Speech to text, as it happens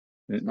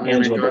I'm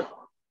Angela,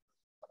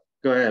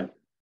 go ahead.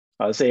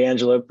 I would say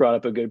Angela brought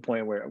up a good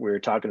point where we were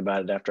talking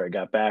about it after I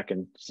got back,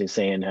 and she's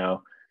saying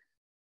how,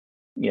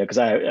 because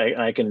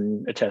I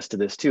can attest to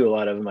this too. A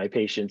lot of my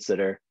patients that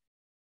are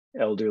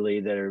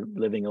elderly, that are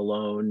living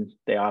alone,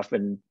 they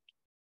often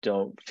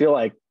don't feel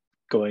like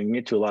going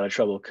into a lot of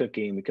trouble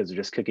cooking because they're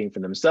just cooking for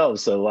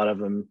themselves. So a lot of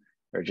them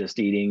are just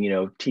eating,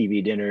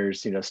 TV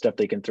dinners, stuff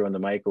they can throw in the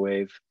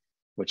microwave,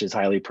 which is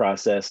highly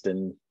processed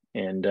and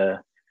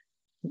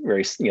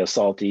very,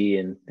 salty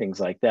and things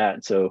like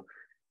that. So,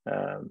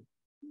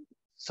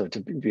 so to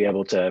be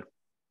able to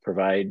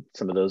provide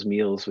some of those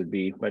meals would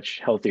be much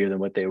healthier than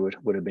what they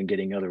would have been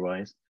getting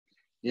otherwise.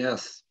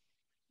 Yes,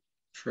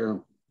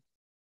 true.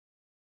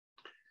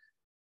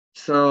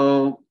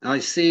 So I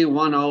see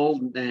one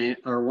old name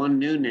or one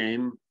new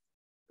name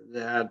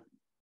that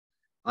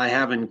I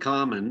have in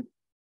common,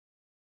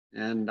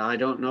 and I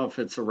don't know if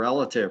it's a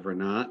relative or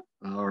not,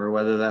 or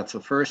whether that's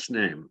a first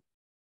name.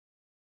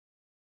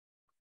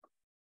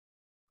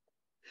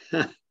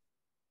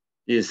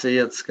 You see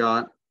it,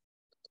 Scott?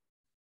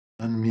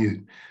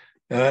 Unmute.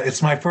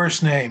 It's my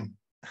first name.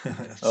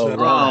 So,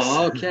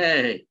 Ross.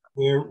 Okay.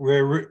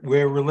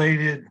 We're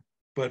related,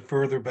 but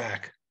further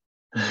back.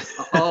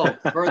 Oh,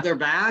 further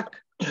back?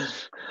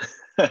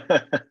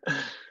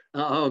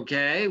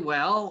 Okay,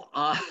 well,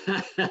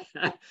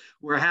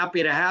 we're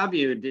happy to have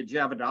you. Did you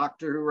have a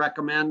doctor who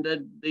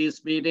recommended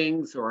these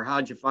meetings, or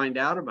how'd you find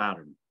out about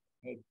them?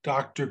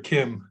 Dr.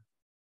 Kim.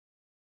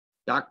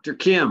 Dr.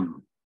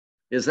 Kim.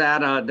 Is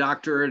that a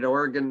doctor at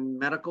Oregon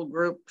Medical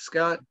Group,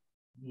 Scott?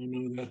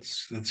 No,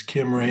 that's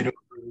Kim right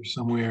over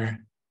somewhere.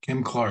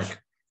 Kim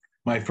Clark,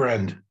 my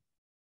friend.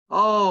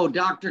 Oh,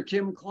 Dr.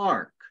 Kim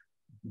Clark.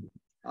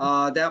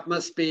 That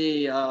must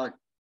be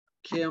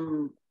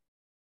Kim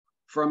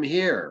from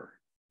here.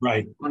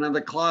 Right. One of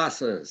the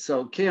classes.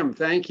 So Kim,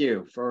 thank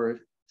you for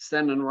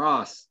sending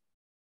Ross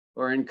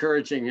or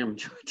encouraging him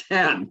to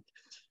attend.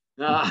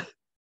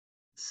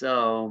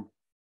 So.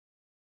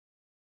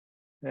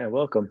 Yeah,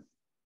 welcome.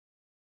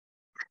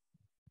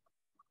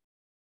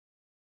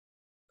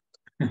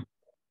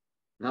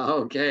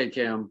 Okay,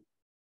 Kim.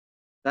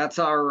 That's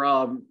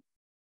our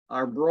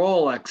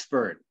Broll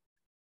expert.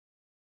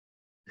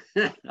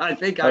 I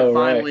think I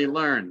finally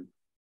learned.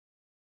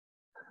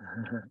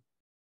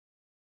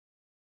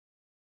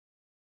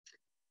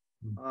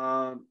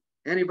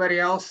 Anybody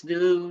else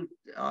new?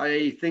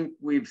 I think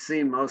we've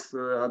seen most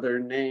of the other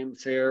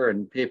names here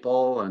and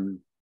people, and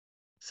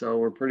so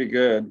we're pretty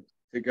good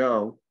to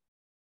go.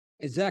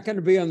 Is that going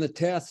to be on the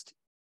test?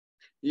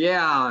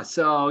 Yeah,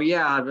 so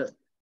yeah, the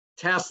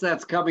test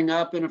that's coming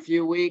up in a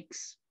few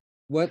weeks.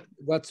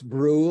 What's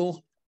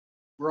Broll?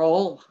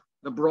 Broll,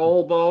 the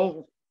Broll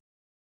Bowl.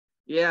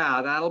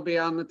 Yeah, that'll be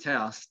on the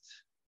test.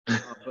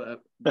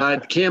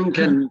 But Kim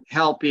can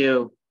help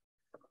you.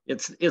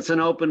 It's an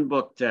open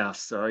book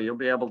test, so you'll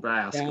be able to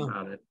ask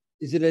about it.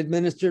 Is it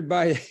administered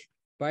by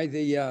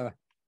the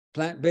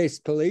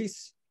plant-based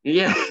police?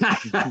 Yeah.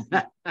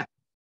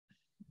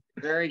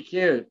 Very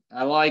cute.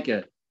 I like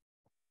it.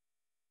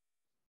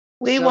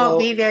 We won't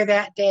be there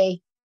that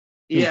day.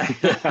 Yeah.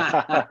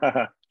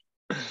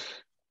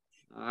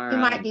 You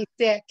might be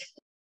sick.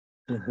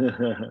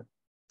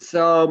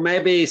 So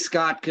maybe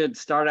Scott could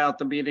start out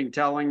the meeting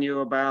telling you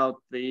about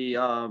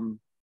the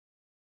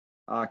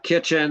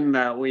kitchen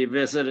that we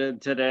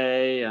visited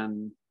today,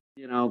 and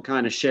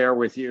kind of share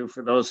with you,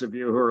 for those of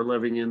you who are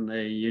living in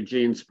the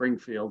Eugene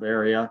Springfield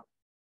area,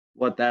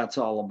 what that's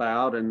all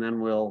about, and then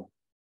we'll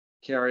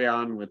carry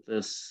on with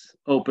this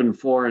open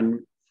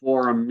forum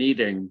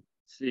meeting,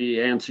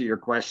 answer your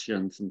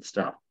questions and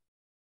stuff.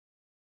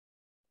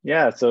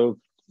 Yeah, so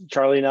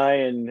Charlie and I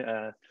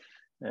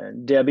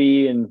and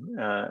Debbie and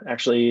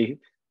actually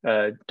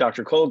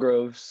Dr.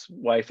 Colgrove's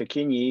wife,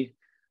 Akinyi,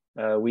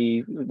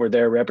 we were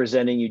there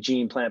representing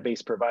Eugene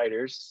Plant-Based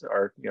Providers,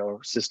 our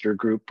sister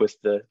group with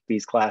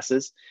these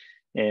classes,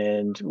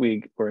 and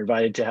we were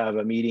invited to have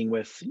a meeting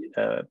with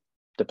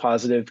the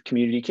Positive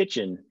Community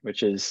Kitchen,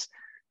 which is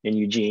in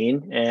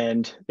Eugene,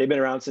 and they've been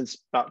around since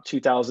about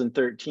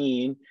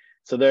 2013.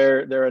 So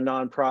they're a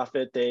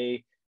nonprofit.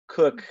 They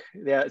cook.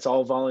 It's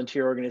all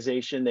volunteer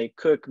organization. They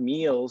cook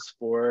meals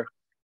for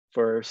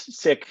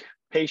sick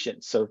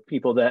patients. So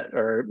people that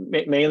are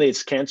mainly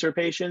it's cancer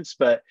patients,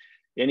 but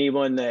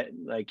anyone that,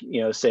 like,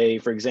 say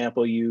for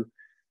example, you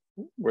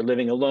were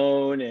living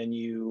alone and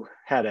you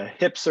had a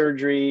hip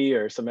surgery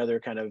or some other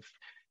kind of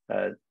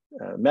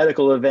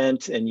medical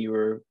event, and you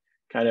were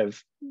kind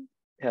of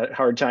had a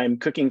hard time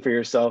cooking for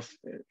yourself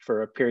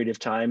for a period of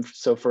time.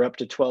 So for up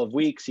to 12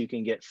 weeks, you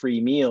can get free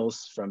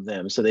meals from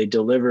them. So they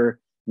deliver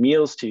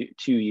meals to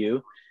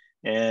you,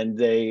 and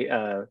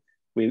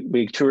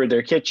we toured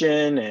their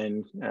kitchen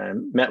and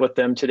met with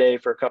them today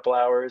for a couple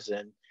hours,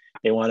 and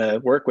they want to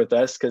work with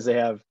us because they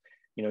have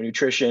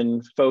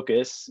nutrition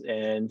focus,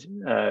 and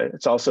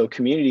it's also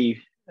community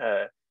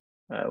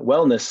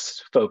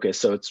wellness focus.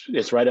 So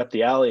it's right up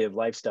the alley of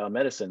lifestyle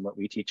medicine, what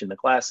we teach in the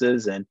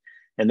classes, and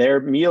and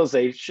their meals,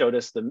 they showed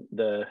us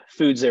the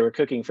foods they were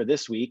cooking for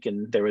this week,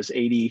 and there was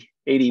 80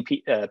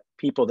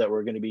 people that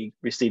were going to be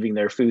receiving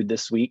their food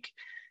this week,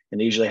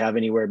 and they usually have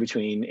anywhere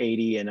between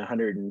 80 and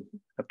 100 and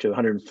up to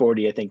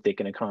 140, I think they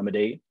can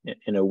accommodate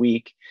in a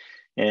week.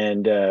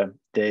 And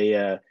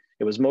it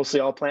was mostly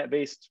all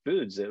plant-based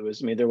foods. It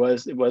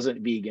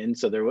wasn't vegan,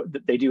 so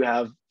they do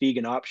have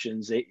vegan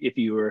options. If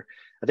you were,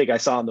 I think I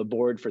saw on the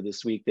board for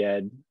this week, they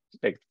had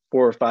like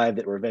 4 or 5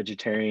 that were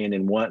vegetarian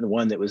and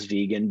one that was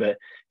vegan. But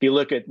if you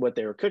look at what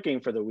they were cooking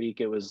for the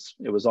week, it was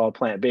all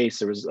plant-based.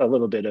 There was a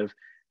little bit of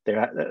there.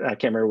 I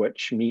can't remember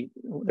which meat.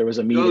 There was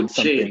a meat in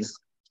something. Cheese.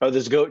 Oh,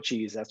 there's goat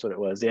cheese. That's what it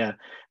was. Yeah.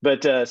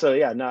 But so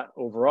yeah, not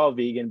overall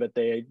vegan, but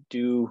they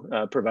do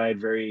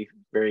provide very,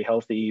 very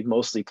healthy,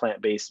 mostly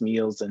plant-based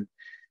meals, and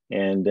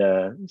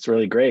it's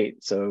really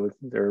great. So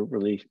they're a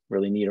really,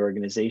 really neat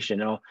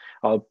organization.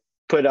 I'll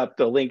put up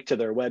the link to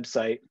their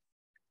website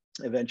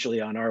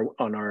eventually on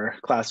our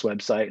class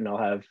website, and I'll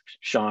have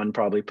Sean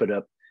probably put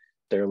up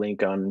their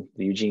link on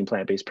the Eugene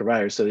Plant-Based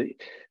Providers.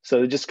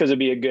 So just because it'd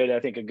be a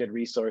good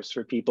resource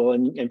for people,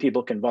 and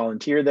people can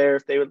volunteer there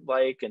if they would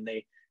like, and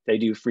they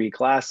do free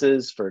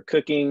classes for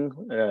cooking.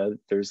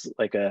 There's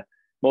like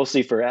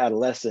mostly for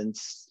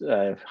adolescents,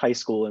 high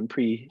school and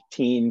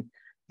pre-teen,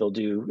 they'll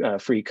do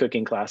free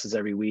cooking classes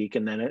every week.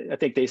 And then I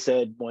think they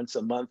said once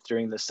a month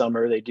during the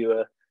summer, they do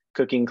a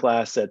cooking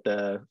class at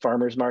the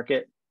farmer's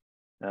market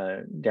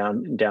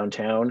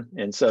downtown.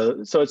 And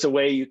so it's a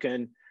way you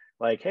can,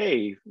 like,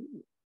 hey,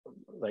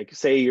 like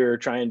say you're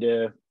trying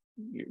to,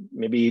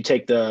 maybe you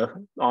take the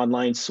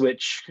online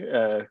switch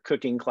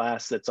cooking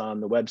class that's on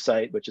the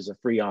website, which is a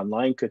free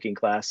online cooking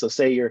class. So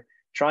say you're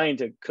trying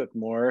to cook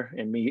more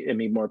and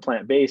be more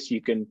plant-based,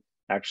 you can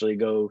actually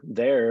go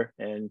there,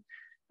 and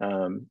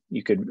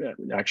you could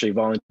actually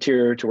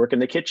volunteer to work in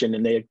the kitchen,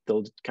 and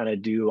they'll kind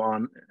of do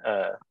on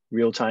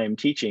real-time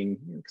teaching,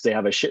 because they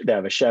have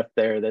a chef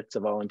there that's a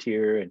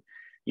volunteer, and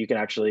you can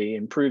actually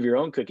improve your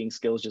own cooking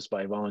skills just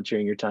by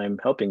volunteering your time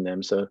helping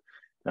them. So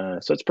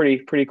it's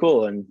pretty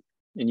cool. And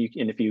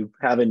if you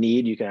have a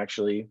need, you can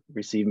actually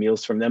receive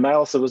meals from them. I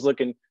also was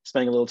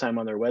spending a little time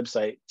on their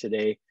website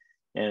today,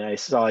 and I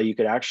saw you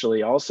could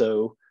actually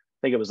also, I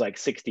think it was like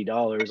 $60,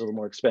 a little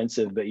more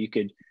expensive, but you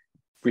could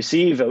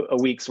receive a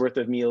week's worth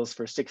of meals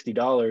for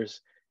 $60.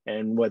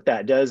 And what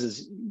that does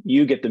is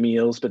you get the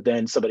meals, but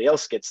then somebody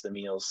else gets the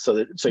meals.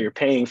 So you're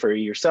paying for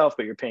yourself,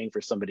 but you're paying for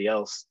somebody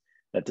else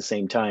at the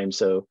same time.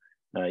 So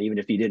even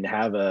if you didn't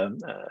have a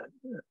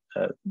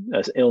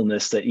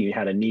illness that you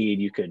had a need,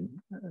 you could,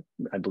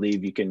 I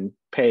believe you can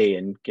pay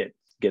and get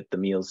the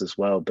meals as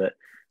well. But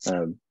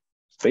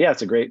yeah,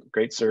 it's a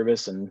great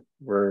service, and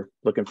we're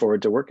looking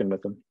forward to working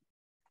with them.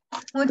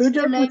 What's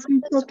the name of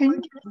this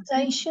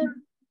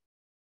organization?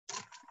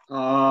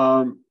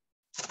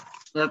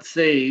 Let's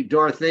see,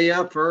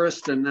 Dorothea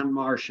first, and then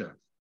Marcia.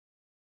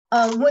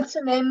 What's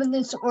the name of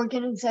this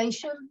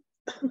organization?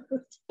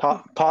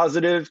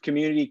 Positive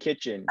Community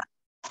Kitchen.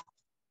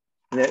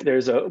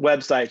 There's a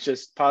website, it's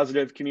just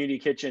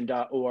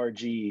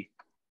positivecommunitykitchen.org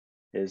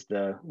is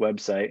the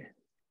website.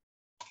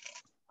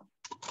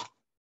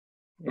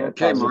 Yeah,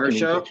 okay,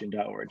 Marcia.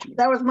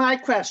 That was my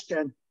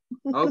question.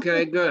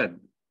 Okay, good.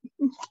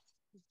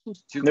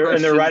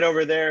 They're right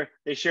over there.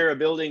 They share a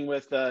building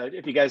with,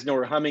 if you guys know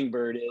where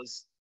Hummingbird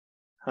is.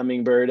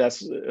 Hummingbird,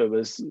 it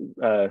was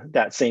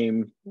that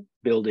same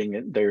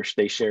building.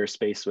 They share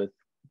space with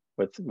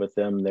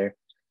them there.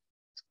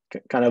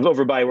 Kind of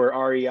over by where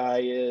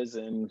REI is,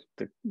 and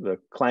the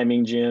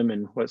climbing gym,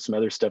 and some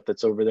other stuff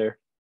that's over there.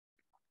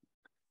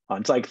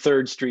 It's like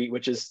 3rd Street,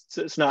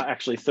 it's not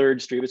actually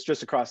 3rd Street. It's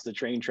just across the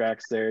train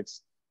tracks there.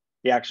 It's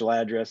the actual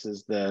address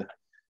is the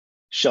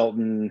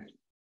Shelton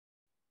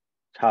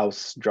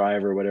House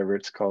Drive or whatever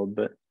it's called,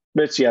 but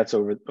it's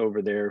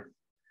over there,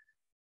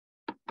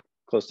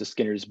 close to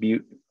Skinner's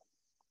Butte.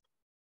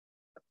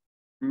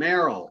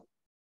 Meryl,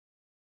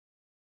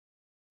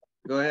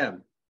 go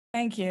ahead.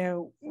 Thank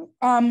you.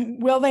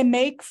 Will they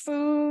make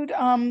food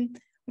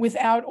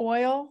without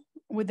oil?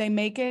 Would they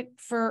make it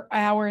for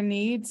our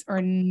needs,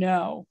 or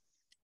no?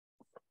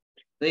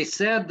 They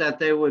said that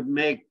they would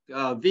make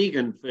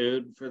vegan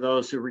food for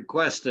those who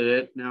requested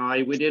it. Now,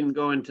 we didn't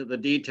go into the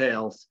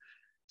details.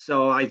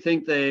 So I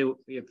think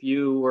if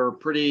you were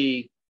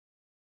pretty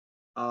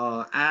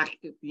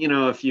active,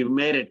 if you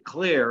made it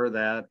clear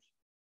that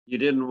you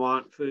didn't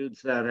want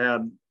foods that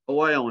had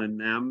oil in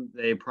them,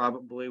 they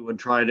probably would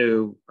try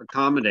to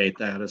accommodate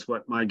that, is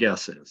what my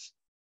guess is.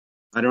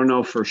 I don't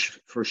know for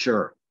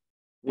sure.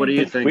 What do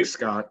you think,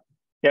 Scott?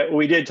 Yeah,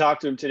 we did talk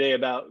to him today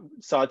about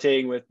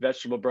sauteing with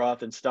vegetable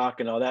broth and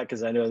stock and all that,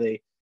 because I know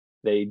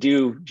they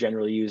do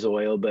generally use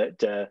oil, but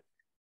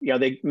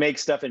they make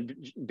stuff in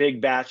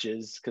big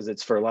batches because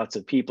it's for lots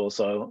of people.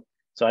 So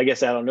I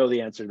guess I don't know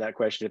the answer to that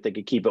question, if they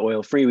could keep it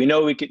oil free. We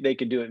know they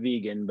could do it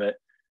vegan, but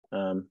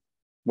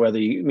whether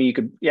you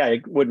could,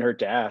 it wouldn't hurt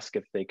to ask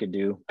if they could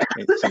do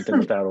something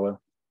without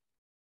oil.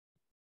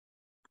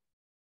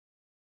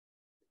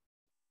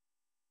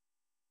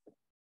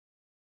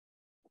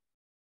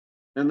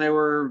 And they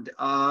were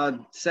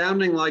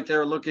sounding like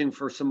they're looking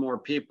for some more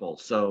people,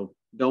 so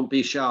don't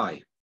be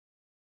shy.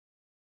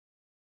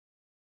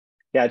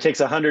 Yeah, it takes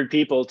 100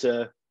 people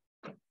to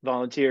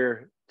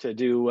volunteer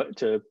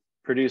to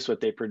produce what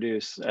they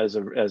produce as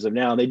of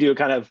now. And they do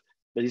kind of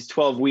these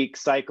 12-week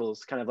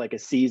cycles, kind of like a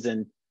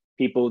season.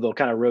 They'll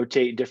kind of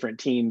rotate different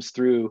teams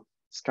through.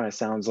 This kind of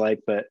sounds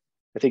like, but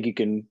I think you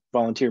can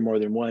volunteer more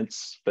than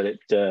once. But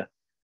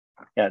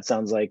it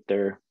sounds like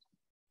they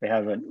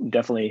have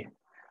definitely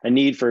a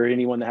need for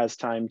anyone that has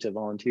time to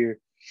volunteer.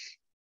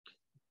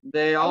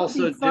 They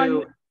also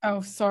do.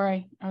 Oh,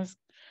 sorry. I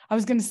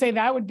was going to say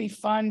that would be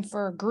fun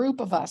for a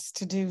group of us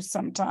to do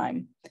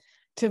sometime,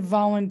 to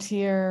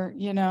volunteer,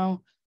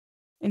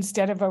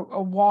 instead of a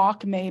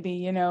walk,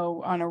 maybe,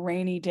 on a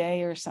rainy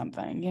day or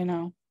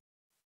something,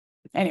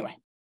 Anyway.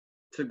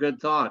 It's a good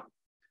thought.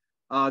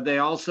 They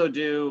also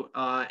do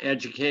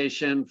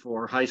education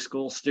for high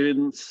school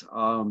students,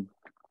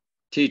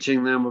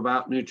 teaching them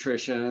about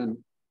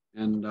nutrition.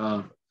 And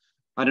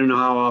I don't know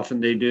how often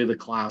they do the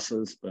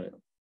classes, but it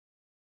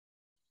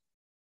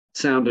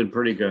sounded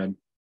pretty good.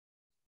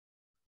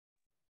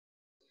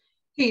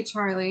 Hey,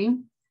 Charlie.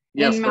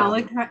 Yes,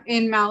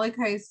 in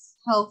Malachi's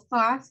health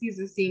class, he's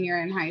a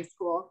senior in high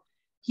school.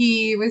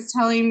 He was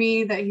telling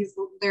me that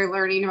they're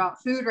learning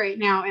about food right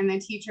now, and the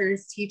teacher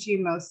is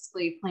teaching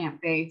mostly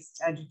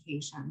plant-based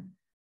education.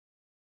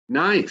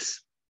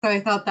 Nice. So I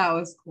thought that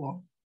was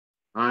cool.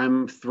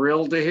 I'm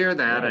thrilled to hear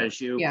that,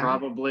 as you Yeah.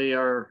 probably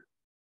are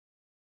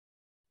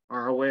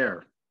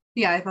aware.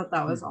 Yeah, I thought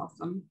that was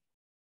awesome.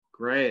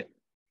 Great.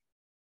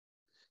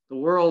 The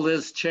world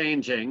is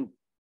changing.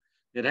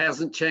 It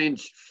hasn't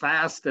changed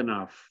fast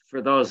enough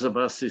for those of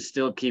us who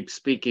still keep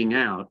speaking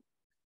out,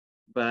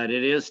 but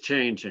it is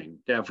changing,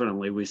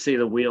 definitely. We see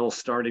the wheels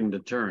starting to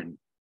turn.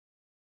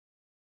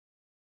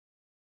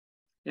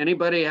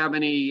 Anybody have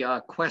any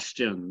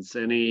questions,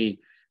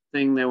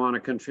 anything they want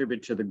to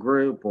contribute to the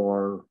group,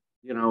 or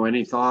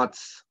any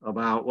thoughts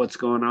about what's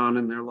going on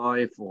in their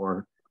life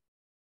or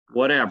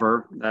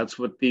whatever? That's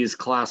what these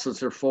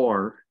classes are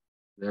for.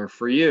 They're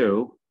for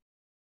you.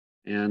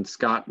 And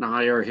Scott and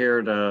I are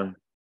here to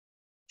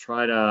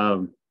try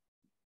to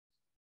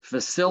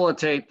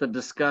facilitate the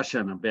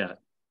discussion a bit.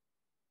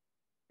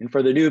 And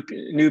for the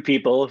new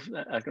people,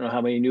 I don't know how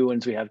many new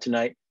ones we have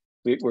tonight.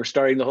 We're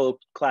starting the whole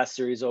class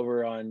series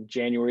over on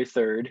January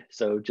 3rd.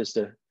 So just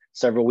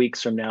several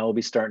weeks from now, we'll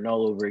be starting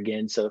all over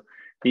again. So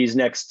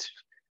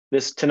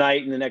this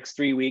tonight and the next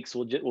 3 weeks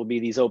will be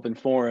these open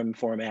forum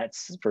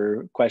formats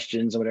for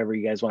questions and whatever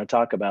you guys want to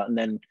talk about. And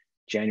then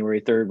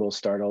January 3rd, we'll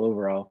start all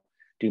over. I'll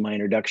do my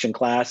introduction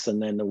class,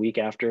 and then the week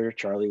after,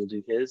 Charlie will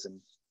do his, and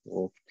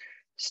we'll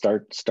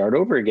start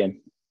over again.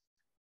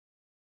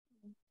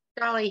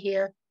 Charlie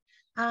here.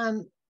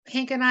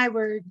 Hank and I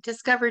were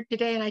discovered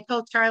today, and I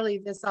told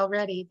Charlie this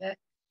already, that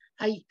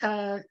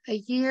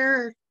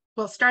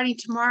starting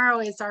tomorrow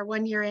is our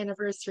 1-year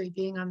anniversary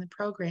being on the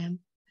program.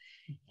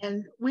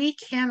 And we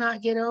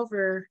cannot get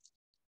over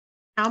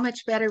how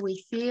much better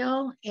we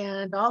feel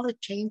and all the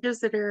changes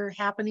that are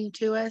happening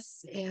to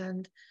us.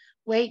 And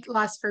weight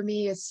loss for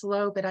me is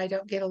slow, but I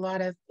don't get a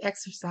lot of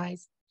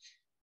exercise.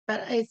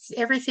 But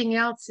everything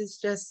else is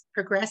just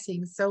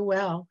progressing so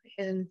well.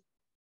 And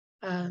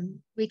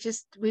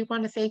we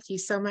want to thank you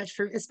so much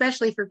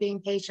especially for being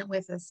patient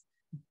with us.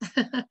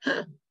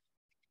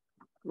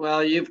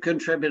 Well, you've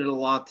contributed a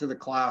lot to the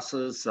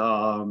classes,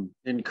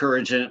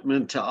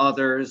 encouragement to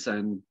others,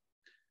 and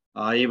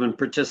even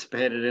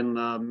participated in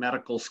the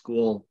medical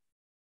school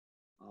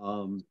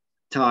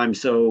time.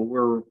 So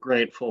we're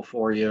grateful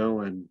for you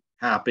and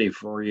happy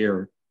for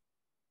your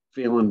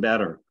feeling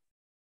better.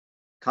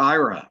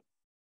 Kyra.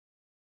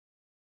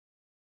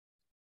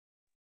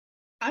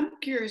 I'm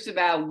curious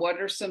about what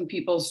are some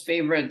people's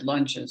favorite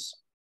lunches?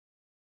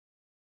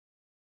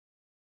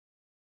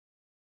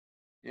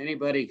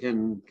 Anybody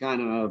can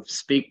kind of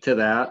speak to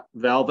that.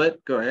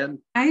 Velvet, go ahead.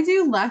 I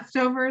do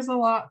leftovers a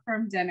lot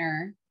from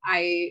dinner.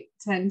 I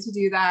tend to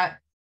do that.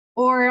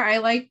 Or I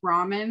like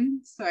ramen.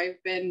 So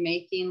I've been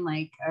making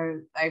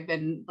I've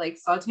been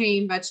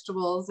sauteing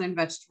vegetables and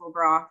vegetable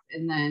broth,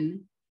 and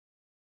then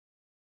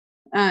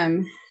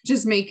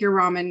just make your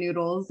ramen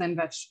noodles and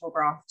vegetable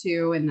broth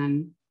too. And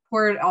then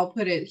I'll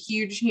put a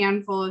huge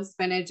handful of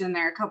spinach in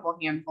there, a couple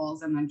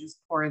handfuls, and then just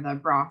pour the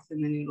broth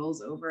and the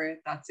noodles over it.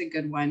 That's a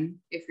good one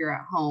if you're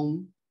at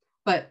home.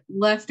 But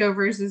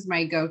leftovers is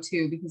my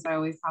go-to because I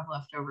always have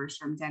leftovers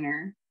from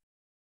dinner.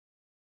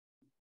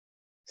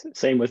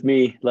 Same with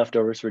me,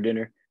 leftovers for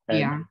dinner. And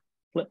yeah.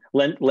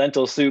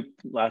 Lentil soup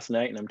last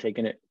night, and I'm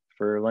taking it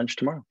for lunch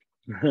tomorrow.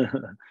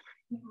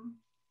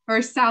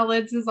 Or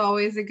salads is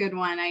always a good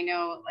one. I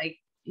know,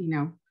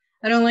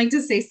 I don't like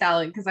to say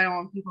salad because I don't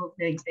want people to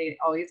think they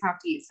always have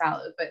to eat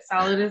salad, but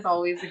salad is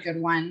always a good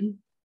one.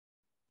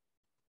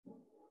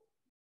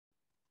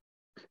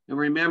 And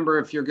remember,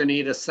 if you're going to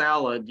eat a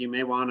salad, you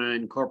may want to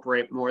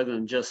incorporate more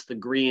than just the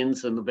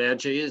greens and the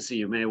veggies.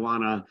 You may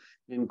want to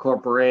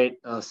incorporate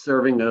a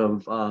serving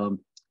of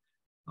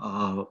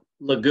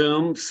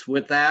legumes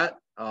with that,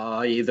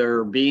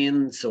 either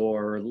beans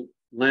or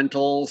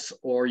lentils,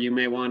 or you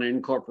may want to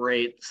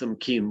incorporate some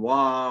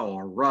quinoa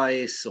or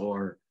rice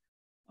or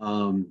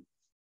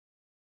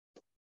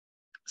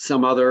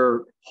some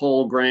other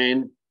whole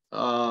grain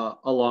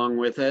along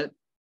with it,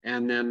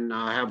 and then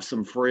have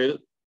some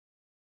fruit.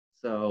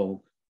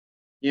 So,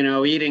 you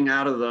know, eating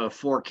out of the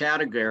 4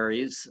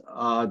 categories,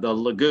 the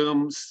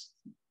legumes,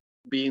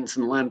 beans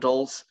and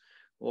lentils,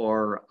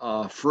 or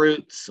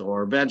fruits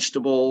or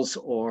vegetables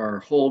or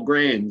whole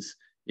grains.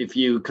 If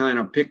you kind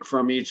of pick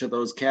from each of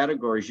those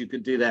categories, you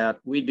could do that.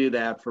 We do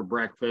that for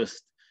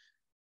breakfast.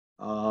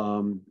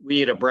 We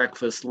eat a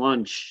breakfast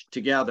lunch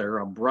together,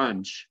 a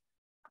brunch,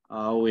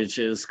 which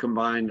is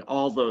combined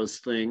all those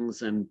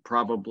things and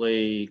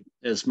probably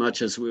as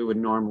much as we would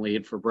normally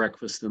eat for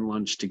breakfast and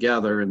lunch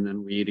together. And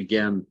then we eat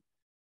again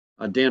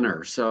a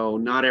dinner. So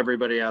not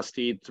everybody has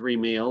to eat 3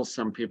 meals.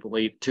 Some people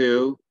eat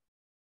 2.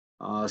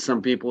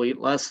 Some people eat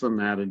less than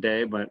that a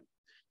day, but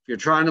if you're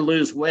trying to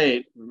lose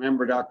weight,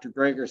 remember Dr.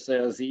 Greger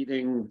says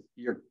eating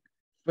your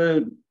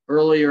food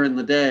earlier in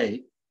the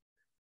day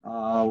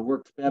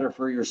works better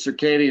for your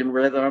circadian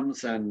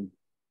rhythms, and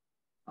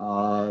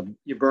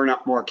you burn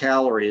up more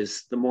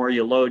calories the more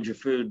you load your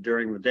food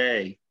during the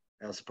day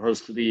as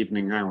opposed to the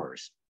evening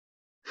hours.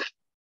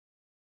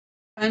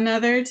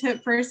 Another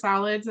tip for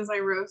salads is I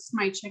roast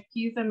my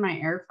chickpeas in my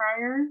air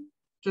fryer.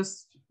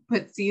 Just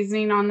put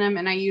seasoning on them,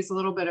 and I use a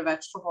little bit of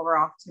vegetable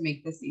broth to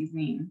make the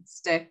seasoning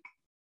stick,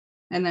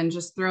 and then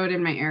just throw it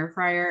in my air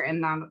fryer,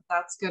 and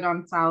that's good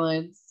on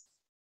salads.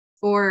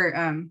 Or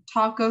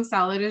taco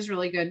salad is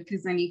really good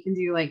because then you can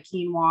do like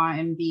quinoa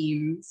and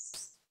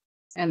beans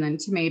and then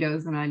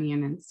tomatoes and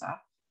onion and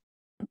stuff.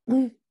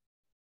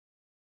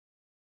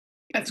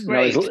 That's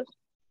great.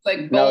 Like it's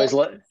like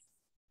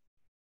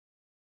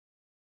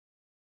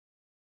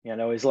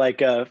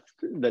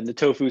the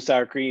tofu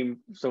sour cream.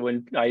 So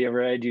when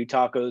I do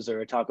tacos or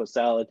a taco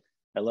salad,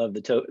 I love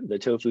the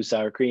tofu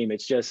sour cream.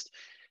 It's just,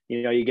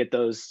 you know, you get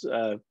those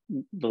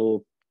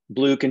little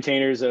blue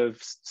containers of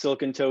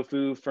silken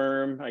tofu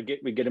firm.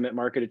 We get them at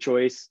Market of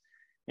Choice,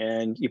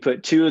 and you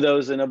put 2 of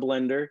those in a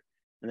blender,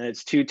 and then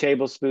it's 2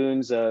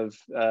 tablespoons of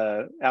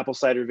apple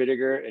cider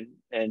vinegar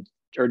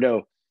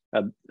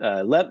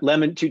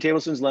lemon, 2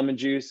 tablespoons lemon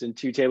juice, and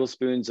 2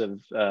 tablespoons of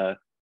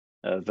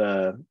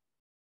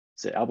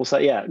is it apple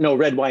cider? Yeah, no,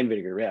 red wine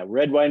vinegar. Yeah,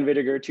 red wine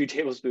vinegar, 2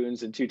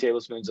 tablespoons, and 2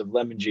 tablespoons of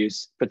lemon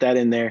juice. Put that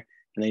in there,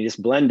 and then you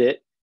just blend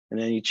it, and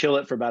then you chill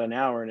it for about an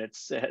hour, and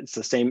it's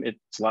the same.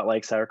 It's a lot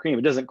like sour cream.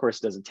 It doesn't, of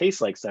course, doesn't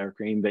taste like sour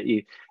cream, but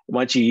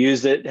once you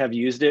have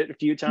used it a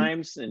few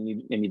times, and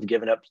you've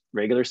given up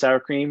regular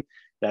sour cream,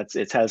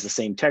 it has the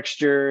same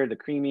texture, the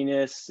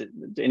creaminess.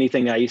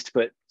 Anything I used to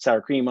put sour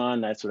cream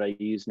on, that's what I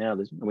use now.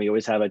 We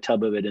always have a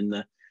tub of it in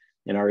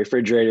our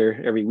refrigerator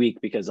every week,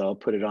 because I'll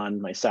put it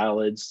on my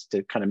salads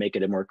to kind of make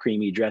it a more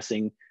creamy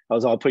dressing.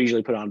 I'll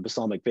usually put on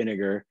balsamic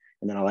vinegar,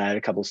 and then I'll add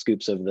a couple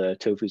scoops of the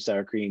tofu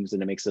sour creams,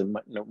 and it makes a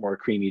more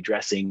creamy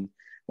dressing.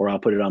 Or I'll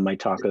put it on my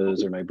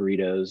tacos or my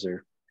burritos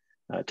or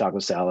taco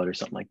salad or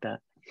something like that,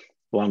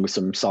 along with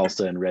some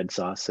salsa and red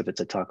sauce if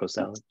it's a taco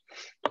salad.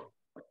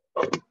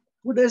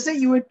 What is it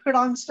you would put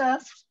on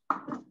stuff?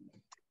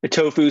 The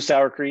tofu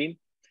sour cream.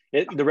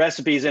 The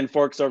recipe's in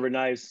Forks Over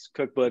Knives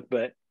cookbook,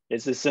 but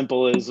it's as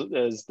simple as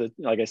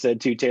like I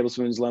said, 2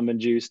 tablespoons lemon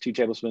juice, 2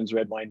 tablespoons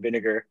red wine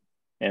vinegar,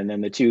 and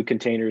then the 2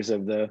 containers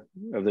of the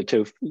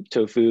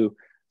tofu,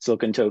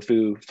 silken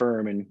tofu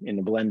firm in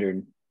the blender,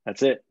 and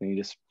that's it. And you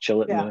just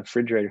chill it in the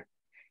refrigerator.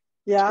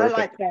 Yeah, I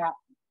like that.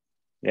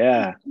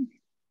 Yeah.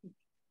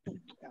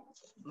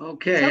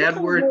 Okay,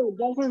 Edward. It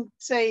doesn't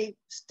say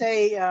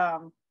stay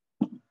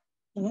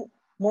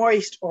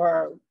moist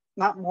or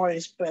not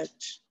moist, but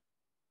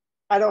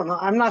I don't know.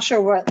 I'm not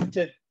sure what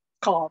to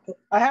call it.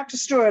 I have to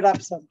stir it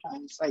up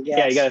sometimes, I guess.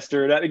 Yeah, you got to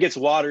stir it up. It gets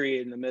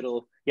watery in the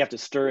middle. You have to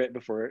stir it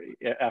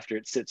after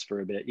it sits for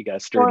a bit. You got to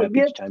stir it up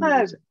each time.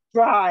 Kind of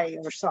dry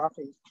or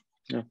something.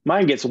 Yeah.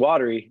 Mine gets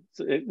watery.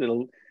 So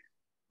it'll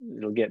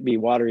be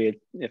watery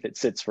if it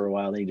sits for a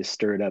while. Then you just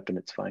stir it up and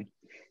it's fine.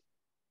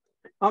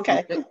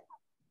 Okay.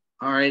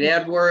 All right,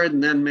 Edward,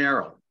 and then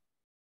Merrill.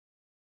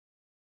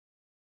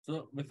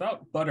 So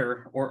without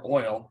butter or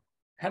oil,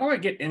 how do I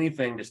get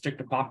anything to stick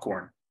to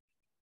popcorn?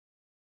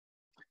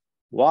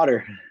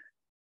 Water.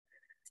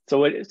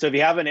 So if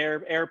you have an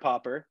air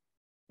popper,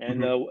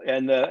 and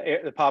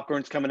the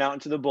popcorn's coming out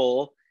into the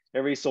bowl,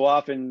 every so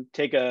often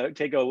take a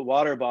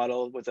water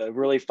bottle with a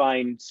really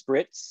fine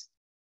spritz,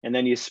 and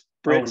then you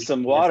spritz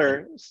some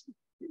water.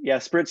 Yeah,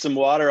 spritz some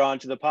water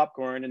onto the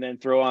popcorn, and then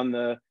throw on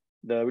the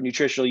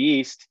nutritional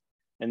yeast,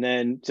 and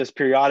then just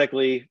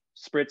periodically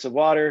spritz of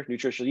water,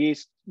 nutritional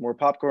yeast, more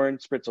popcorn,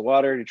 spritz of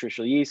water,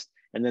 nutritional yeast,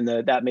 and then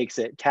that makes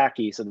it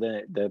tacky, so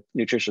then the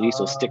nutritional yeast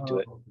will stick to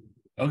it.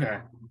 Okay.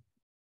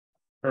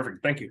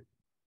 Perfect. Thank you.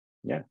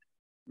 Yeah.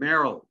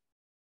 Merrill.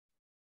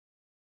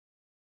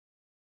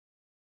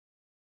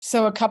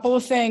 So a couple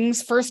of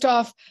things. First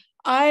off,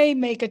 I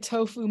make a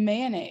tofu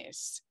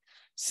mayonnaise.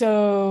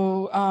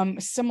 So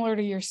similar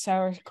to your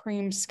sour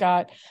cream,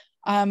 Scott.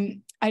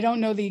 I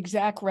don't know the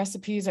exact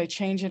recipes. I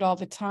change it all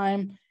the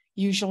time.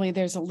 Usually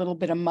there's a little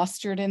bit of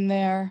mustard in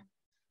there.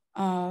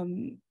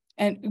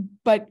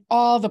 But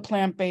all the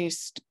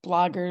plant-based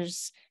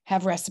bloggers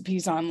have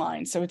recipes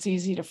online, so it's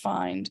easy to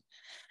find.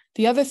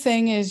 The other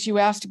thing is, you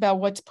asked about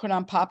what to put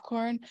on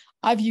popcorn.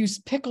 I've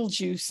used pickle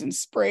juice and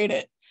sprayed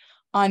it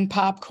on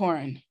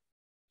popcorn.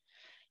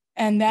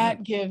 And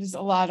that gives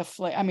a lot of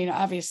flavor. I mean,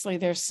 obviously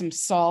there's some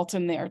salt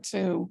in there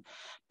too,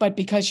 but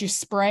because you're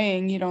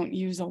spraying, you don't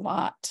use a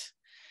lot.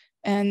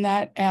 And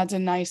that adds a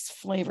nice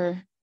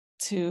flavor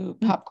to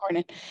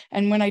popcorn.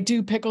 And when I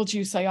do pickle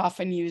juice, I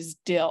often use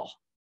dill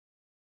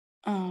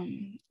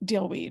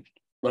weed.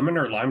 Lemon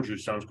or lime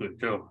juice sounds good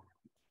too.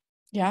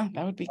 Yeah,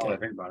 that would be good. I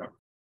think about it.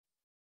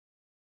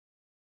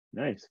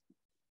 Nice.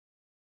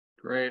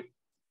 Great.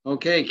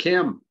 Okay,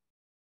 Kim.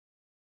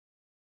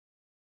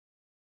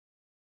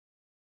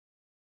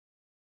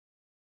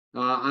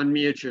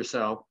 Unmute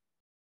yourself.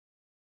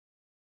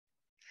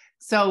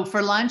 So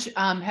for lunch,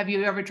 have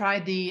you ever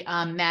tried the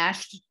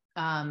mashed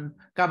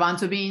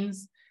garbanzo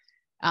beans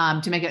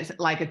to make it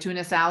like a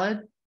tuna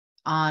salad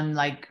on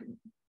like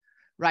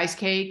rice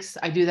cakes?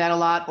 I do that a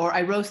lot. Or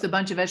I roast a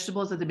bunch of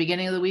vegetables at the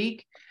beginning of the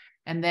week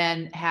and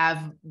then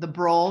have the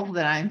broil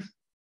that I'm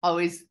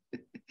always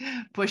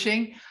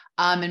pushing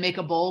and make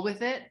a bowl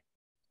with it.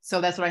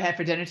 So that's what I had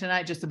for dinner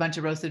tonight, just a bunch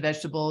of roasted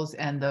vegetables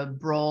and the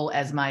broil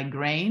as my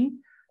grain.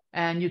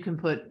 And you can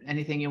put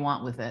anything you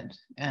want with it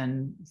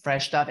and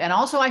fresh stuff. And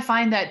also I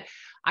find that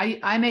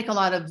I make a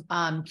lot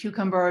of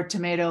cucumber,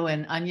 tomato,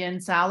 and onion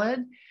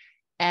salad.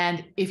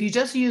 And if you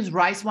just use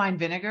rice wine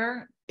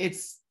vinegar, and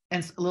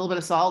a little bit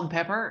of salt and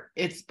pepper,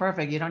 it's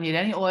perfect. You don't need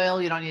any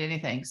oil, you don't need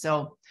anything.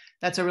 So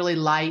that's a really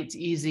light,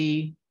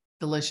 easy,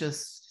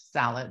 delicious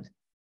salad.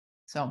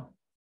 So.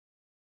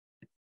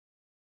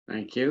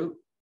 Thank you.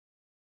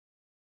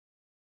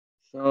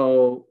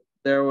 So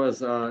there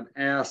was an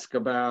ask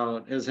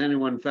about, has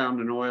anyone found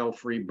an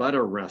oil-free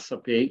butter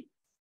recipe?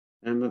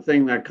 And the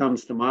thing that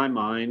comes to my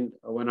mind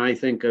when I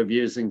think of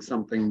using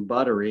something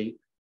buttery,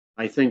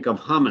 I think of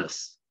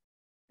hummus.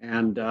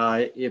 And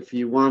if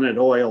you want it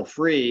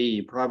oil-free,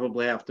 you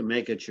probably have to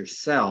make it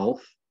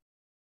yourself.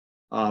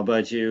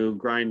 But you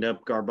grind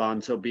up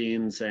garbanzo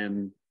beans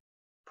and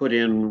put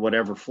in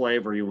whatever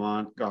flavor you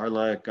want,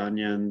 garlic,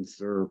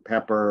 onions, or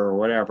pepper, or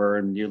whatever,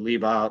 and you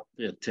leave out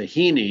the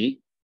tahini,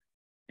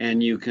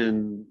 and you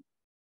can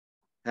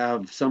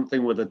have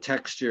something with a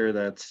texture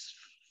that's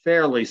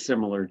fairly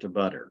similar to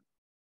butter.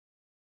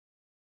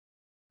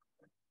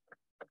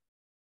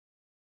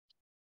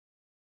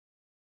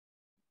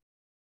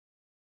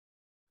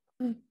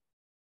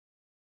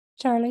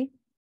 Charlie?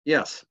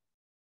 Yes.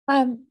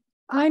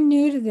 I'm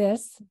new to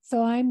this,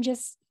 so I'm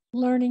just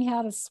learning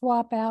how to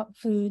swap out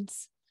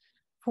foods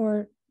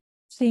for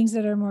things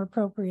that are more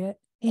appropriate.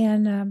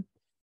 And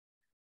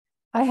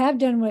I have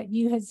done what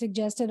you had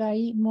suggested. I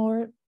eat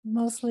more,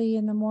 mostly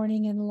in the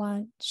morning and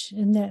lunch,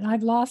 and then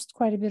I've lost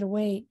quite a bit of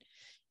weight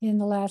in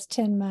the last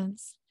 10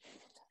 months.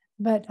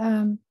 But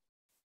I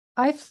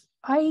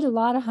eat a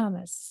lot of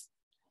hummus,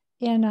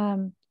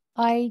 and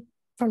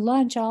for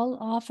lunch I'll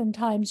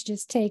oftentimes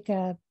just take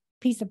a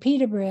piece of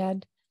pita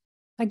bread.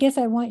 I guess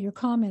I want your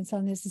comments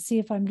on this to see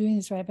if I'm doing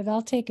this right, but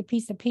I'll take a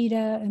piece of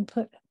pita and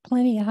put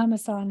plenty of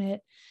hummus on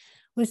it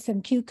with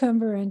some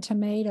cucumber and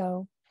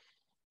tomato,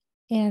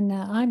 and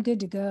I'm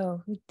good to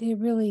go. It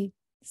really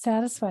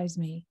satisfies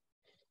me,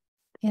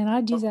 and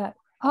I do that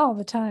all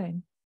the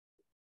time.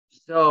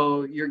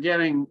 So you're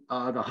getting,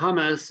 the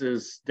hummus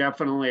is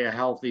definitely a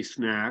healthy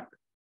snack.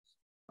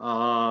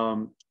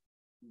 The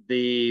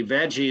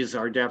veggies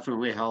are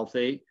definitely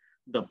healthy.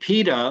 The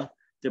pita,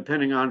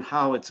 depending on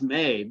how it's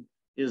made,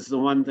 is the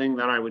one thing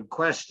that I would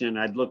question.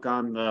 I'd look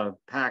on the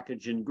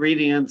package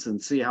ingredients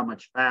and see how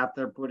much fat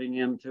they're putting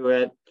into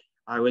it.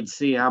 I would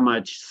see how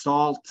much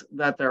salt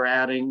that they're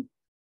adding.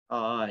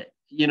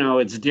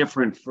 It's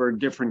different for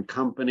different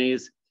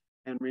companies.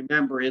 And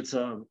remember, it's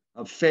a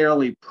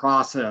fairly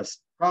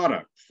processed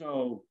product.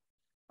 So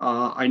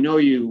I know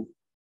you're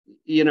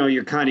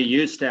kind of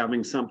used to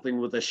having something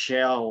with a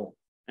shell,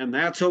 and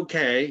that's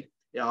okay.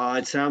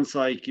 It sounds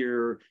like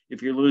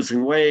if you're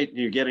losing weight and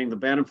you're getting the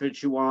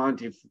benefits you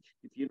want, if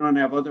you don't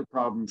have other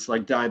problems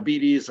like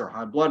diabetes or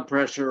high blood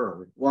pressure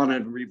or want to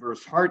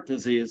reverse heart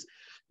disease,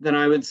 then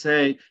I would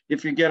say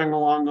if you're getting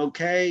along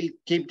okay,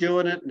 keep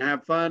doing it and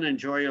have fun,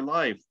 enjoy your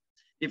life.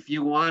 If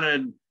you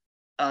wanted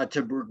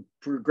to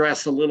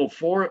progress a little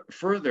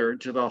further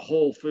to the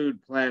whole food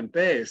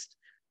plant-based,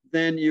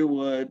 then you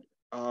would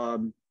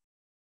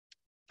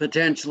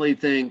potentially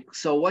think,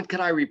 so what could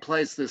I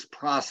replace this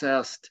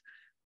processed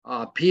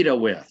pita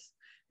with?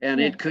 And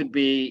it could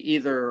be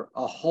either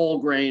a whole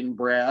grain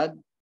bread,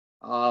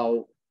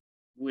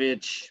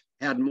 which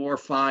had more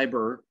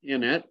fiber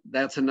in it.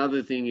 That's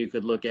another thing you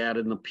could look at.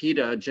 In the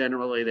pita,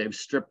 generally, they've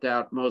stripped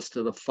out most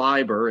of the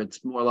fiber.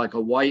 It's more like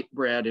a white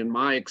bread in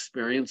my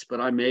experience,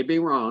 but I may be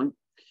wrong.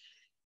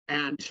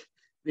 And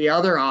the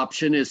other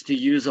option is to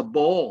use a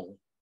bowl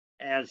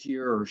as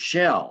your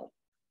shell.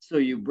 So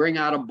you bring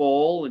out a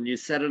bowl and you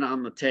set it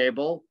on the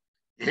table,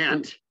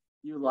 and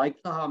you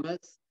like the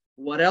hummus.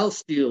 what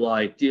else do you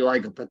like? Do you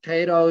like a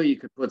potato? You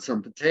could put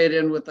some potato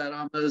in with that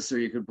hummus, or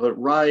you could put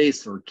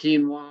rice or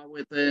quinoa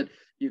with it.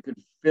 You could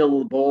fill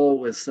the bowl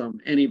with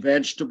any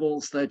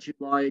vegetables that you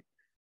like.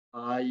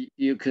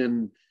 You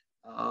can,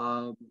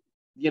 and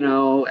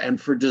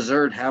for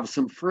dessert, have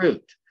some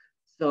fruit.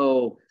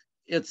 So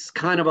it's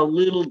kind of a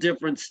little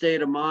different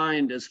state of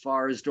mind as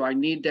far as, do I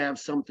need to have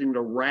something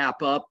to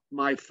wrap up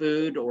my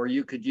food? Or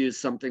you could use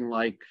something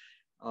like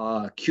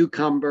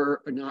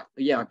cucumber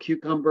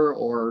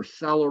or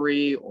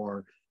celery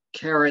or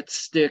carrot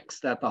sticks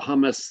that the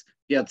hummus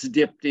gets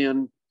dipped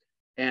in.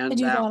 And I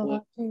do that a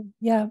lot too.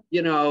 Yeah.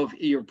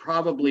 You're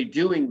probably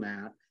doing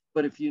that.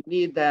 But if you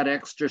need that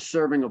extra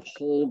serving of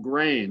whole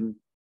grain,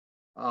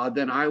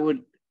 then I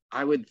would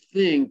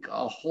think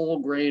a whole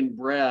grain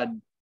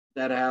bread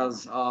that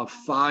has a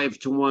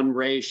 5-to-1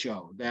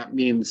 ratio. That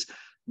means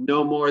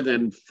no more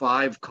than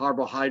 5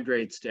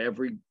 carbohydrates to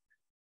every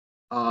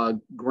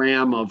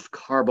gram of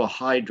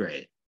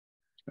carbohydrate.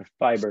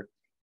 Fiber.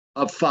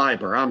 Of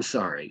fiber, I'm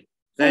sorry.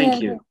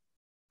 Thank you.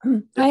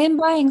 I am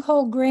buying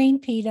whole grain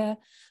pita,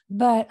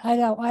 but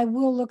I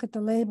will look at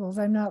the labels.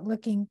 I'm not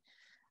looking.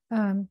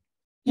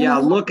 Yeah,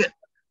 look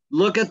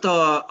at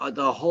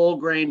the whole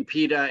grain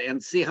pita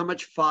and see how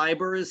much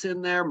fiber is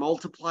in there,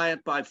 multiply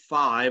it by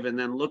 5, and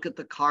then look at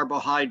the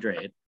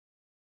carbohydrate.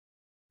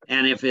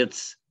 And if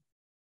it's,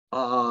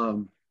 like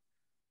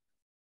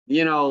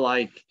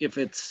if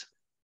it's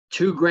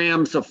 2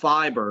 grams of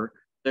fiber,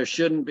 there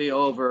shouldn't be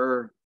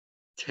over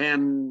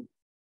 10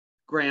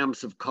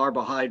 grams of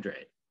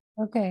carbohydrate.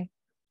 Okay.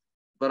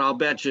 But I'll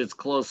bet you it's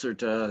closer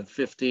to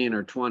 15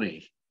 or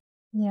 20.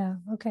 Yeah,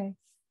 okay.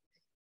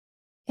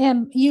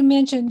 And you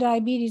mentioned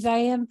diabetes. I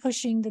am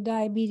pushing the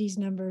diabetes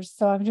numbers.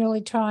 So I'm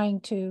really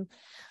trying to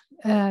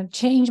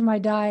change my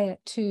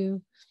diet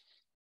to,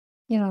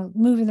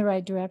 move in the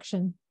right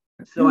direction.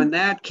 So in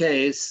that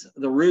case,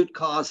 the root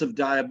cause of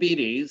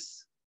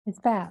diabetes is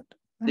fat.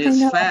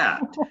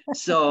 Fat.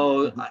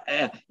 So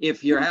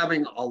if you're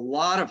having a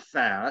lot of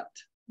fat,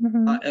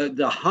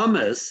 the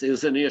hummus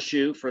is an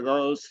issue for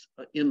those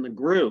in the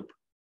group.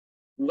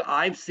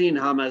 I've seen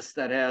hummus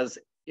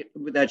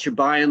that you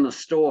buy in the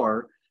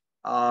store,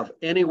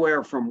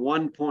 anywhere from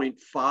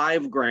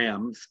 1.5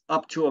 grams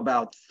up to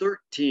about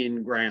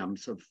 13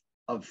 grams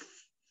of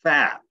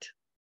fat.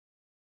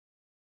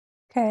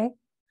 Okay.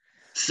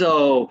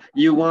 So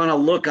you want to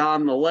look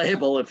on the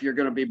label if you're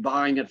going to be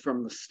buying it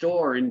from the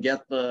store and get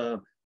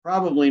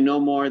probably no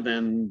more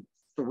than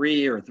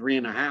 3 or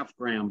 3.5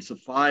 grams of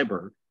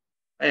fiber.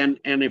 And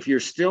if you're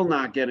still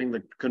not getting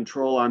the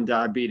control on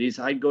diabetes,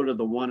 I'd go to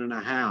the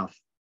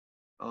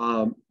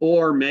 1.5,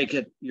 or make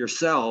it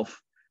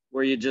yourself,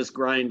 where you just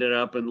grind it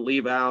up and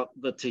leave out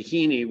the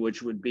tahini,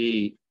 which would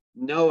be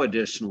no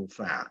additional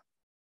fat.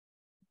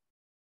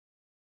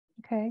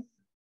 Okay.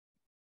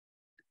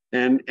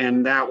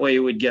 And that way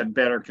you would get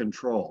better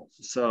control.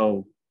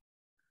 So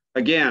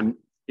again,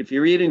 if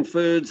you're eating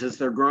foods as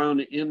they're grown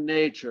in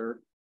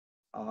nature,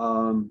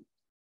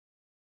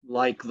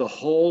 like the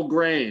whole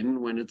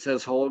grain, when it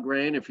says whole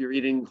grain, if you're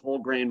eating whole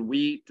grain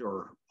wheat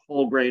or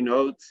whole grain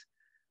oats,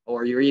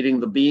 or you're eating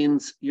the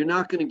beans, you're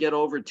not going to get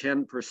over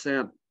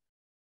 10%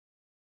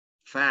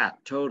 fat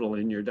total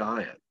in your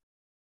diet.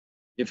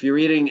 If you're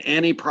eating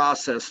any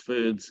processed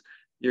foods,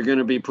 you're going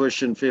to be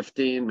pushing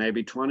 15,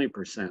 maybe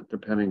 20%,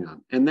 depending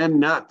on. And then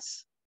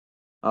nuts.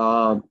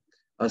 A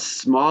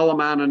small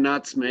amount of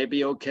nuts may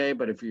be okay,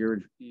 but if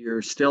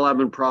you're still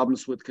having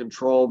problems with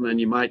control, then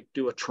you might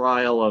do a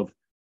trial of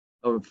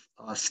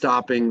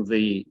stopping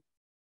the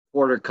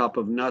 1/4 cup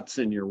of nuts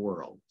in your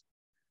world,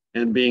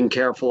 and being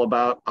careful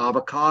about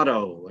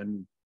avocado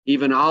and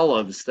even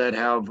olives that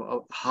have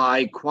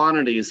high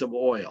quantities of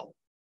oil.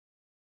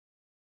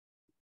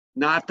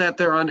 Not that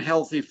they're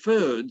unhealthy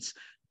foods,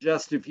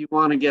 just if you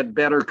want to get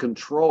better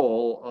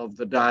control of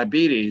the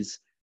diabetes,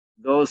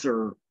 those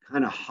are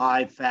kind of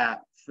high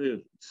fat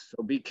foods.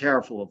 So be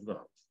careful of those.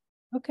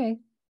 Okay,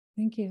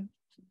 thank you.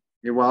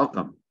 You're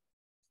welcome.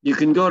 You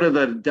can go to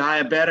the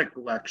diabetic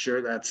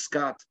lecture that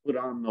Scott's put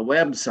on the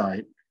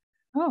website.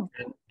 Oh.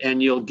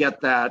 And you'll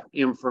get that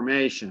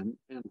information.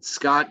 And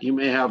Scott, you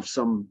may have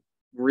some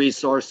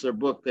resource or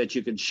book that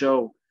you could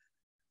show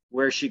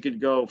where she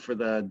could go for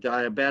the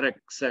diabetic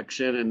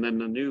section, and then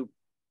the new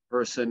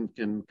person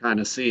can kind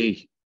of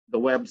see the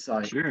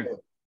website. Sure.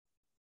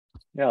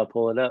 Yeah, I'll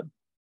pull it up.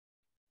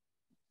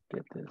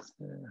 Get this.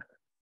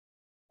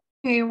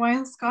 Okay,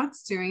 while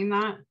Scott's doing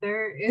that,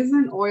 there is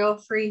an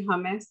oil-free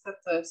hummus that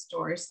the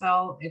stores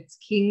sell. It's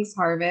King's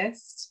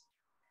Harvest.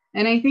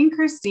 And I think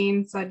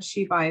Christine said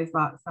she buys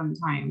that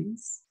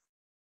sometimes.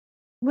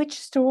 Which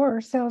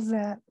store sells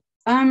that?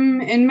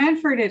 In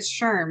Medford, it's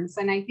Sherm's,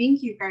 and I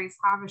think you guys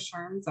have a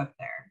Sherm's up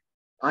there.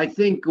 I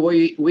think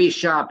we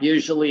shop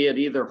usually at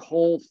either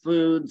Whole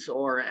Foods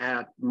or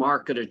at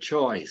Market of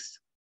Choice,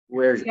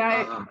 where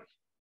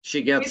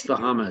she gets the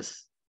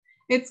hummus.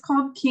 It's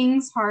called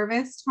King's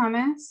Harvest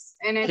Hummus,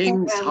 and it's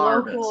King's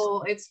Harvest.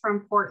 local. It's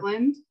from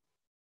Portland,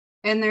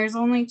 And there's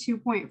only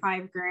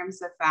 2.5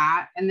 grams of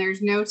fat, and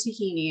there's no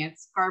tahini.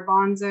 It's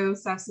garbanzo,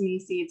 sesame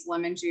seeds,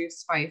 lemon juice,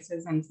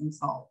 spices, and some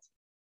salt.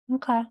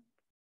 Okay.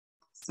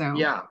 So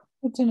Yeah.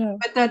 Good to know.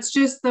 But that's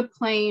just the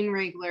plain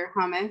regular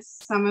hummus.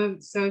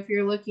 So if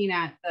you're looking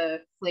at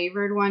the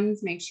flavored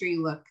ones, make sure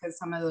you look, because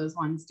some of those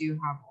ones do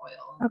have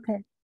oil.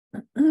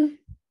 Okay.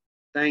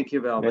 Thank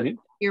you, Velvet.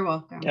 You're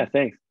welcome. Yeah,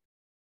 thanks.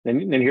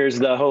 And here's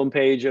the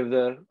homepage of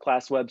the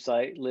class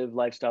website,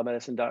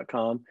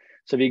 livelifestylemedicine.com.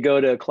 So if you go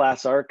to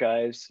class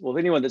archives, well, if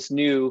anyone that's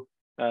new,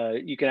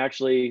 you can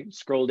actually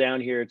scroll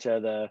down here to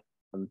the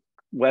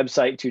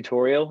website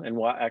tutorial and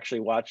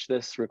actually watch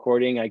this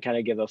recording. I kind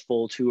of give a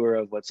full tour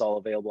of what's all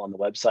available on the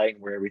website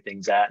and where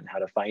everything's at and how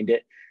to find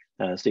it.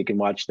 So you can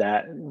watch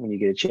that when you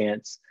get a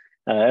chance.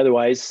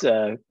 Otherwise,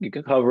 you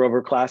can hover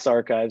over class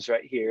archives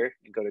right here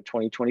and go to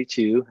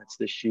 2022. That's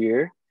this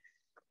year.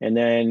 And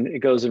then it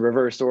goes in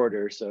reverse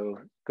order. So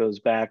it goes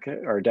back,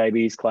 our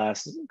diabetes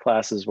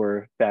classes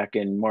were back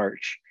in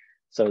March.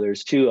 So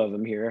there's two of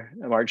them here,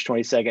 March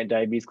 22nd,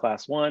 diabetes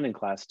class 1 and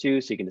class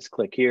 2. So you can just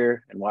click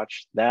here and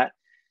watch that.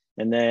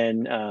 And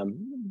then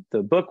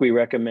the book we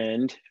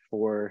recommend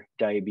for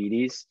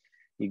diabetes,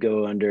 you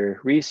go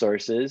under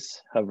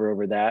resources, hover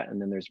over that,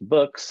 and then there's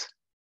books.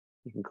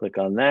 You can click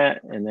on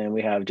that. And then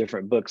we have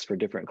different books for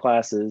different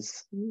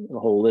classes, a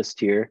whole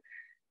list here.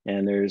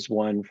 And there's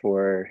one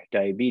for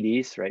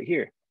diabetes right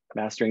here,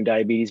 Mastering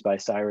Diabetes by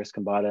Cyrus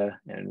Khambatta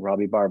and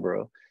Robbie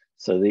Barbaro.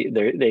 So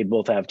they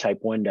both have type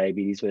 1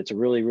 diabetes, but it's a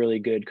really, really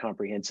good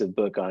comprehensive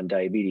book on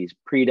diabetes,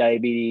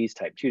 pre-diabetes,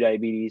 type 2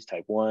 diabetes,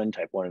 type 1,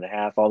 type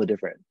 1.5, all the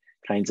different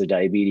kinds of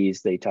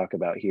diabetes they talk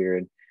about here,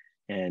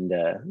 and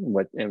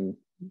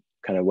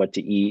kind of what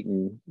to eat.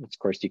 And of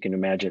course, you can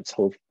imagine it's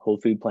whole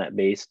food,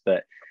 plant-based,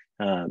 but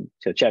so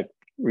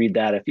read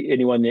that.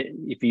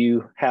 If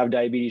you have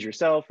diabetes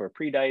yourself or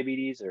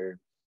pre-diabetes or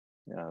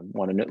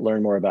want to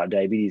learn more about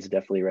diabetes,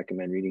 definitely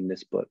recommend reading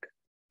this book.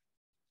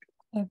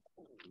 Okay.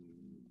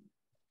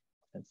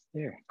 That's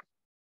there.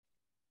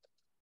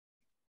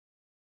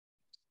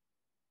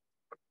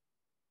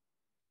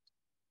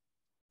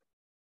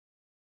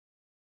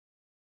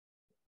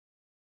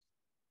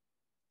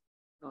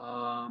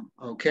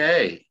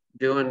 Okay,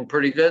 doing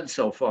pretty good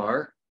so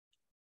far.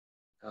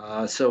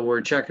 So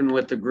we're checking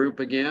with the group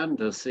again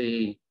to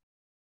see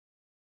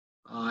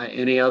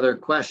any other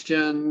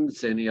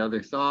questions, any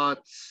other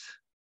thoughts,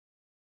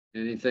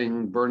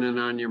 anything burning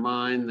on your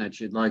mind that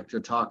you'd like to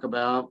talk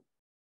about?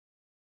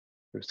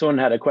 If someone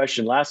had a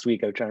question last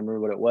week, I was trying to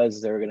remember what it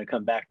was. They were going to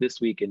come back this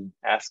week and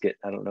ask it.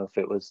 I don't know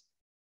if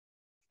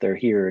they're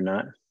here or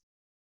not.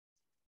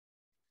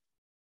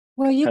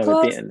 Well,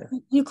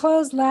 you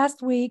closed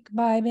last week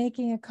by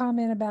making a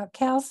comment about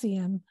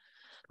calcium.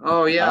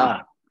 Oh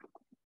yeah.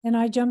 And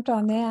I jumped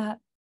on that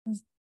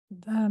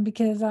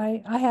because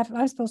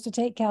I'm supposed to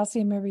take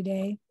calcium every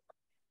day.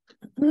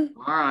 All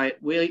right,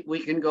 we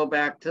can go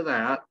back to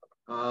that.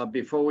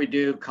 Before we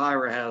do,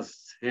 Kyra has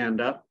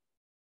hand up.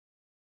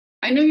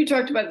 I know you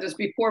talked about this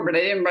before, but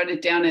I didn't write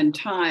it down in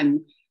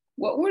time.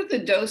 What were the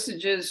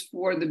dosages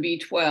for the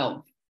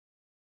B12?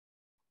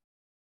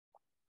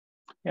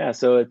 Yeah,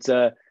 so it's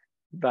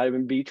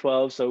vitamin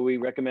B12. So we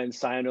recommend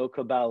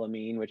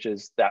cyanocobalamin, which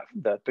is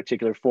the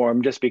particular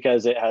form, just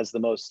because it has the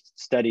most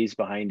studies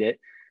behind it.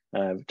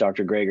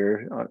 Dr.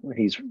 Greger,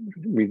 he's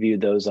reviewed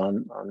those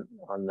on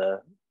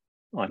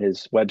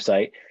his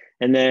website.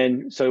 And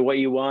then, so what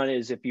you want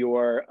is, if you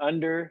are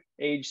under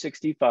age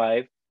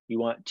 65, you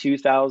want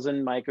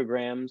 2,000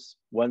 micrograms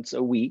once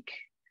a week.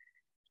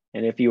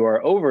 And if you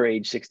are over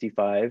age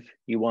 65,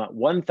 you want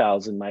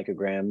 1,000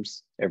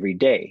 micrograms every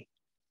day.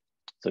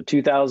 So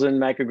 2,000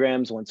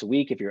 micrograms once a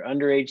week if you're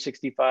under age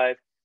 65,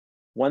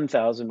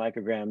 1,000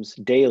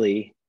 micrograms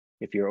daily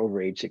if you're over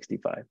age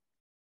 65.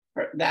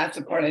 That's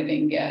the part I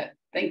didn't get.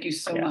 Thank you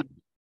so much.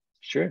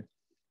 Sure.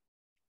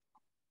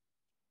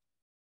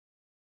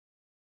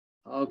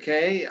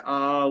 Okay,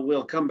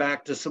 we'll come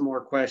back to some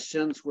more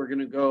questions. We're going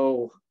to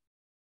go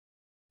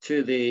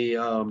to the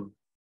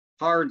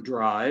hard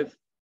drive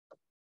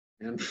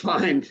and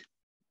find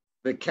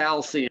the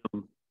calcium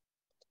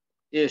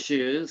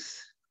issues.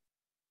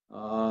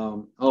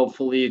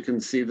 Hopefully you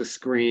can see the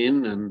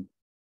screen and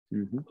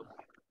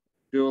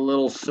do a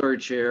little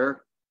search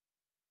here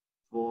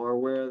for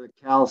where the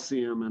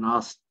calcium and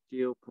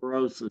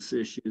osteoporosis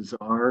issues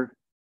are.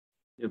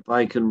 If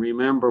I can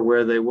remember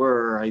where they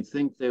were, I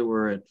think they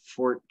were at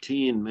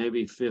 14,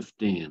 maybe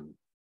 15.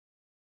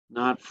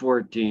 Not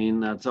 14,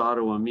 that's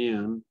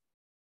autoimmune.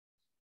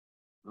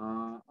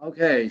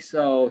 Okay,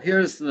 so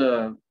here's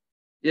the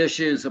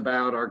issues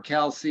about, are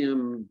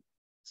calcium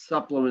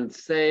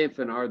supplements safe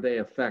and are they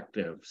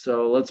effective?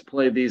 So let's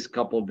play these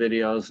couple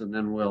videos and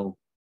then we'll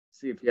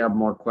see if you have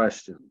more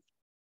questions.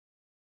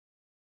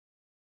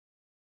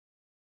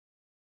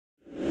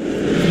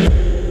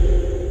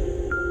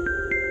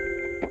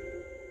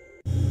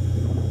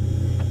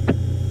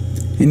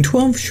 In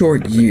 12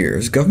 short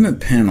years, government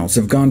panels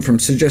have gone from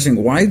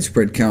suggesting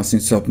widespread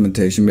calcium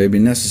supplementation may be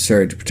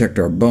necessary to protect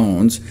our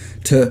bones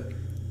to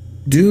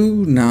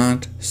do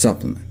not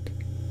supplement.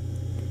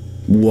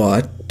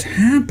 What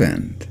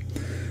happened?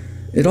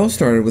 It all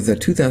started with a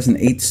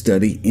 2008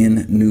 study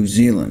in New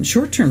Zealand.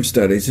 Short-term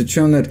studies had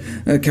shown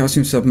that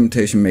calcium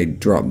supplementation may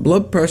drop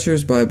blood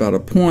pressures by about a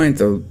point,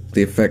 though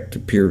the effect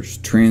appears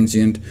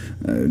transient,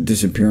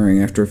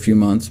 disappearing after a few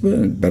months,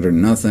 but better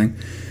than nothing.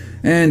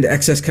 And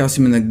excess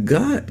calcium in the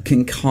gut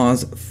can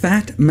cause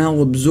fat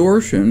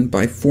malabsorption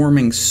by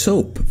forming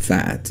soap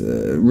fat,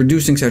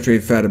 reducing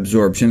saturated fat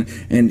absorption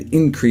and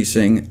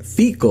increasing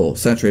fecal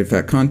saturated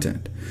fat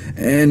content.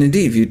 And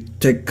indeed, if you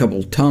take a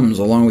couple Tums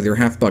along with your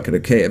half bucket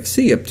of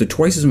KFC, up to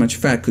twice as much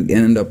fat could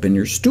end up in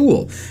your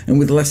stool, and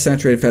with less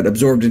saturated fat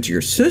absorbed into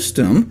your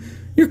system,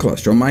 your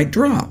cholesterol might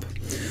drop.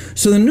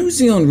 So the New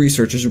Zealand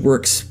researchers were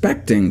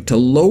expecting to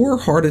lower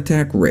heart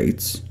attack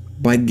rates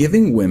by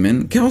giving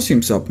women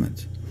calcium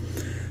supplements.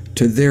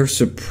 To their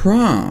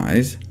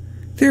surprise,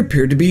 there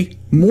appeared to be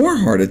more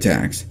heart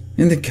attacks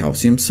in the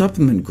calcium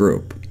supplement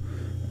group.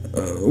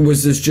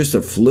 Was this just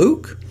a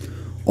fluke?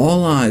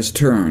 All eyes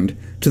turned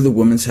to the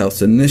Women's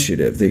Health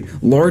Initiative, the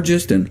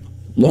largest and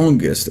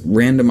longest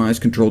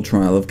randomized controlled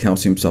trial of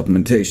calcium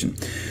supplementation.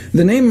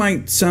 The name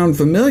might sound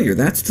familiar.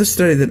 That's the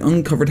study that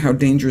uncovered how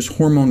dangerous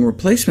hormone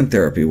replacement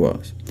therapy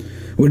was.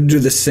 Would it do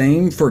the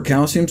same for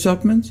calcium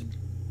supplements?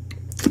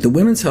 The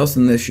Women's Health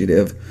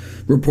Initiative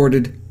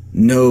reported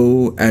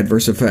no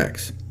adverse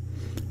effects.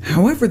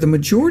 However, the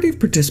majority of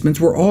participants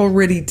were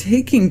already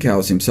taking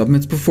calcium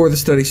supplements before the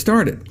study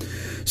started.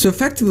 So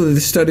effectively,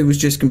 the study was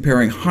just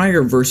comparing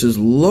higher versus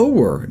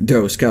lower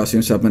dose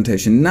calcium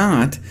supplementation,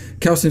 not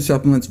calcium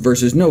supplements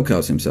versus no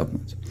calcium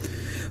supplements.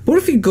 But what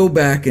if you go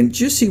back and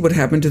just see what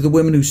happened to the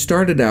women who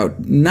started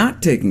out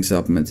not taking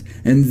supplements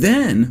and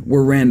then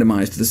were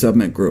randomized to the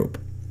supplement group?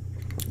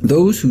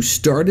 Those who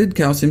started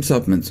calcium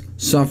supplements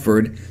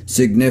suffered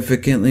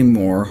significantly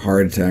more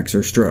heart attacks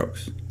or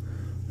strokes.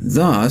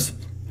 Thus,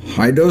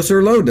 high dose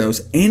or low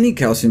dose, any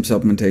calcium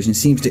supplementation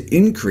seems to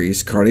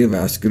increase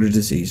cardiovascular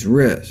disease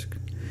risk.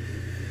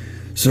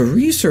 So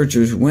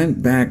researchers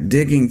went back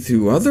digging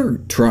through other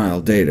trial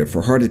data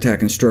for heart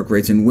attack and stroke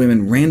rates in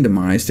women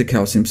randomized to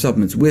calcium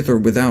supplements with or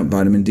without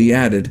vitamin D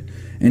added,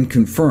 and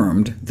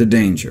confirmed the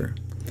danger.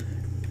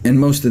 And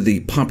most of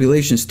the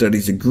population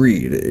studies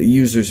agreed.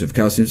 Users of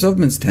calcium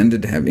supplements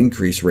tended to have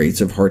increased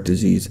rates of heart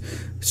disease,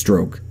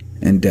 stroke,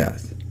 and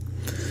death.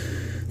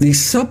 The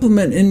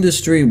supplement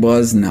industry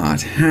was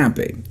not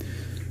happy,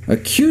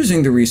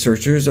 accusing the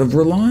researchers of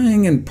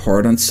relying in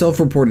part on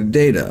self-reported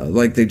data,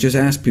 like they just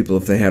asked people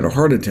if they had a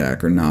heart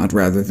attack or not,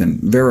 rather than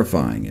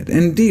verifying it.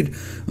 And indeed,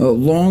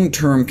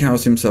 long-term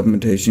calcium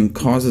supplementation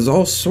causes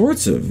all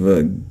sorts of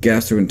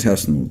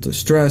gastrointestinal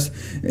distress,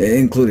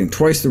 including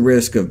twice the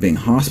risk of being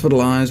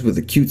hospitalized with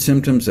acute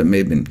symptoms that may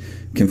have been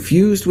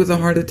confused with a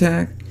heart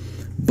attack.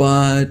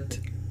 But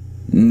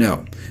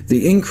no,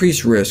 the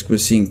increased risk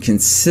was seen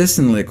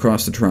consistently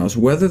across the trials,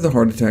 whether the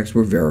heart attacks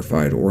were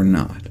verified or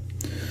not.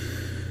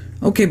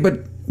 OK,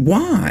 but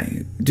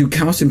why do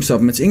calcium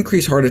supplements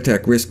increase heart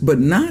attack risk, but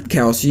not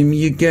calcium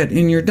you get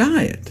in your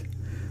diet?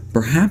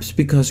 Perhaps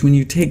because when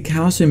you take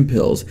calcium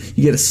pills,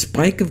 you get a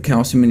spike of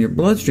calcium in your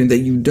bloodstream that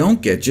you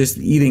don't get just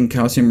eating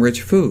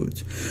calcium-rich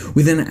foods.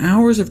 Within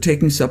hours of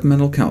taking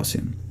supplemental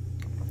calcium,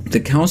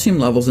 the calcium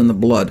levels in the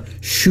blood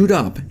shoot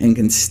up and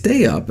can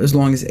stay up as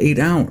long as 8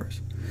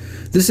 hours.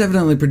 This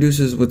evidently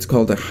produces what's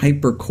called a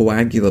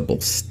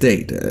hypercoagulable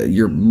state.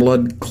 Your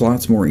blood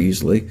clots more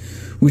easily,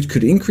 which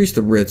could increase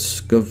the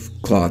risk of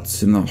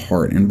clots in the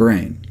heart and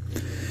brain.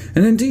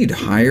 And indeed,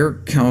 higher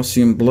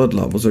calcium blood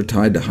levels are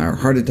tied to higher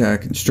heart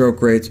attack and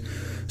stroke rates,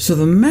 so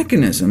the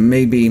mechanism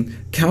may be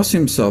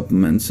calcium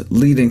supplements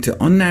leading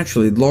to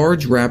unnaturally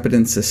large, rapid,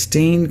 and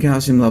sustained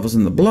calcium levels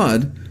in the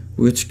blood,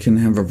 which can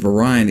have a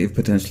variety of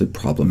potentially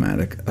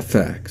problematic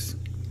effects.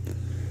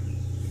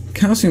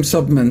 Calcium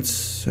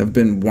supplements have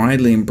been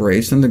widely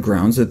embraced on the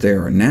grounds that they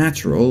are a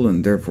natural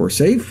and therefore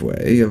safe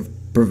way of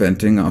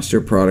preventing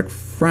osteoporotic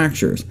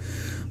fractures.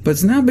 But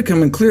it's now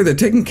becoming clear that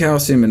taking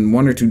calcium in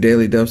 1 or 2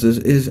 daily doses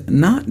is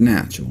not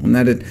natural, and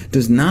that it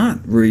does not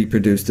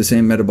reproduce the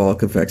same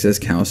metabolic effects as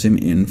calcium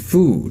in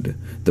food,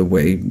 the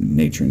way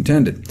nature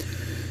intended.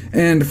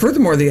 And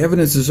furthermore, the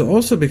evidence is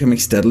also becoming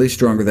steadily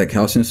stronger that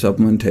calcium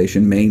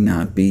supplementation may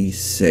not be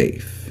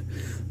safe.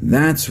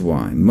 That's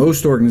why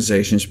most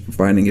organizations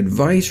providing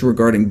advice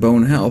regarding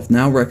bone health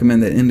now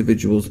recommend that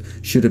individuals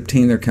should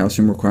obtain their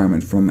calcium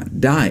requirement from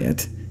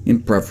diet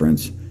in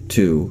preference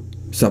to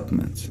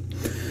supplements.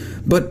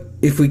 But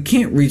if we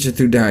can't reach it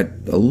through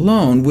diet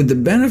alone, would the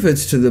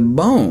benefits to the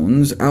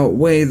bones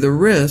outweigh the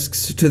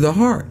risks to the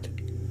heart?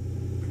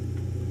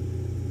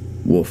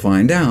 We'll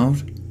find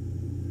out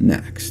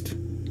next.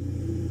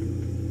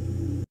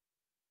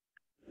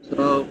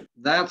 So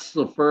that's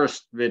the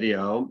first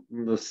video.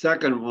 The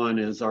second one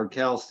is, are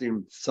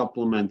calcium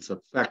supplements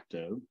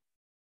effective?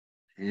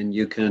 And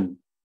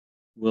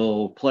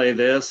we'll play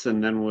this,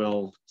 and then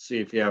we'll see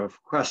if you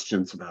have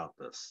questions about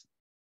this.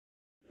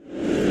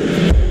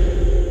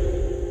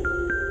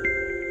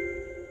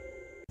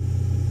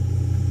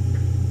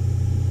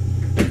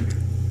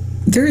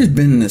 There has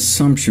been an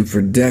assumption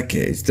for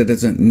decades that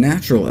as a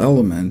natural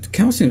element,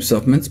 calcium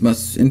supplements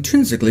must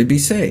intrinsically be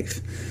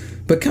safe.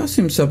 But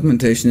calcium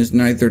supplementation is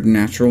neither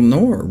natural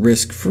nor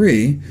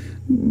risk-free,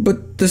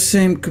 but the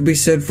same could be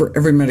said for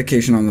every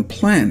medication on the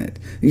planet.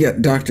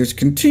 Yet doctors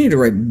continue to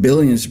write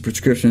billions of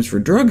prescriptions for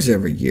drugs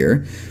every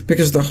year,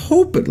 because the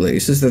hope, at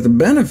least, is that the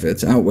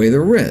benefits outweigh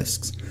the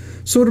risks.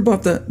 So what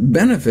about the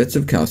benefits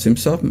of calcium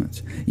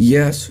supplements?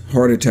 Yes,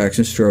 heart attacks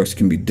and strokes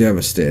can be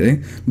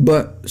devastating,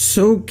 but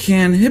so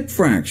can hip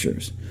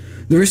fractures.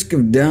 The risk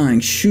of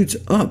dying shoots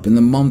up in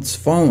the months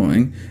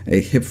following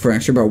a hip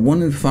fracture. About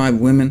 1 in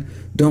 5 women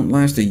don't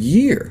last a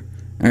year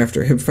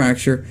after a hip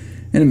fracture,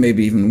 and it may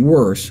be even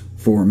worse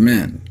for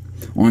men.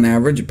 On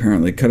average,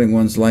 apparently cutting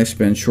one's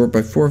lifespan short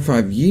by 4 or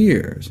 5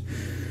 years.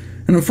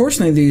 And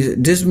unfortunately, these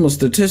dismal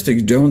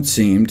statistics don't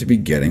seem to be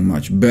getting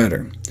much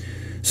better.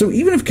 So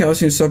even if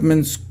calcium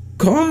supplements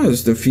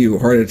caused a few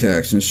heart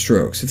attacks and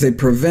strokes, if they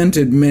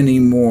prevented many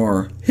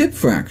more hip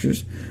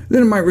fractures,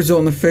 then it might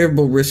result in a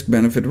favorable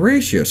risk-benefit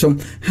ratio. So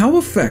how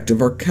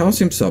effective are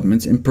calcium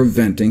supplements in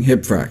preventing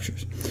hip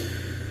fractures?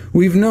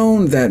 We've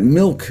known that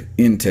milk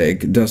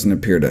intake doesn't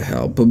appear to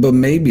help, but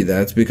maybe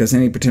that's because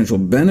any potential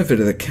benefit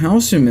of the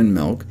calcium in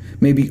milk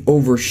may be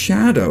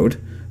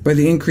overshadowed by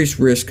the increased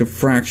risk of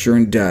fracture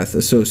and death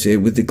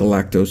associated with the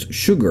galactose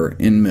sugar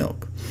in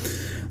milk.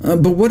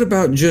 But what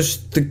about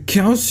just the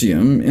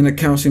calcium in a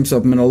calcium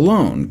supplement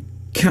alone?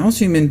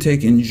 Calcium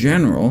intake in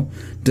general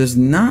does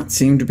not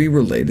seem to be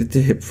related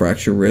to hip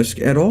fracture risk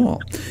at all.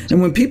 And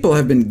when people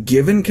have been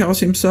given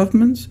calcium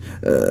supplements,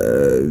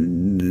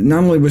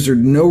 not only was there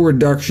no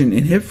reduction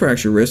in hip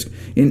fracture risk,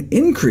 an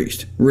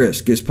increased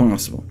risk is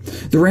possible.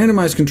 The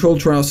randomized controlled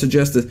trial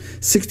suggests a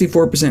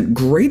 64%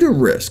 greater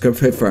risk of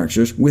hip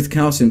fractures with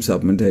calcium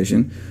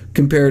supplementation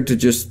compared to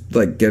just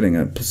like getting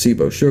a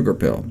placebo sugar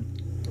pill.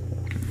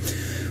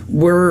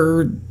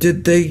 Where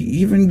did they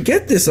even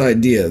get this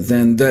idea,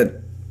 then,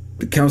 that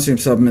calcium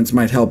supplements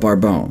might help our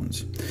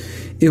bones?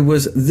 It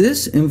was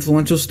this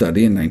influential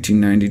study in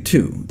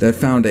 1992 that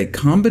found a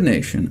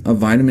combination of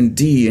vitamin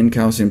D and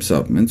calcium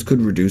supplements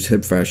could reduce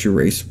hip fracture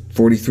rates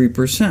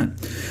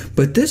 43%.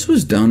 But this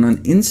was done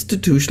on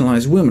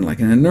institutionalized women, like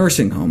in a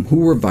nursing home, who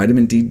were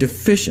vitamin D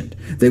deficient.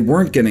 They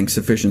weren't getting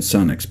sufficient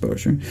sun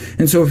exposure,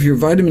 and so if you're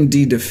vitamin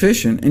D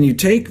deficient and you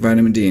take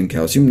vitamin D and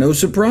calcium, no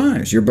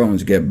surprise, your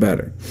bones get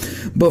better.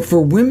 But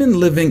for women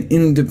living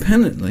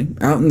independently,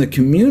 out in the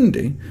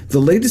community, the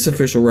latest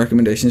official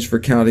recommendations for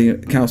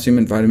calcium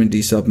and vitamin D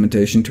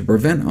supplementation to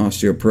prevent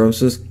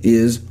osteoporosis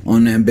is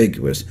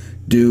unambiguous.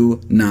 Do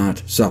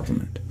not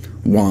supplement.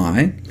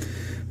 Why?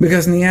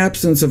 Because in the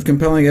absence of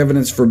compelling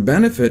evidence for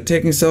benefit,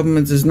 taking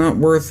supplements is not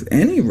worth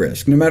any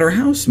risk, no matter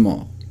how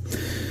small.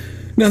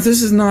 Now,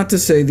 this is not to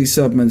say these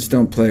supplements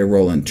don't play a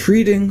role in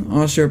treating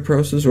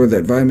osteoporosis, or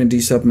that vitamin D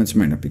supplements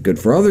might not be good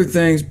for other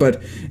things,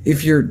 but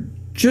if you're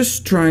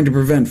just trying to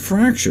prevent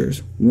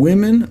fractures,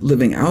 women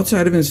living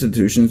outside of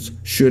institutions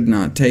should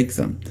not take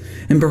them,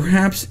 and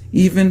perhaps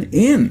even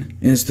in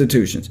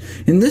institutions.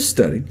 In this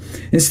study,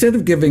 instead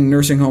of giving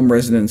nursing home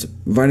residents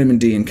vitamin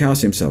D and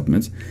calcium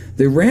supplements,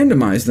 they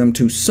randomized them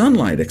to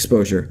sunlight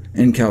exposure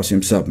and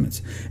calcium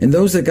supplements, and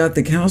those that got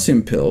the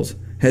calcium pills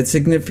had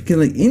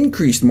significantly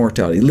increased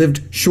mortality,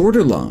 lived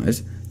shorter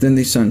lives than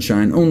the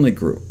sunshine-only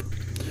group.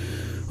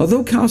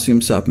 Although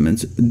calcium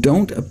supplements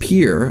don't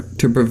appear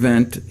to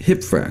prevent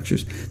hip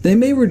fractures, they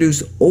may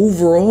reduce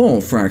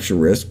overall fracture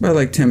risk by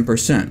like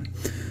 10%.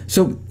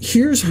 So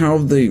here's how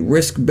the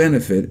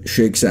risk-benefit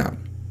shakes out.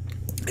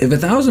 If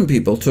 1,000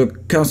 people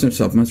took calcium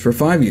supplements for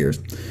 5 years,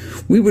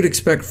 we would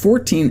expect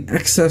 14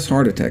 excess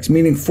heart attacks,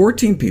 meaning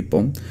 14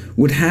 people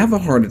would have a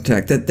heart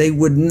attack that they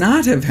would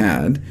not have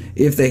had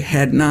if they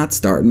had not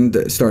started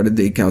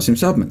the calcium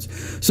supplements.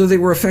 So they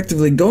were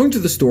effectively going to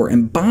the store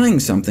and buying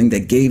something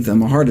that gave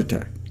them a heart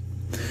attack,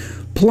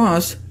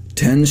 plus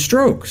 10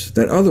 strokes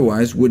that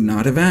otherwise would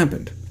not have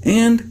happened,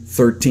 and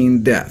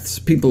 13 deaths,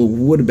 people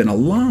who would have been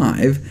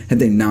alive had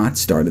they not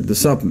started the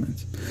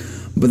supplements.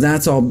 But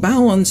that's all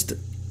balanced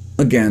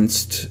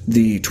against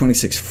the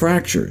 26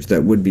 fractures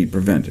that would be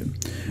prevented.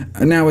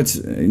 Now, it's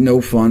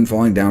no fun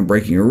falling down,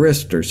 breaking your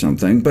wrist or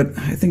something, but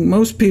I think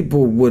most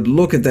people would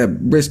look at that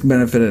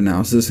risk-benefit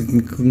analysis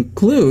and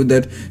conclude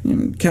that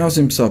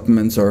calcium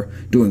supplements are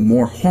doing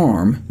more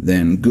harm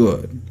than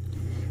good.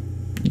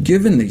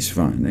 Given these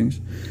findings,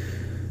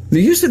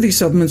 the use of these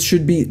supplements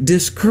should be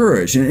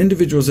discouraged, and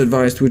individuals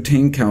advised to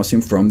obtain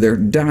calcium from their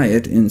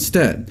diet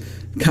instead.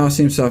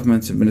 Calcium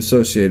supplements have been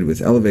associated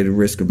with elevated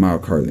risk of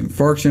myocardial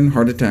infarction,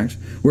 heart attacks,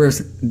 whereas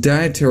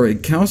dietary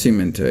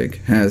calcium intake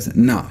has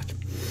not.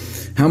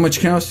 How much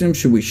calcium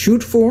should we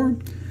shoot for?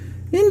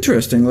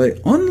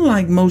 Interestingly,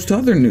 unlike most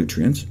other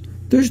nutrients,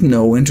 there's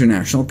no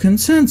international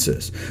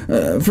consensus.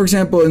 For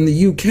example, in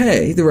the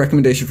UK, the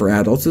recommendation for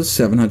adults is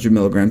 700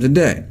 milligrams a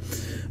day.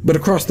 But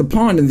across the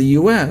pond in the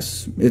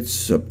US,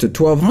 it's up to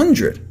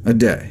 1,200 a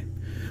day.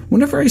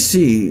 Whenever I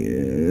see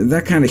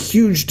that kind of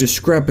huge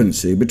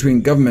discrepancy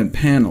between government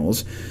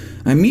panels,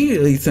 I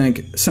immediately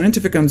think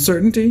scientific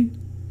uncertainty,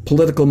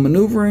 political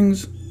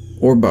maneuverings,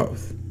 or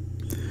both.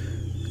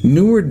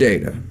 Newer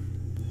data,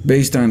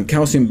 based on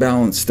calcium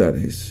balance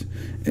studies,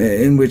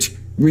 in which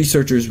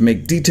researchers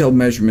make detailed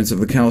measurements of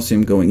the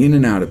calcium going in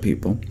and out of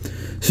people,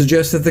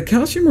 suggests that the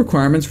calcium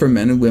requirements for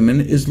men and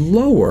women is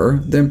lower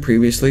than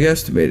previously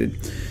estimated.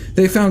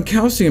 They found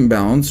calcium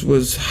balance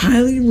was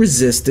highly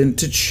resistant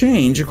to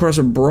change across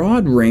a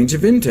broad range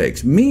of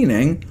intakes,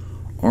 meaning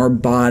our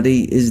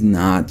body is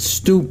not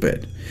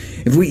stupid.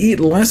 If we eat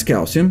less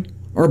calcium,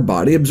 our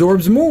body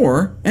absorbs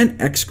more and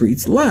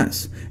excretes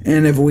less.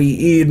 And if we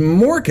eat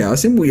more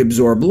calcium, we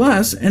absorb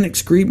less and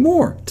excrete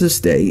more to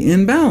stay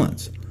in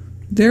balance.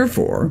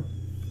 Therefore,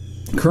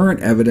 current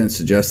evidence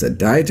suggests that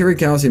dietary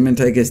calcium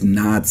intake is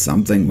not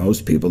something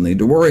most people need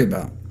to worry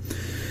about.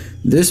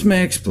 This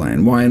may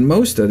explain why in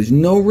most studies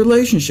no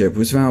relationship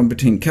was found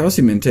between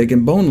calcium intake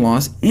and bone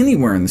loss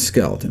anywhere in the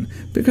skeleton,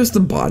 because the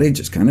body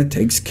just kind of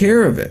takes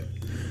care of it.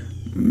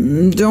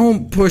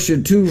 Don't push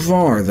it too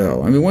far,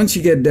 though. I mean, once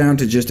you get down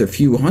to just a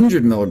few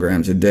hundred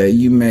milligrams a day,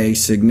 you may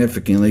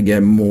significantly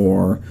get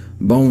more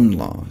bone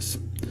loss.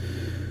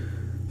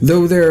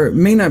 Though there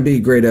may not be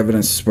great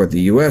evidence to support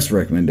the U.S.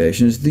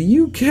 recommendations,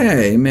 the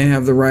UK may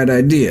have the right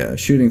idea,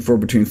 shooting for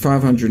between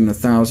 500 and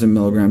 1,000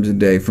 milligrams a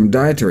day from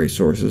dietary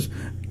sources,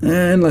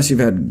 unless you've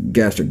had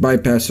gastric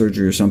bypass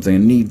surgery or something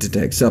and need to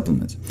take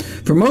supplements.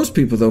 For most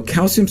people, though,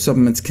 calcium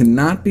supplements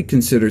cannot be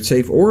considered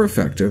safe or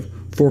effective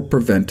for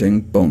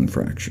preventing bone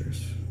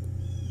fractures.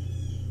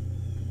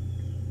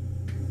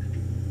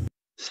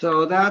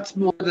 So that's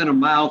more than a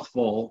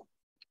mouthful.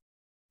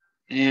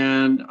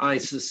 And I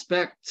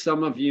suspect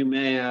some of you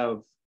may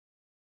have,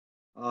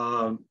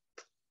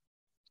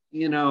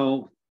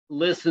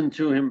 listened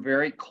to him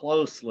very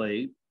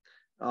closely.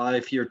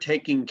 If you're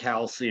taking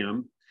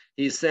calcium,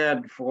 he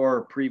said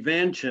for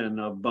prevention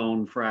of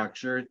bone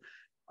fracture,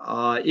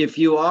 if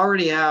you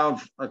already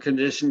have a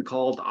condition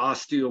called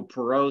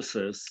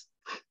osteoporosis,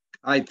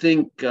 I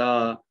think,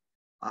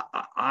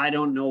 I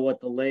don't know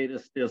what the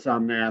latest is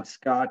on that.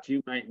 Scott,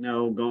 you might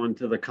know, going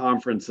to the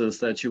conferences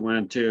that you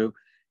went to,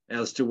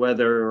 as to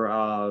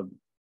whether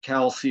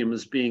calcium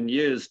is being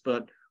used.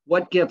 But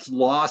what gets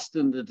lost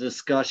in the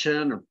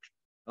discussion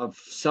of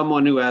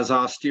someone who has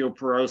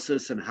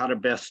osteoporosis and how to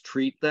best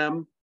treat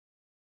them,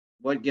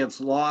 what gets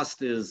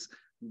lost is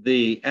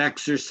the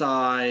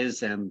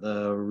exercise and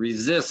the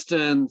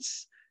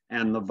resistance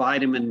and the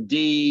vitamin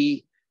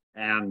D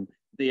and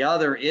the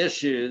other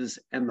issues,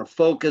 and the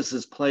focus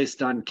is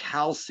placed on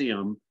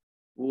calcium,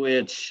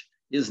 which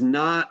is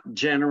not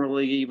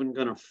generally even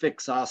going to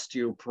fix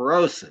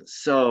osteoporosis.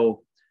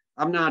 So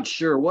I'm not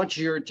sure. What's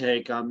your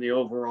take on the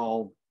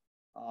overall,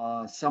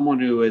 someone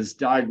who is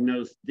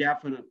diagnosed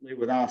definitely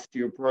with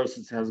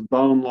osteoporosis, has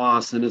bone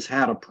loss, and has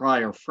had a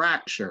prior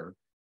fracture?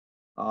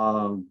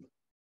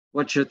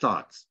 What's your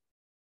thoughts?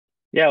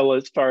 Yeah, well,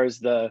 as far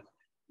as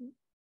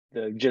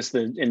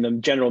in the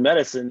general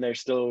medicine, they're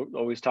still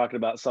always talking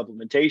about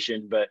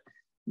supplementation, but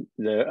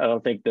I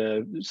don't think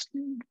the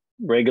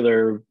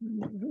regular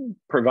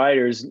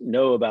providers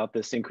know about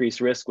this increased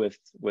risk with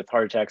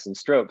heart attacks and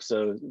strokes.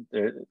 So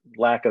there's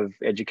lack of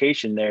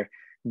education there.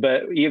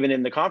 But even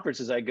in the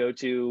conferences I go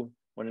to,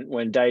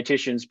 when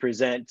dietitians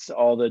present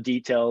all the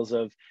details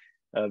of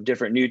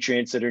different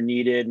nutrients that are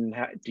needed and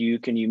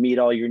can you meet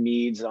all your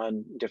needs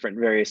on different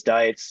various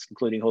diets,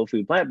 including whole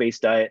food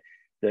plant-based diet,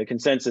 the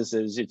consensus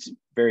is it's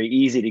very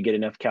easy to get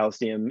enough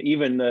calcium.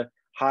 Even the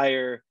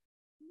higher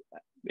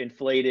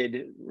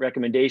inflated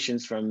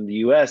recommendations from the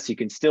US, you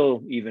can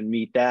still even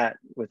meet that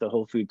with a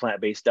whole food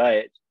plant-based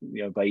diet,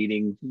 by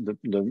eating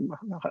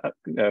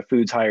the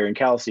foods higher in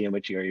calcium,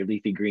 which are your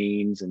leafy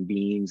greens and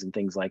beans and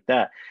things like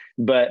that.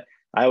 But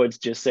I would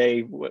just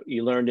say what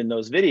you learned in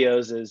those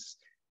videos is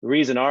the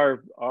reason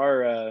our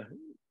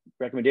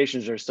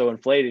recommendations are so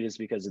inflated is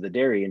because of the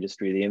dairy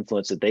industry, the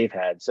influence that they've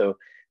had. So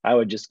I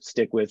would just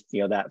stick with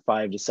that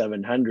 500 to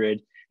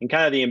 700. And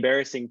kind of the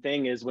embarrassing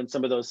thing is when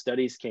some of those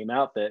studies came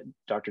out that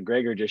Dr.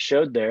 Greger just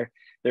showed there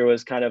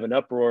was kind of an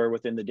uproar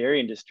within the dairy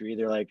industry.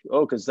 They're like,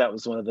 oh, because that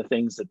was one of the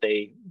things that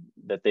they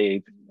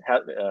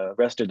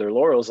rested their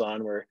laurels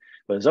on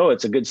was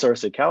it's a good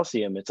source of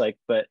calcium. It's like,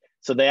 but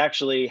so they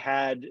actually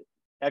had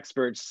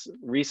experts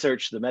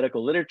research the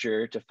medical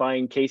literature to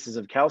find cases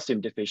of calcium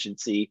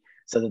deficiency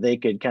so that they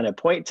could kind of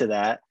point to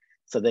that,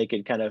 so they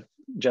could kind of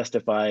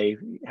justify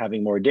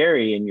having more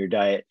dairy in your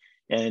diet.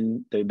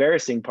 And the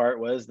embarrassing part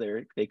was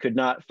they could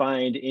not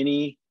find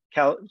any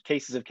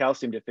cases of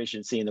calcium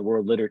deficiency in the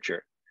world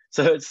literature.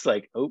 So it's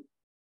like,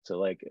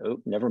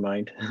 never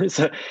mind.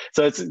 so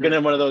it's going to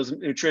be one of those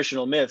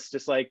nutritional myths,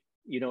 just like,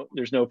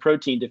 there's no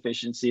protein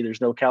deficiency,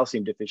 there's no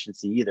calcium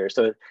deficiency either.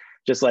 So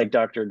just like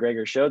Dr.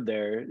 Greger showed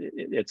there,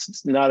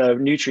 it's not a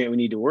nutrient we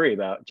need to worry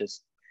about.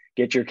 Just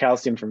get your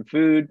calcium from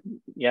food.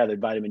 Yeah, the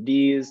vitamin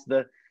D is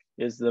the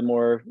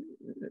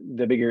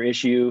bigger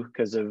issue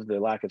because of the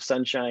lack of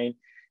sunshine.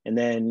 And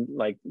then,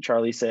 like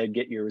Charlie said,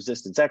 get your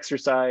resistance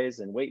exercise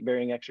and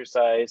weight-bearing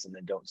exercise, and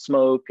then don't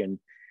smoke, and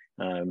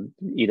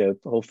eat a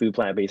whole food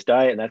plant-based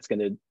diet. And that's going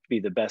to be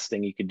the best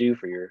thing you could do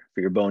for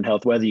your bone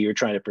health, whether you're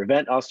trying to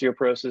prevent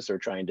osteoporosis or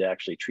trying to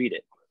actually treat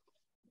it.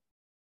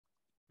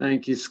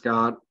 Thank you,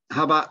 Scott.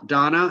 How about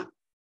Donna?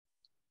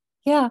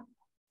 Yeah.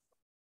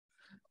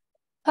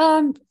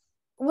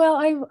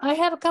 Well, I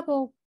have a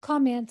couple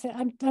comments.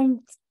 I'm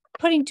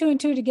putting two and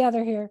two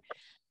together here.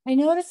 I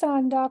noticed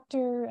on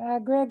Dr.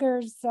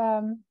 Greger's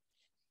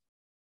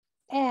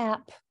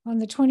app on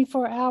the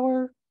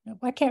 24-hour,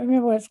 I can't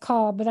remember what it's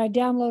called, but I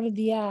downloaded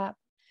the app.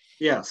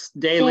 Yes,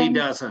 Daily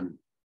Dozen.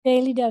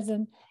 Daily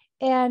Dozen.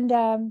 And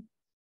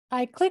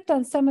I clicked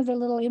on some of the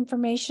little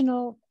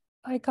informational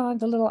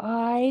icons, the little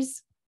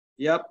eyes.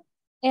 Yep.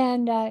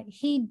 And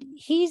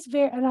he's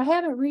very, and I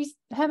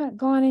haven't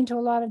gone into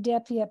a lot of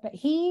depth yet, but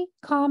he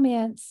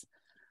comments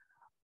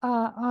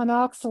on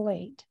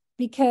oxalate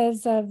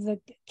because of the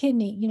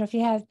kidney, you know, if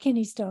you have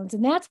kidney stones.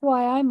 And that's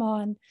why I'm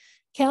on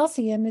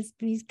calcium, is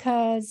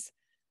because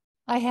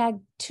I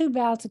had 2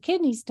 bouts of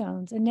kidney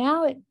stones. And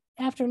now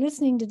after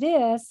listening to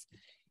this,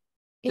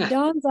 it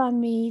dawns on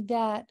me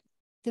that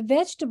the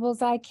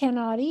vegetables I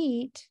cannot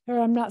eat, or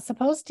I'm not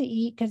supposed to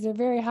eat because they're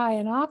very high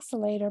in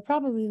oxalate, are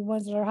probably the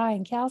ones that are high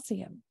in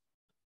calcium.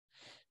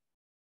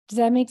 Does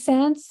that make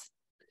sense?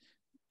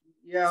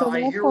 Yeah, so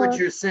I hear what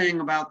you're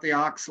saying about the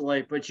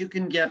oxalate, but you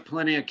can get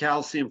plenty of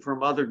calcium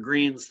from other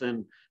greens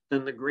than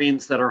the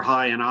greens that are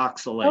high in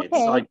oxalates.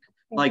 Okay.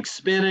 Like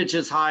spinach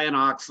is high in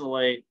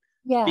oxalate.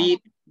 Yeah.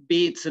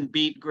 Beets and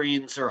beet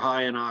greens are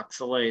high in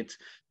oxalates,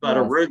 but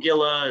Yes.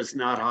 arugula is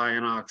not high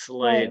in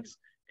oxalates, right.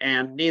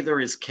 And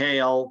neither is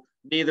kale,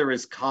 neither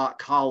is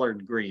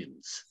collard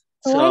greens.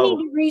 So I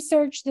need to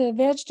research the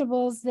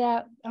vegetables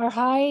that are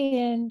high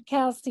in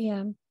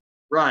calcium.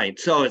 Right.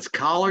 So it's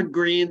collard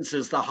greens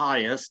is the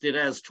highest. It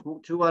has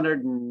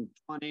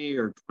 220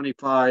 or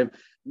 25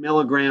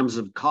 milligrams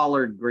of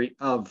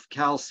of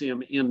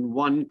calcium in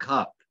 1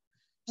 cup.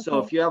 Okay. So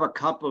if you have a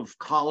cup of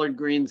collard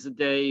greens a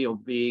day, you'll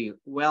be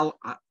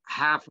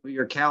half of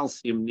your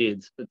calcium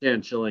needs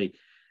potentially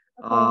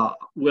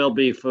will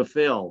be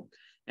fulfilled.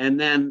 And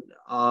then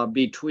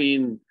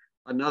between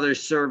another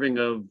serving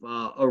of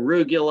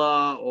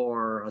arugula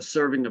or a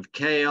serving of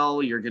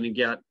kale, you're going to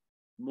get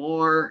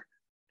more.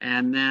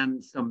 And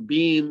then some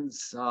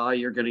beans,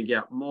 you're going to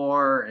get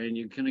more, and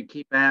you're going to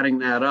keep adding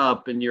that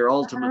up, and you're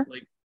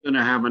ultimately going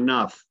to have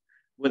enough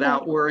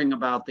without worrying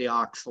about the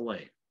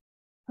oxalate.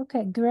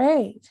 Okay,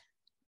 great.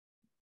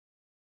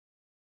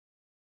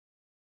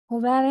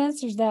 Well, that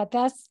answers that.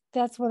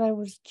 That's what I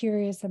was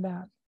curious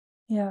about.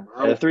 Yeah.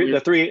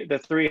 The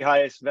three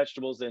highest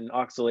vegetables in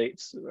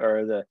oxalates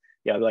are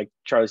like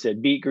Charlie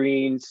said, beet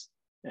greens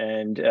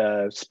and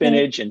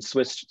spinach, and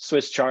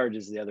Swiss chard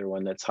is the other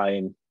one that's high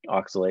in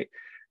oxalate.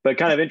 But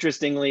kind of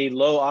interestingly,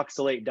 low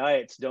oxalate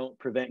diets don't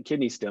prevent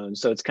kidney stones.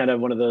 So it's kind of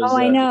one of those. Oh,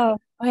 I know.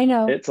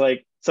 It's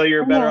like, so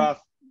you're better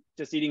off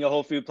just eating a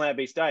whole food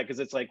plant-based diet, because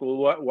it's like,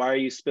 well, why are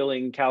you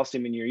spilling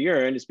calcium in your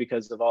urine? It's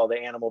because of all the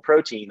animal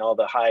protein, all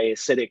the high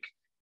acidic,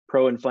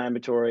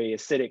 pro-inflammatory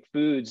acidic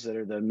foods that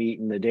are the meat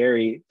and the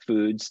dairy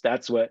foods.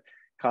 That's what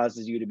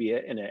causes you to be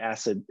in an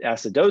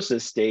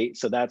acidosis state.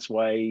 So that's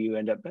why you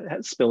end up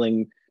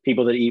spilling.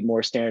 People that eat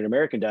more standard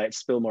American diets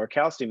spill more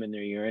calcium in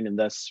their urine and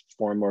thus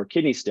form more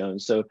kidney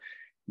stones. So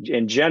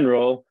in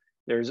general,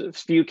 there's a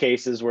few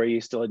cases where you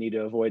still need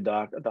to avoid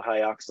the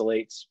high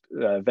oxalates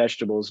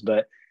vegetables,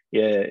 but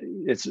yeah,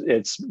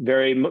 it's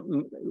very,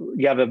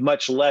 you have a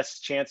much less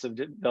chance of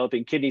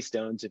developing kidney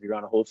stones if you're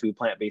on a whole food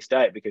plant-based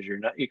diet, because you're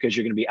going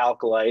to be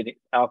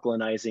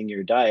alkalinizing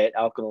your diet,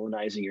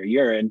 alkalinizing your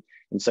urine,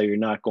 and so you're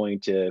not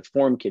going to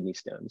form kidney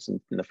stones in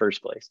the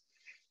first place.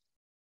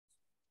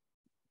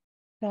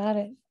 Got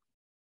it.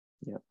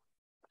 Yeah.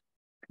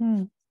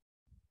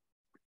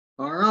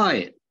 All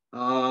right.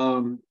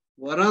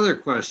 What other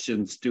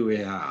questions do we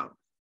have?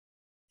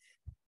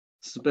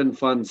 It's been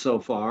fun so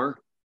far.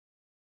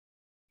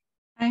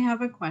 I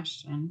have a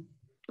question.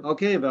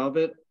 Okay,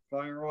 Velvet,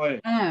 fire away.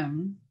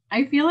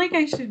 I feel like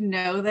I should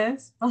know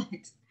this, but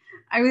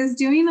I was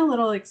doing a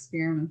little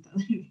experiment the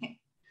other day.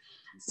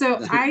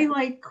 So I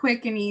like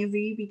quick and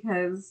easy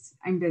because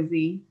I'm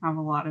busy, have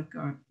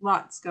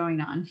lots going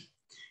on.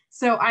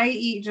 So I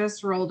eat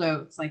just rolled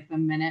oats, like the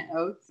minute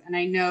oats. And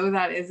I know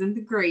that isn't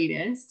the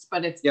greatest,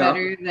 but it's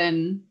better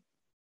than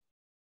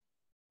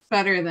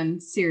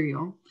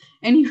cereal.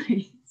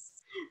 Anyways.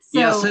 So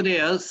yes, it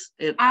is.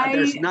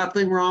 There's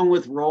nothing wrong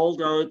with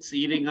rolled oats,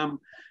 eating them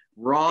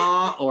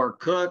raw or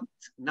cooked.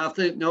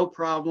 Nothing, no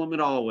problem at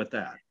all with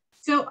that.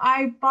 So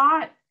I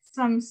bought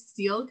some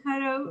steel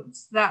cut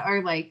oats that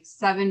are like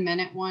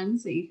 7-minute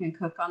ones that you can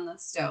cook on the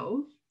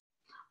stove.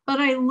 But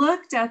I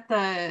looked at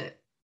the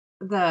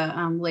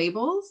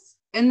labels,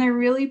 and they're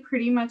really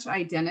pretty much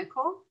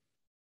identical.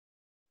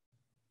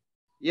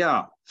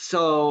 Yeah,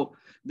 so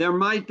there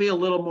might be a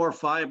little more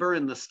fiber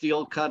in the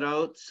steel cut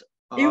oats.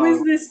 It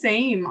was the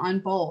same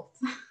on both.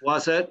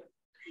 Was it?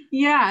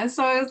 Yeah,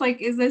 so I was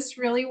like, is this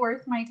really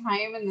worth my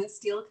time? And the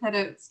steel cut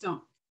oats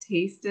don't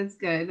taste as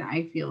good,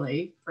 I feel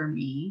like, for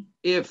me.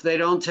 If they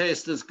don't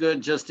taste as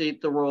good, just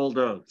eat the rolled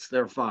oats.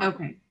 They're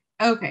fine.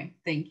 Okay,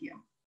 thank you.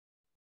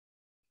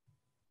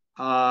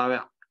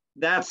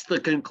 That's the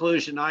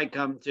conclusion I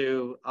come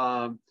to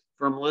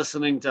from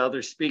listening to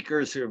other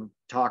speakers who've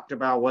talked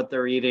about what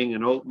they're eating,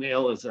 and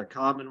oatmeal is a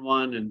common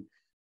one. And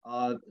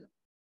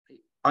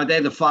are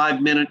they the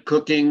 5-minute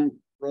cooking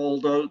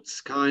rolled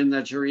oats kind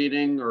that you're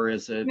eating, or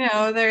is it?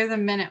 No, they're the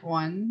minute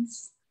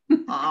ones.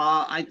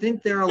 I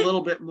think they're a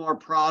little bit more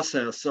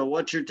processed. So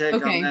what's your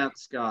take on that,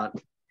 Scott?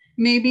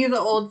 Maybe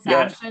the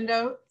old-fashioned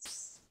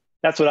oats.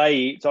 That's what I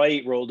eat. So I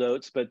eat rolled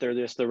oats, but they're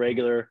just the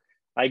regular.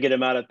 I get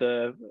them out at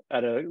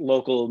a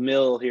local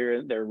mill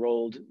here. They're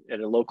rolled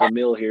at a local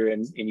mill here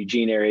in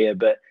Eugene area.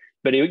 But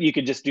you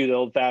could just do the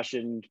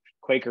old-fashioned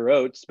Quaker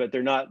oats, but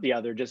they're not.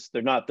 Yeah,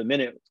 they're not the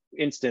minute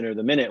instant or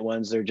the minute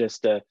ones. They're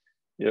just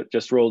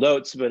rolled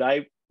oats. But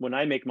when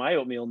I make my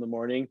oatmeal in the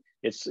morning,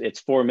 it's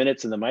 4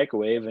 minutes in the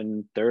microwave,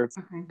 and they're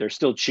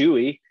still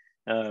chewy.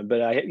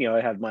 But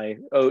I have my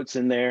oats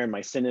in there, and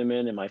my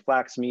cinnamon, and my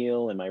flax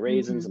meal, and my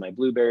raisins, and my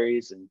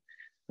blueberries, and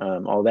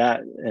all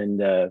that. And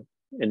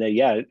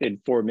then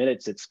in 4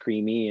 minutes it's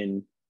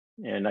creamy,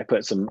 and I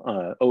put some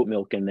oat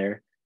milk in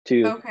there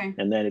too. Okay.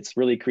 And then it's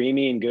really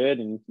creamy and good.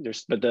 And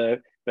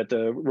but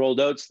the rolled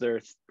oats,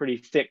 they're pretty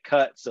thick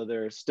cut, so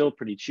they're still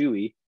pretty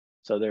chewy.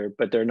 So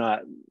they're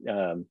not,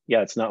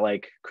 it's not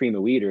like cream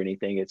of wheat or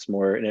anything. It's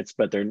more,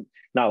 but they're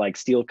not like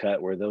steel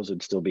cut, where those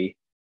would still be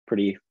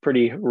pretty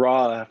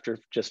raw after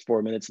just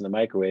 4 minutes in the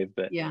microwave.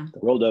 But the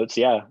rolled oats,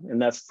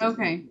 and that's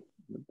okay.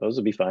 Those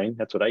would be fine.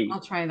 That's what I eat. I'll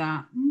try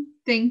that.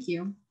 Thank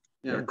you.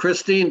 Yeah,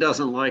 Christine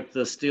doesn't like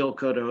the steel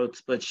cut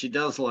oats, but she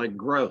does like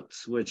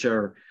groats, which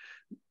are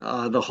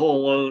the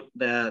whole oat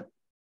that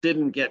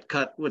didn't get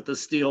cut with the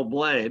steel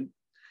blade.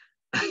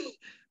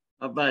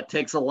 But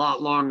takes a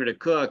lot longer to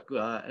cook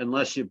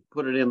unless you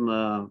put it in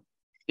the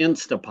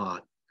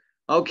Instapot.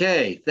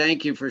 Okay,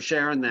 thank you for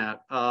sharing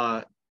that.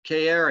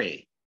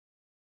 Kaeri,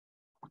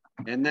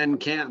 and then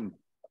Ken.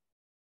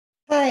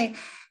 Hi,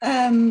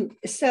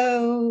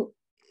 so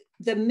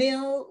the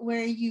mill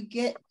where you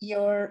get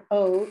your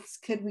oats,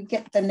 could we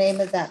get the name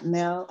of that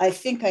mill? I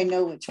think I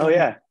know which one. Oh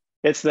yeah,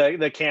 it's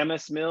the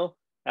Camas Mill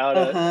out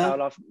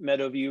off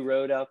Meadowview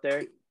Road out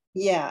there.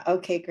 Yeah.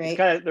 Okay. Great.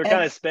 They're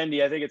kind of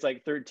spendy. I think it's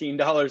like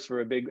 $13 for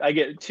a big. I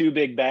get 2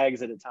 big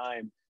bags at a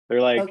time. They're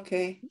like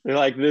They're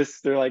like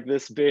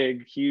this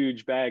big,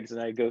 huge bags,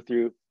 and I go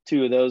through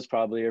 2 of those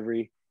probably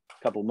every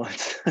couple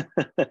months.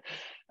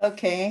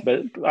 Okay.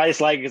 But I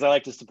just like it because I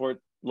like to support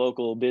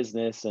local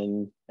business,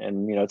 and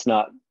it's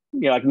not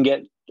I can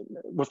get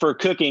for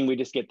cooking. We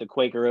just get the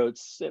Quaker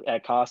oats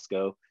at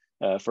Costco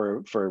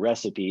for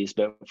recipes,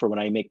 but for when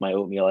I make my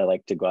oatmeal, I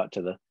like to go out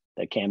to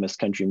the Camas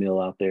Country Mill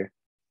out there.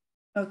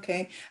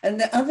 Okay. And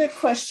the other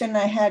question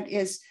I had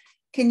is,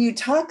 can you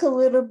talk a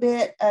little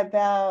bit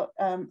about,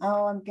 I'm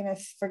going to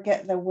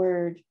forget the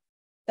word,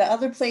 the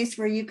other place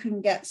where you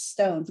can get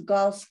stones,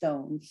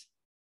 gallstones?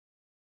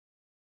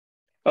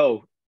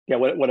 Oh, yeah.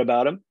 What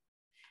about them?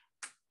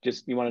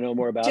 Just, you want to know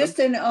more about just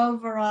them? An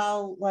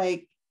overall,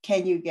 like,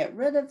 can you get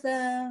rid of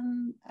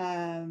them?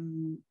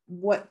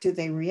 What do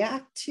they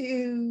react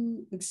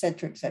to, et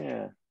cetera, et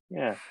cetera?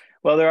 Yeah.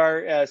 Well, there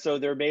are, so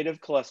they're made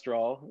of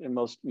cholesterol, in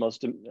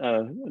most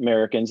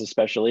Americans,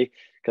 especially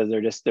because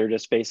they're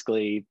just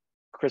basically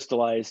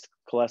crystallized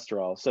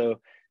cholesterol. So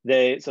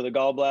the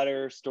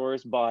gallbladder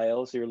stores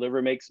bile. So your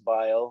liver makes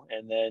bile,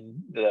 and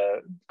then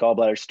the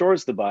gallbladder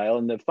stores the bile.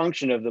 And the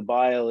function of the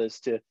bile is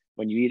to,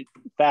 when you eat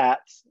fat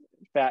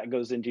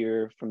goes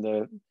into from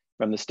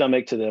the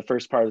stomach to the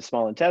first part of the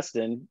small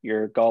intestine.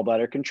 Your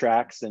gallbladder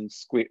contracts and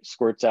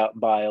squirts out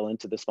bile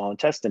into the small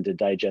intestine to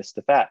digest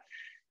the fat.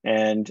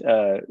 And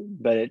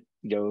but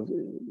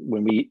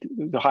when we eat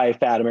the high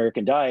fat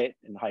American diet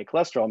and high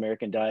cholesterol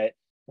American diet,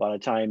 a lot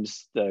of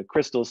times the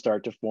crystals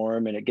start to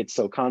form, and it gets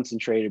so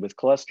concentrated with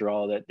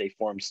cholesterol that they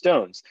form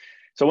stones.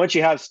 So once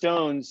you have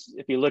stones,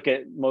 if you look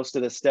at most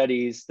of the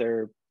studies,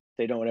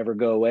 they don't ever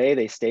go away,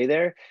 they stay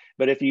there.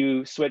 But if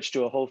you switch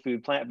to a whole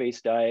food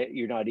plant-based diet,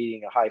 you're not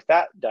eating a high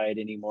fat diet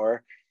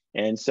anymore.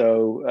 And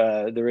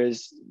so there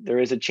is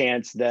a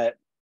chance that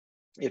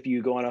if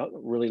you go on a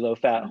really low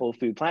fat whole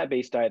food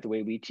plant-based diet the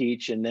way we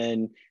teach, and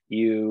then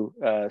you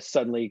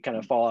suddenly kind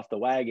of fall off the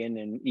wagon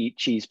and eat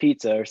cheese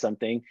pizza or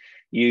something,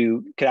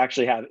 you could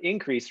actually have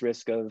increased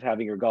risk of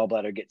having your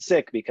gallbladder get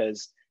sick,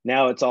 because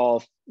now it's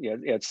all,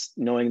 it's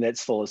knowing that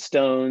it's full of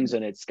stones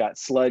and it's got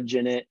sludge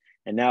in it,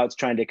 and now it's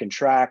trying to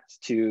contract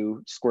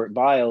to squirt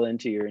bile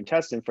into your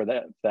intestine for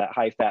that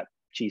high fat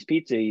cheese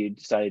pizza you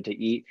decided to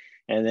eat.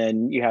 And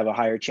then you have a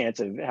higher chance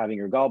of having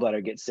your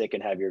gallbladder get sick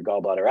and have your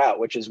gallbladder out,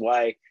 which is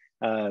why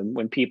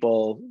when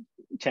people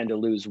tend to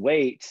lose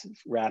weight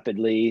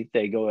rapidly,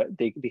 they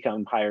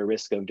become higher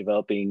risk of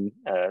developing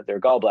their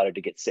gallbladder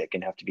to get sick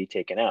and have to be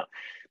taken out.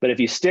 But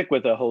if you stick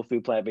with a whole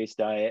food plant-based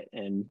diet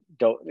and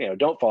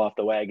don't fall off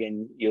the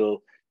wagon,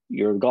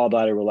 your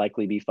gallbladder will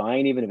likely be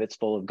fine, even if it's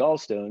full of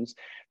gallstones.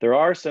 There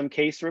are some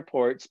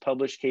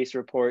published case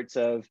reports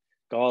of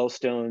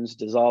gallstones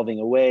dissolving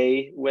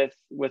away with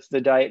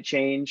the diet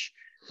change.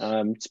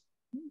 It's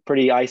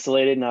pretty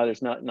isolated. Now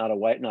there's not a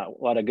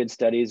lot of good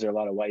studies or a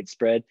lot of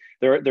widespread.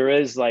 There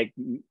is, like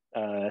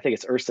I think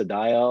it's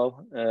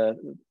ursodiol,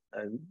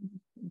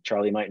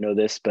 Charlie might know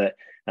this, but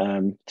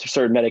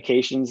certain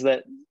medications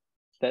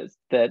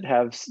that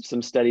have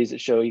some studies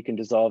that show you can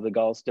dissolve the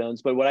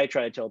gallstones. But what I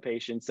try to tell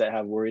patients that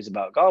have worries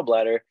about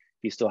gallbladder, if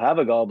you still have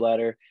a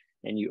gallbladder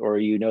and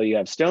you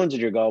have stones in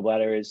your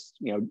gallbladder, is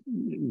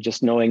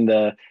just knowing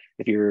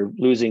if you're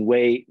losing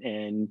weight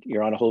and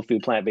you're on a whole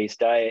food plant-based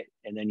diet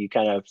and then you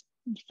kind of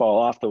fall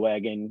off the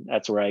wagon,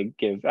 that's where I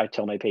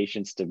tell my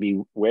patients to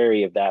be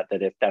wary of that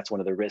if that's one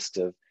of the risks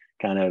of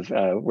kind of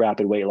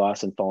rapid weight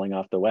loss and falling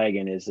off the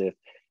wagon, your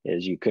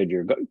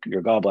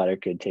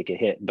gallbladder could take a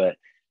hit. But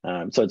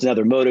so it's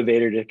another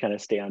motivator to kind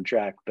of stay on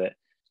track. But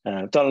so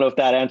I don't know if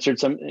that answered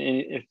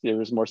if there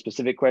was a more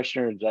specific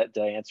question, or did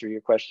I answer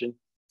your question?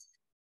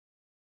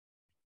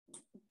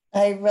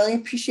 I really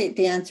appreciate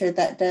the answer.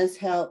 That does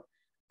help.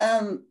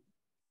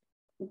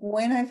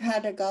 When I've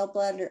had a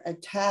gallbladder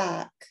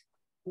attack,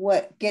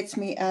 what gets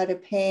me out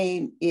of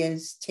pain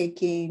is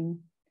taking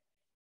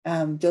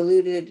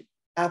diluted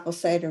apple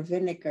cider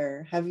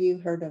vinegar. Have you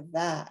heard of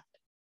that?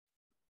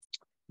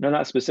 No,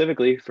 not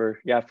specifically for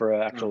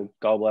an actual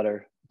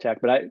gallbladder attack,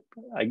 but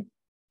I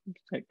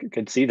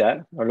could see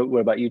that. Or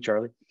what about you,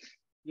 Charlie?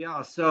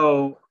 Yeah,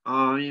 so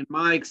in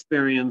my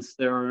experience,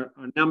 there are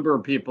a number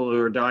of people who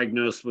are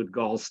diagnosed with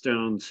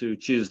gallstones who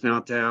choose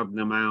not to have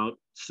them out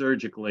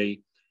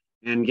surgically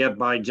and get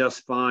by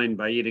just fine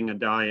by eating a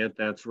diet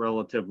that's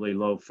relatively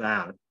low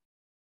fat.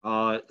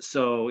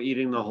 So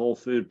eating the whole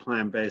food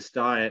plant-based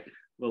diet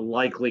will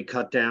likely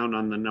cut down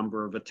on the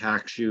number of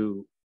attacks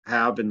you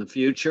have in the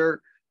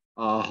future.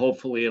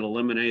 Hopefully it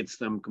eliminates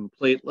them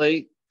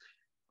completely.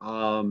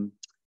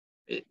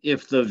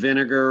 If the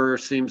vinegar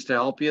seems to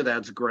help you,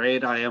 that's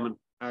great. I haven't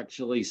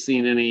actually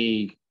seen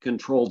any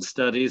controlled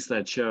studies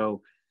that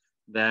show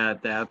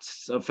that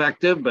that's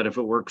effective, but if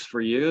it works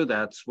for you,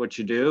 that's what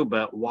you do.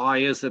 But why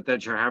is it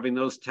that you're having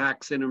those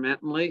attacks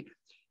intermittently?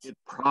 It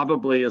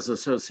probably is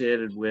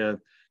associated with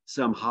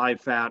some high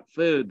fat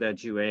food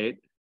that you ate,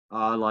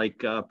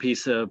 like a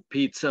piece of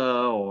pizza,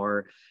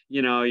 or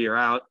you're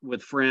out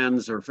with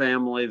friends or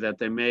family that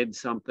they made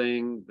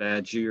something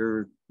that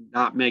you're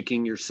not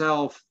making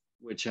yourself,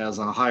 which has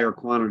a higher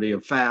quantity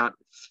of fat,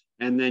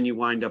 and then you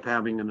wind up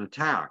having an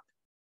attack.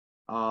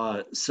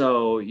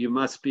 So you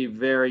must be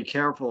very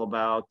careful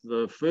about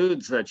the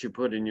foods that you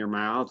put in your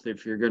mouth.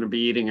 If you're going to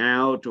be eating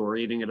out or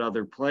eating at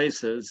other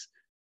places,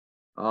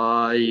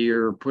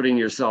 you're putting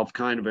yourself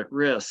kind of at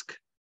risk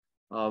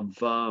of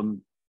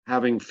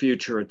having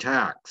future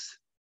attacks.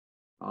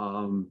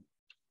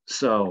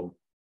 So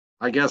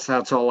I guess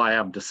that's all I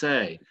have to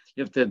say.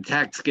 If the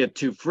attacks get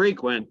too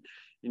frequent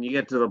and you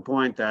get to the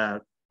point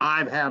that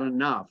I've had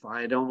enough,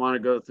 I don't want to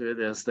go through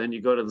this, then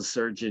you go to the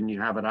surgeon, you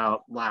have it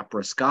out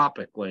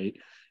laparoscopically,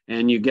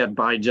 and you get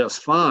by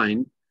just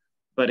fine.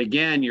 But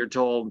again, you're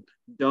told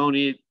don't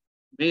eat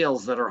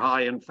meals that are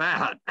high in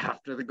fat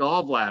after the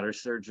gallbladder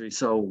surgery.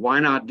 So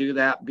why not do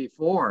that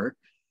before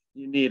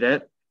you need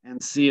it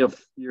and see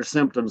if your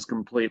symptoms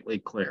completely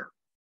clear?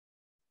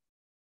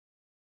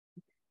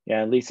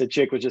 Yeah, Lisa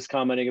Chick was just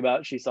commenting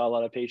about she saw a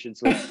lot of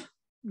patients with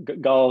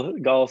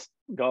gallstone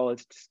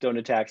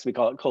attacks. We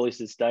call it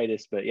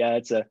cholecystitis, but yeah,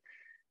 it's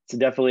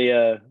definitely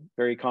a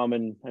very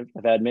common.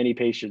 I've had many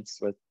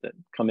patients that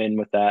come in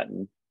with that,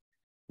 and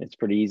it's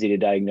pretty easy to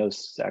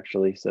diagnose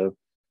actually. So,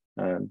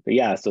 but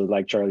yeah, so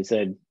like Charlie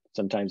said,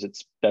 sometimes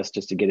it's best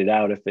just to get it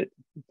out if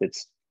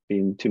it's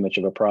being too much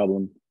of a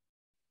problem.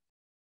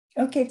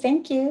 Okay,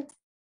 thank you.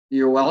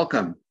 You're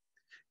welcome.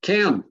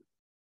 Kim.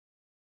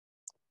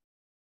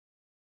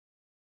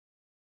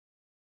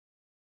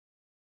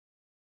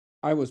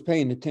 I was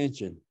paying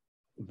attention,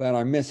 but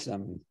I missed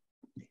something.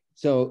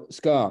 So,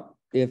 Scott,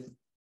 if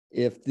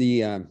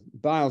the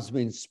bile's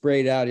been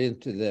sprayed out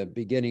into the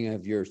beginning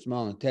of your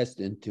small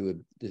intestine to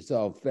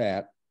dissolve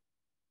fat,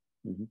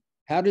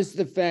 how does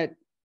the fat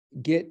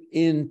get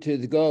into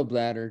the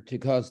gallbladder to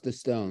cause the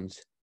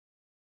stones?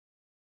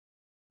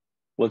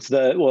 Well, it's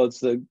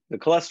the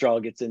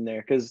cholesterol gets in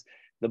there because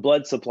the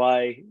blood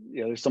supply.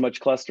 There's so much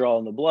cholesterol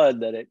in the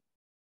blood that it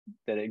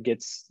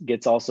gets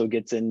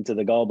into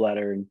the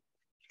gallbladder and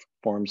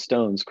forms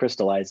stones,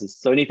 crystallizes.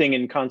 So anything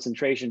in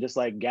concentration, just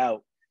like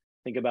gout,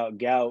 think about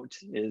gout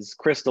is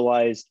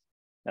crystallized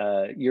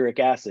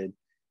uric acid.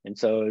 And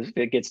so if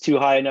it gets too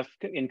high enough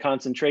in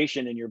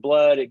concentration in your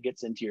blood, it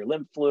gets into your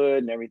lymph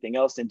fluid and everything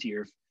else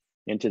into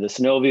the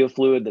synovial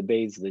fluid that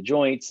bathes the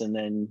joints, and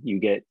then you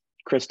get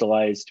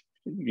crystallized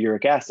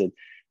uric acid.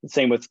 The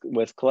same with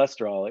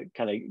cholesterol. It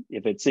kind of,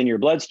 if it's in your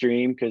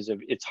bloodstream, because if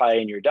it's high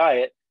in your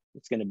diet,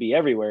 it's going to be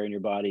everywhere in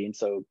your body, and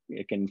so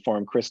it can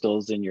form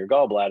crystals in your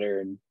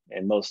gallbladder. And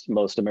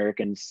most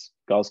Americans'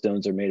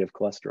 gallstones are made of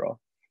cholesterol.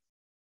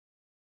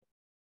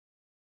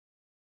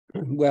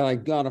 Well, I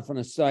got off on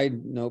a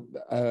side note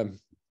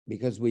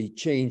because we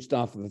changed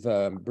off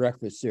of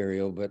breakfast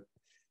cereal, but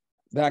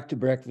back to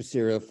breakfast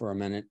cereal for a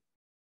minute.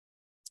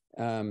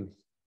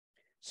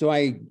 So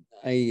I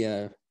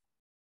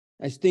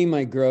steam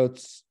my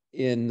groats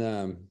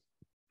in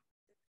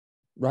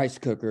rice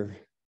cooker,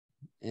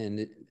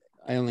 and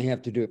I only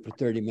have to do it for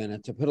 30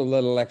 minutes. I put a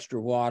little extra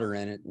water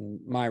in it, and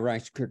my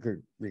rice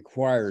cooker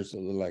requires a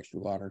little extra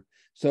water.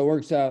 So it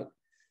works out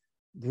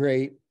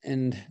great.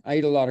 And I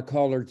eat a lot of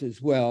collards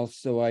as well.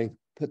 So I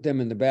put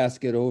them in the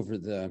basket over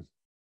the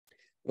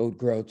oat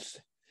groats.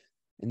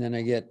 And then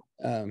I get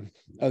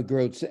oat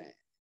groats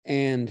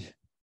and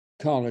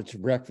collards for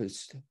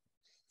breakfast.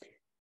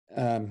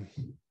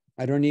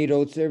 I don't eat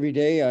oats every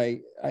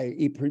day. I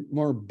eat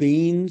more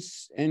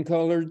beans and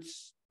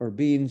collards, or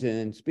beans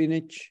and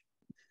spinach,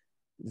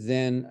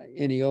 than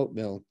any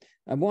oatmeal.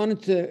 I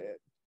wanted to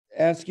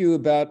ask you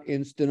about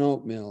instant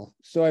oatmeal.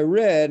 So I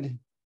read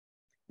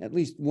at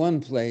least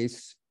one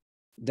place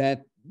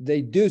that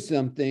they do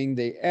something,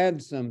 they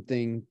add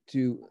something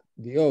to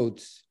the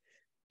oats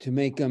to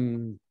make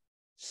them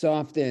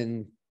soft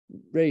and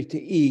ready to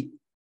eat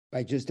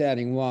by just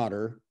adding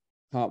water,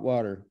 hot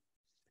water.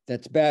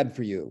 That's bad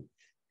for you.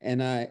 And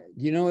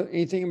do you know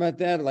anything about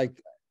that?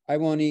 Like, I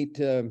won't eat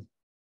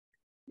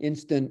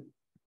instant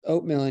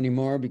oatmeal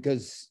anymore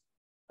because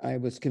I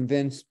was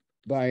convinced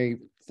by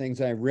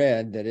things I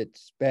read that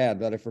it's bad,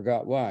 but I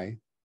forgot why.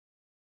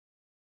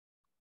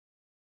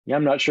 Yeah,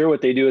 I'm not sure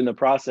what they do in the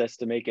process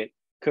to make it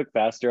cook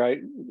faster.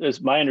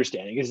 My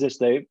understanding is just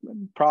they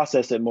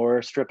process it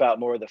more, strip out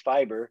more of the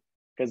fiber,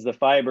 because the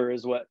fiber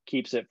is what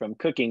keeps it from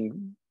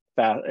cooking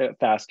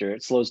faster.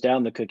 It slows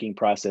down the cooking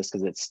process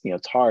because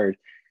it's hard.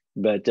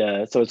 But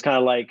so it's kind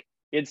of like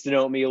instant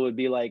oatmeal would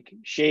be like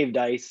shaved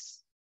ice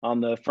on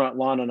the front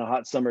lawn on a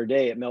hot summer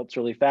day. It melts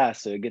really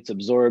fast, so it gets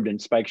absorbed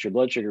and spikes your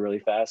blood sugar really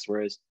fast.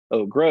 Whereas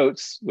oat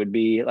groats would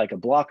be like a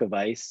block of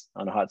ice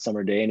on a hot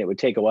summer day, and it would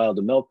take a while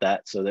to melt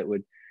that, so that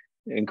would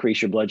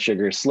increase your blood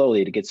sugar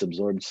slowly. It gets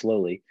absorbed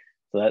slowly.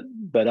 But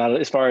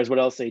as far as what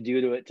else they do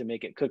to it to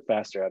make it cook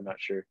faster, I'm not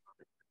sure.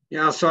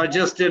 Yeah, so I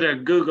just did a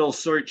Google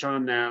search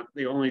on that.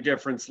 The only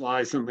difference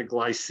lies in the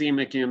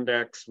glycemic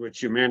index,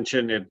 which you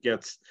mentioned. It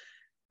gets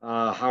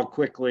how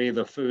quickly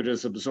the food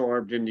is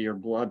absorbed into your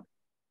blood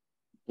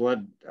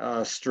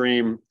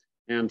stream.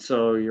 And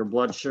so your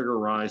blood sugar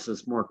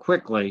rises more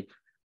quickly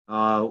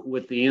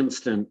with the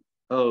instant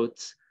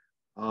oats.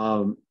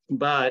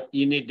 But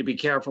you need to be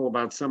careful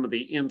about some of the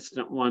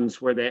instant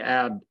ones where they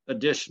add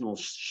additional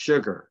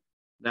sugar.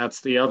 That's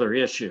the other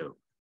issue,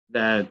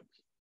 that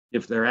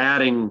if they're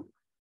adding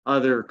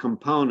other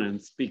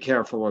components, be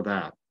careful of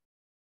that.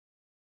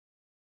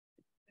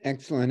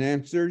 Excellent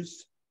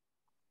answers.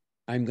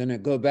 I'm going to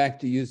go back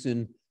to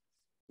using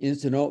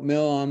instant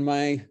oatmeal on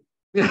my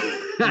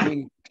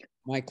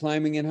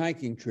climbing and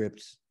hiking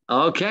trips.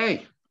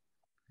 Okay,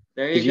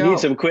 there you go. You need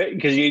some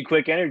because you need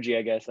quick energy,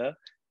 I guess, huh?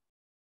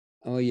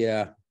 Oh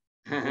yeah.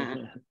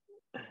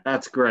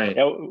 That's great.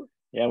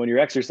 Yeah, when you're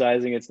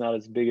exercising, it's not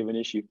as big of an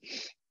issue.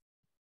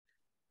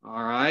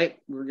 All right,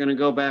 we're going to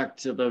go back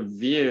to the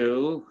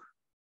view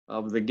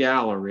of the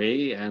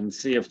gallery and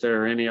see if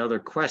there are any other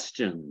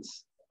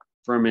questions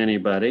from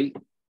anybody.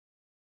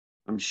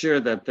 I'm sure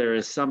that there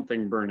is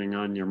something burning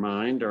on your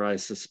mind, or I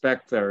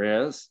suspect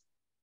there is.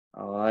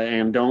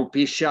 And don't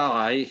be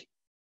shy.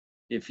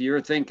 If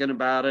you're thinking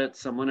about it,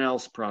 someone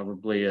else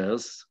probably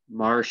is.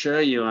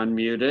 Marcia, you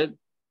unmuted.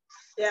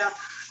 Yeah,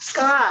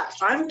 Scott,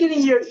 I'm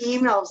getting your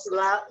emails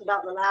about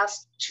the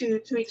last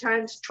 2-3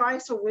 times,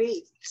 twice a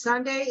week,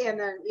 Sunday and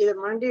then either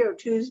Monday or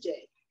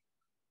Tuesday.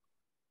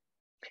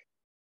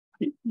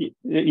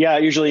 Yeah,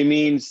 it usually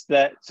means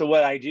that. So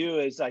what I do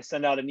is I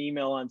send out an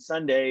email on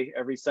Sunday,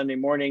 every Sunday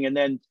morning, and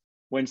then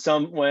when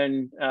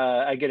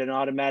I get an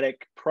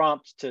automatic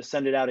prompt to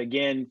send it out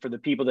again for the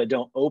people that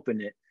don't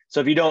open it. So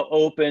if you don't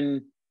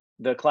open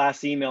the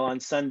class email on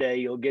Sunday,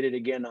 you'll get it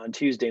again on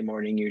Tuesday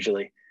morning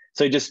usually.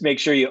 So just make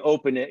sure you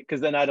open it,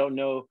 because then I don't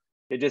know.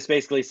 It just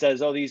basically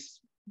says, oh, this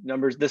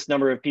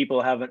number of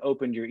people haven't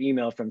opened your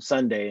email from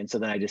Sunday. And so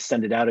then I just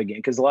send it out again,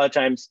 because a lot of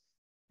times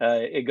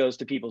it goes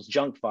to people's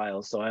junk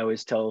files. So I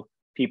always tell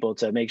people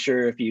to make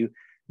sure, if you've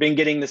been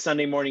getting the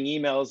Sunday morning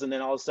emails and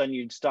then all of a sudden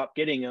you stop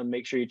getting them,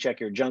 make sure you check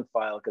your junk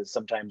file, because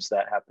sometimes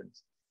that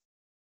happens.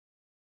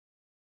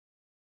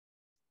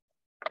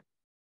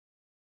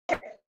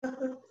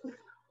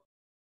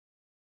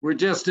 We're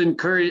just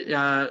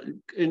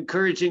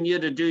encouraging you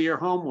to do your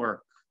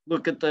homework.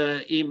 Look at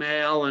the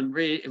email and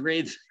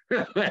read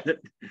through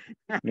it.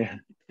 Yeah.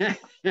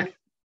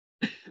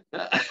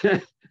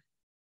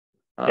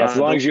 As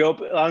long as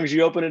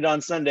you open it on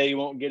Sunday, you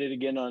won't get it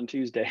again on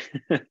Tuesday.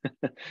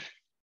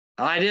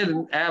 I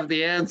didn't have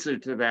the answer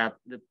to that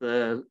at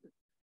the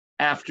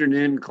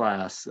afternoon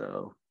class,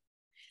 so.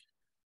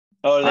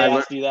 Oh, they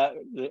asked you that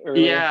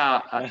earlier?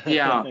 Yeah,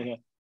 yeah.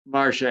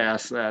 Marcia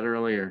asked that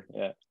earlier.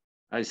 Yeah.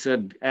 I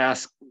said,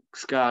 ask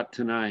Scott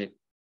tonight.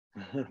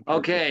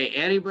 Okay,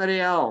 anybody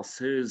else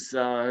who's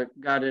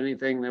got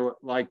anything they would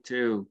like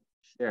to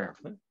share?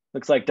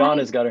 Looks like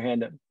Donna's got her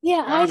hand up.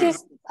 Yeah,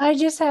 I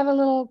just have a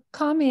little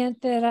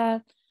comment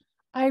that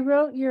I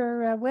wrote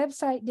your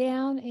website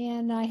down,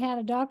 and I had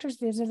a doctor's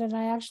visit, and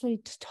I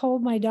actually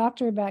told my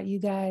doctor about you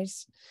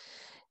guys,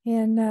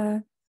 and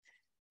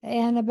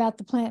about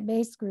the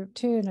plant-based group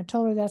too. And I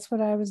told her that's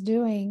what I was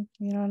doing,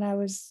 and I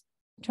was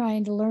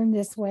trying to learn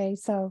this way.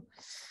 So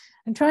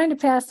I'm trying to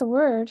pass the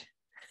word.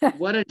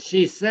 What did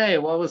she say?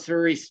 What was her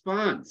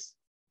response?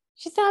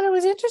 She thought it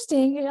was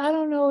interesting. I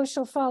don't know if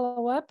she'll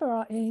follow up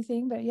or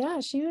anything, but yeah,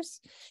 she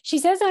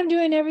says I'm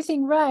doing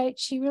everything right.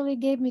 She really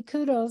gave me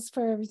kudos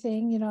for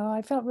everything. You know,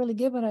 I felt really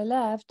good when I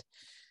left.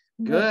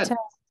 Good.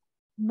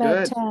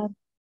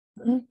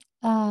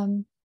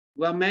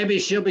 Well, maybe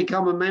she'll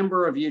become a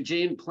member of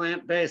Eugene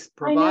Plant-Based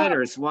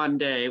Providers one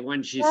day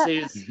when she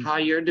sees how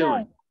you're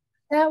doing.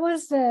 That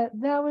was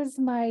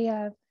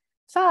my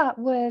thought,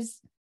 was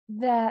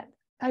that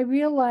I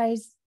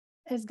realized,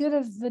 as good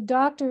of the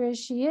doctor as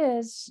she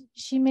is,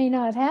 she may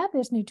not have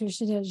this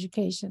nutrition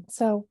education.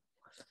 So,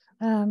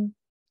 and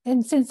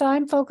since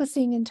I'm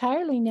focusing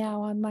entirely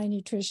now on my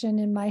nutrition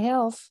and my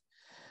health,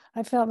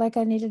 I felt like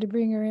I needed to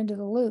bring her into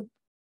the loop.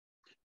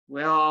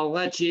 Well, I'll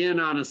let you in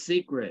on a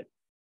secret.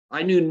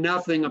 I knew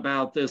nothing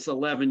about this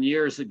 11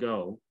 years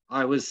ago.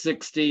 I was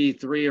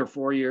 63 or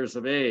 4 years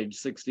of age,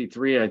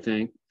 63, I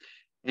think.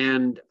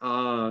 And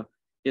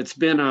it's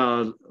been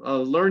a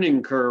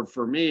learning curve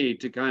for me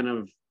to kind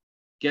of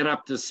get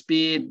up to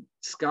speed.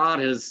 Scott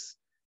has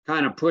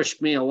kind of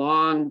pushed me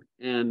along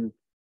and,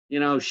 you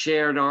know,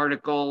 shared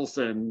articles,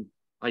 and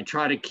I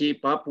try to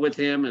keep up with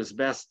him as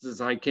best as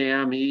I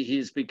can.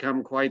 He's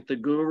become quite the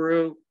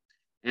guru.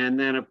 And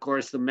then, of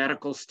course, the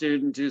medical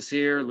student who's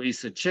here,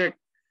 Lisa Chick,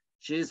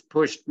 she's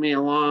pushed me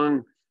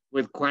along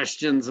with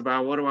questions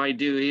about what do I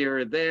do here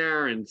or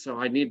there. And so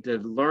I need to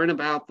learn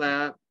about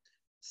that.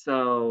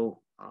 So,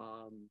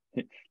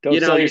 don't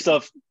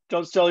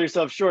sell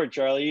yourself short,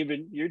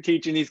 Charlie. You're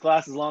teaching these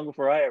classes long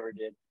before I ever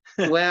did.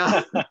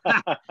 Well,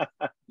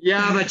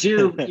 yeah, but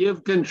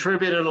you've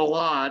contributed a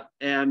lot,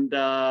 and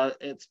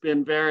it's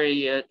been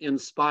very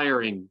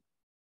inspiring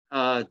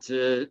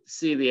to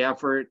see the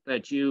effort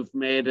that you've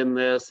made in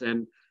this.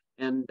 And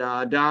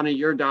Donna,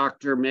 your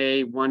doctor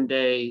may one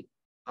day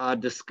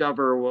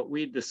discover what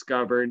we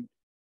discovered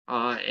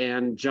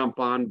and jump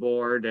on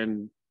board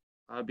and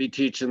be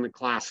teaching the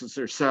classes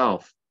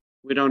herself.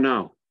 We don't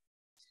know.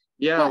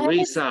 Yeah,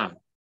 Lisa,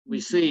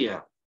 we see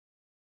you.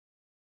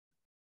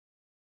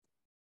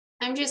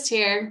 I'm just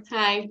here.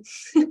 Hi.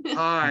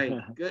 Hi,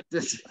 good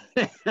to see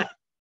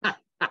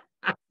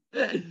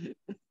you.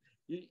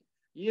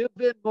 You've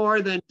been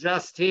more than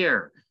just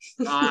here.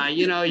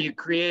 You know, you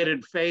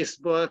created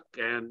Facebook,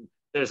 and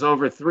there's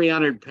over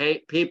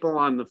 300 people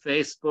on the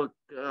Facebook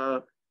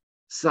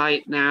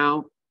site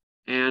now.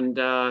 And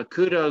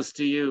kudos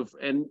to you.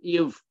 And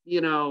you've,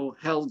 you know,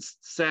 held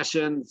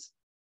sessions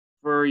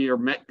for your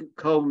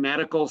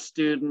co-medical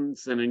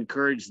students and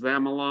encouraged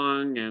them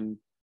along. And,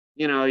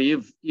 you know,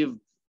 you've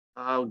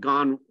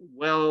gone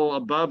well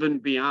above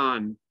and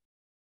beyond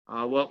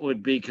what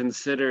would be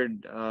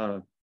considered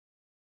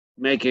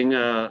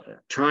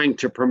trying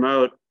to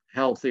promote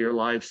healthier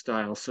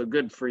lifestyle. So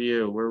good for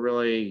you. We're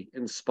really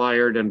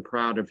inspired and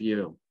proud of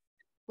you.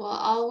 Well,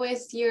 all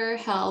with your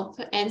help.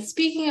 And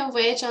speaking of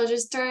which, I'll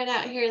just throw it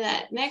out here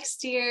that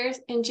next year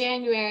in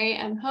January,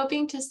 I'm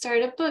hoping to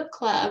start a book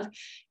club.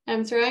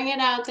 I'm throwing it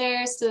out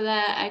there so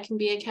that I can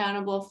be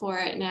accountable for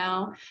it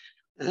now.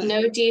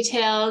 No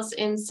details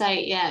in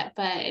sight yet,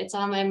 but it's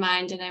on my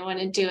mind and I want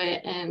to do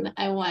it. And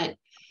I want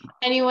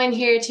anyone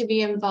here to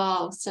be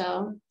involved.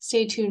 So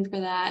stay tuned for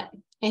that.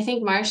 I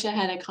think Marcia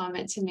had a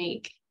comment to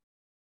make.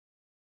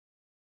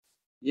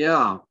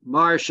 Yeah,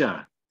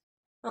 Marcia.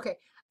 Okay.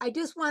 I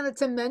just wanted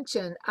to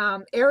mention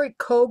Eric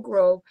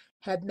Colgrove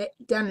had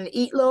done an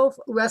eat loaf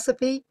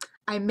recipe.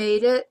 I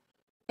made it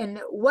and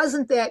it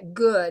wasn't that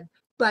good,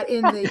 but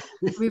in the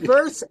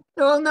reverse,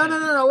 no,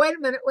 wait a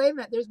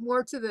minute. There's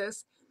more to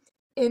this.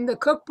 In the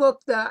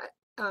cookbook that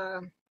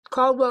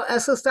Caldwell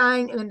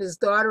Esselstyn and his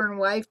daughter and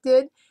wife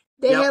did,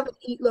 they have an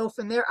eat loaf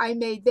in there. I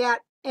made that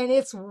and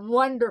it's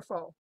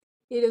wonderful.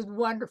 It is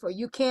wonderful.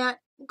 You can't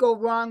go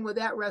wrong with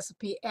that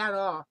recipe at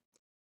all.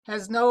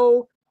 Has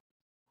no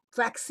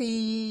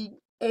flaxseed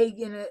egg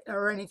in it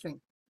or anything.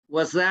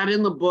 Was that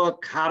in the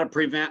book, How to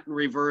Prevent and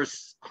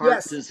Reverse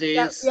Heart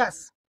Disease?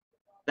 Yes.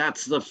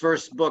 That's the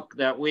first book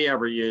that we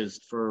ever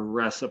used for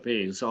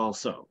recipes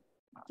also.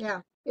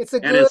 Yeah, it's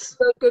a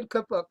good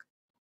cookbook.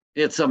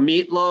 It's a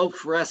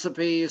meatloaf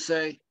recipe, you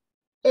say?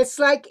 It's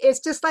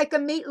just like a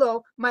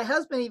meatloaf. My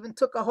husband even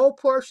took a whole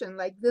portion,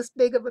 like this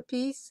big of a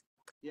piece.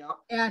 Yeah.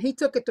 And he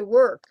took it to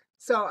work.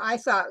 So I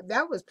thought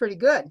that was pretty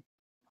good.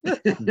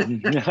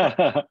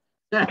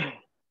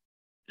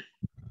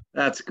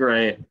 That's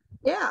great.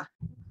 Yeah.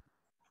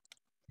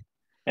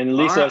 And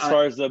Lisa, as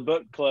far as the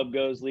book club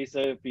goes,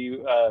 Lisa, if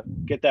you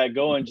get that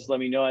going, just let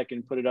me know. I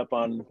can put it up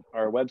on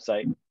our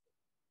website.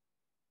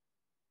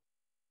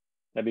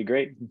 That'd be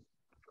great.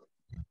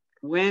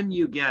 When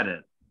you get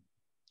it.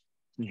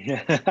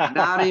 Yeah.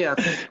 Nadia.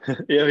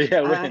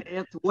 When.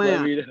 It's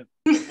when.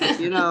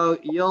 You know,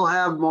 you'll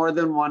have more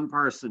than one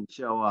person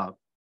show up.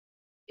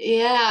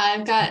 Yeah,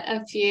 I've got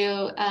a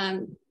few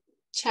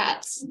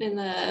chats in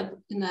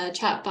the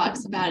chat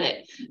box about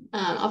it.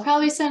 I'll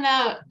probably send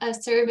out a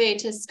survey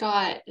to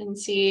Scott and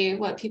see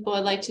what people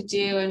would like to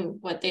do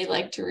and what they'd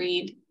like to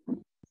read.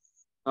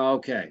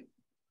 Okay.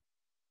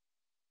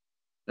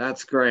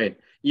 That's great.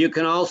 You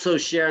can also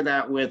share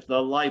that with the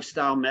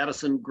lifestyle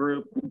medicine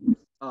group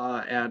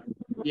at,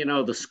 you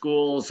know, the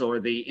schools, or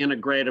the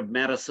integrative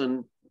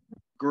medicine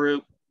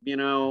group, you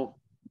know,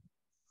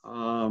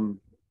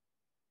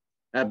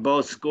 at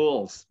both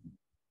schools.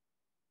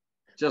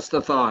 Just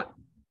a thought.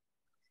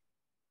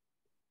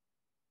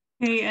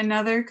 Okay,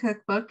 another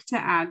cookbook to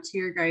add to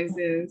your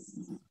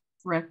guys'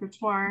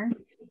 repertoire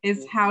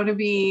is How to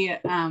Be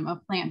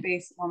a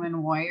Plant-Based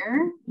Woman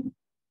Warrior.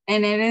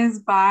 And it is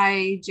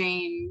by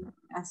Jane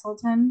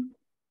Esselstyn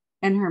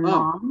and her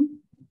mom.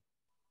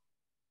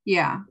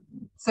 Yeah.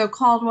 So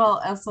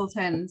Caldwell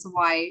Esselstyn's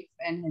wife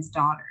and his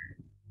daughter,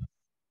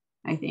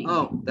 I think.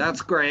 Oh,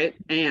 that's great.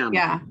 Anne,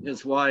 yeah,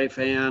 his wife,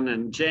 Anne,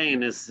 and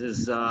Jane is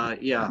his, daughter.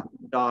 Yeah.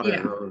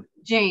 Or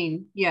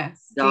Jane,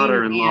 yes.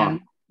 daughter-in-law.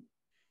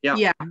 Yeah.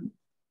 Yeah.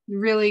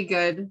 Really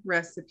good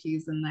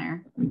recipes in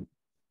there.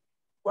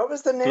 What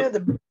was the name of the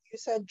book you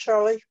said,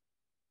 Charlie?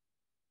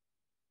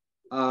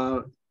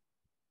 The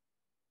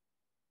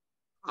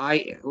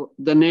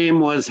name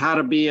was How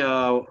to Be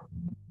a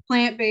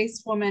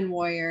Plant-Based Woman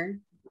Warrior.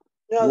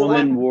 No,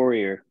 Woman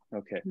Warrior.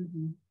 Okay.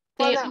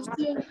 They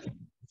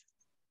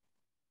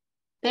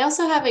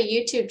also have a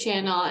YouTube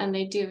channel and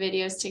they do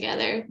videos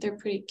together. They're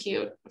pretty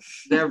cute.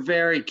 They're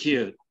very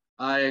cute.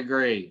 I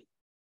agree.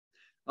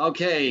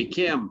 Okay,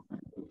 Kim.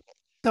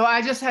 So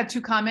I just had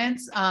 2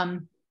 comments.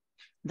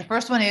 The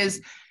first one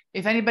is,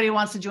 if anybody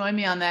wants to join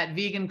me on that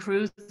vegan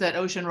cruise that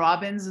Ocean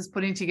Robins is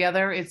putting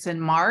together, it's in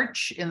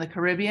March in the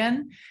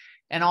Caribbean,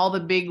 and all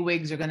the big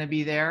wigs are going to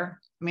be there.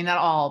 I mean, not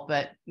all,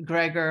 but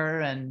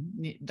Gregor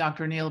and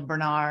Dr. Neil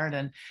Bernard.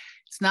 And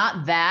it's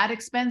not that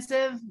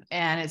expensive,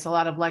 and it's a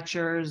lot of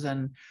lectures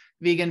and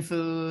vegan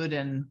food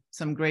and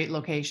some great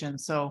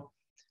locations. So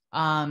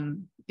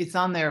it's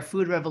on their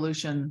Food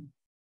Revolution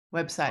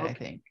website, I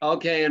think.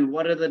 Okay, and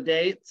what are the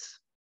dates?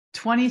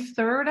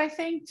 23rd, I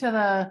think, to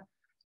the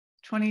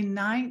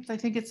 29th. I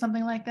think it's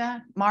something like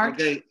that. March.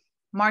 Okay.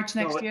 March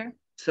next year.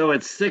 So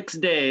it's 6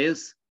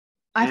 days.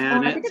 I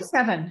think it's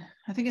 7.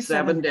 I think it's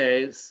 7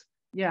 days.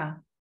 Yeah.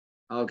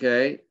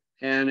 Okay,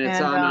 and it's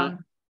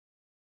on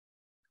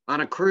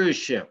a cruise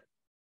ship,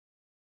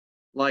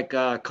 like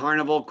a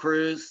Carnival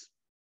cruise.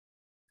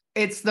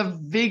 It's the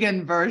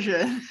vegan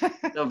version.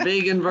 The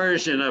vegan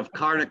version of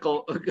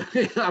Carnival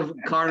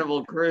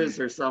cruise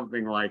or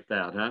something like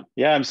that, huh?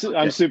 Yeah, I'm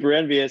super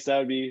envious. That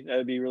would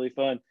be really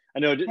fun. I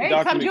know. Hey,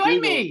 Dr. come McDougall,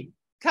 join me.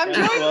 Come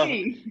join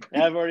me.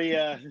 I've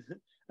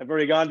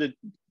already gone to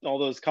all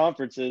those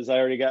conferences.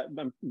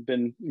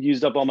 Been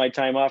used up all my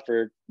time off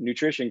for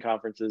nutrition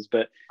conferences.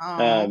 But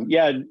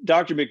yeah,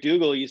 Dr.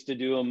 McDougall used to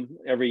do them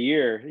every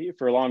year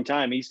for a long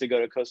time. He used to go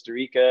to Costa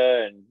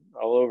Rica and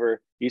all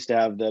over. He used to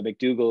have the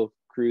McDougall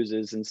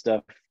cruises and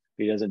stuff.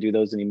 He doesn't do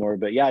those anymore.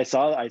 But yeah, I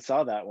saw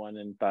that one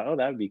and thought, oh,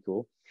 that would be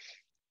cool.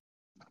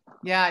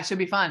 Yeah, it should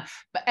be fun.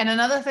 And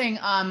another thing,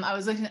 I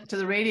was listening to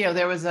the radio.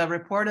 There was a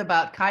report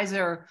about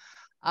Kaiser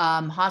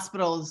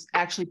hospitals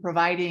actually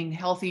providing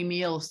healthy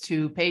meals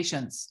to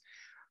patients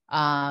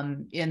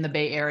in the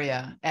Bay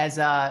Area as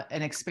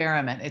an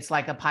experiment. It's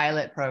like a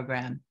pilot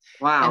program.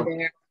 Wow.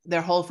 And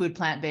they're whole food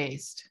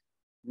plant-based.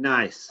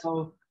 Nice.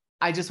 So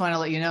I just want to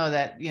let you know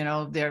that,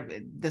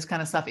 this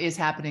kind of stuff is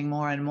happening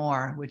more and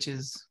more, which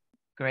is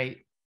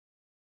great.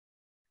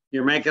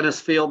 You're making us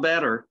feel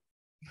better.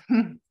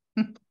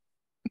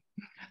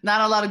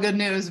 Not a lot of good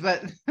news,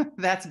 but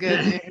that's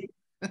good news.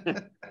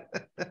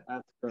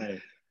 That's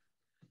great.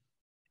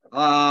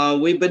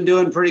 We've been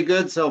doing pretty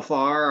good so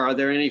far. Are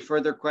there any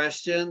further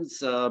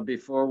questions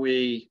before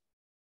we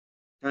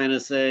kind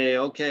of say,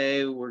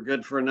 okay, we're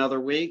good for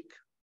another week?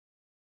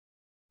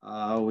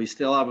 We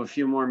still have a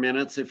few more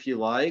minutes if you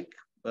like,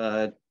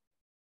 but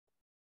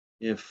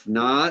if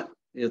not,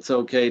 it's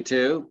okay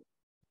too.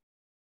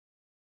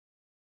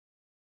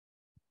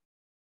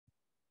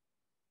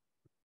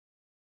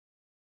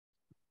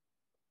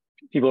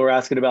 People were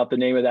asking about the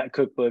name of that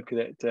cookbook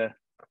that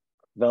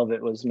Velvet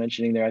was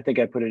mentioning there. I think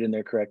I put it in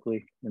there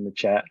correctly in the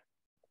chat.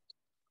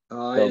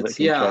 It's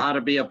How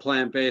to Be a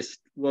Plant-Based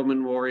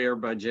Woman Warrior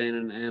by Jane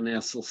and Ann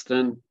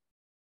Esselstyn.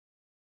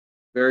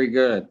 Very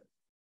good.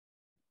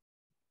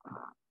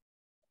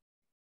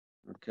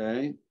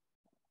 Okay.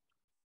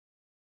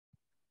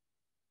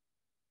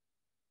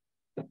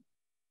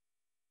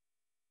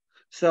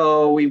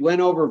 So we went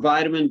over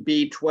vitamin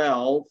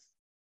B12.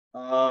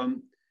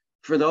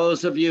 For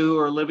those of you who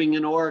are living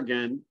in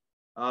Oregon,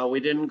 we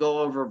didn't go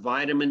over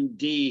vitamin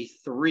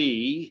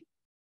D3.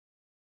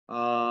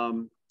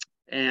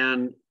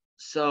 And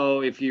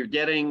so if you're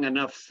getting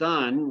enough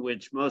sun,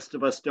 which most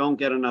of us don't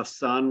get enough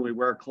sun, we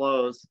wear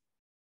clothes,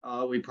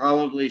 we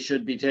probably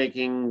should be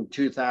taking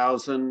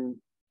 2,000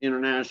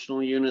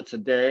 international units a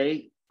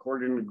day,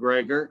 according to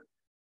Gregor.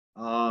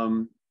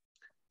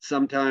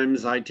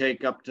 Sometimes I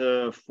take up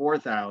to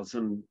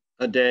 4,000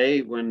 a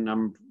day when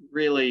I'm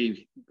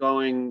really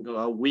going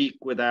a week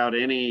without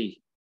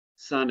any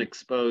sun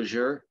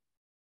exposure.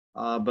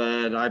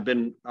 But I've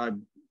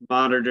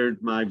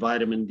monitored my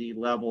vitamin D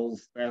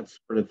levels, that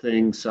sort of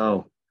thing.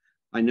 So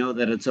I know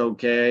that it's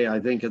okay.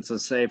 I think it's a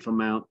safe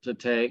amount to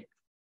take.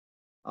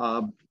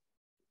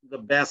 the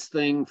best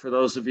thing for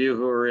those of you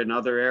who are in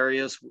other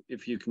areas,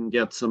 if you can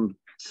get some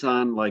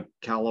sun like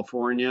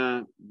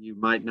California, you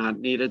might not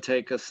need to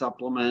take a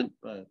supplement,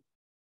 but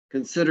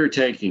consider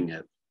taking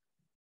it.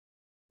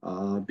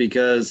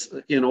 Because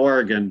in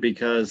Oregon,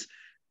 because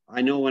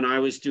I know when I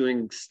was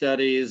doing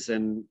studies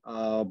and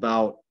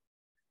about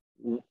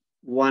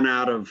 1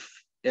 out of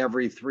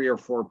every 3 or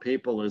 4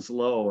 people is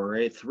low,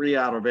 or 3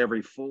 out of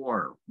every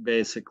 4,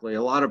 basically.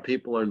 A lot of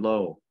people are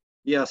low.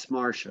 Yes,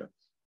 Marcia.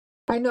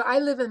 I know I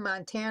live in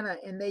Montana,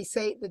 and they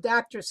say, the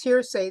doctors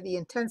here say the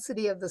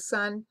intensity of the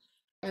sun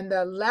and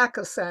the lack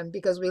of sun,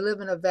 because we live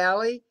in a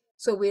valley,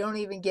 so we don't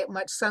even get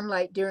much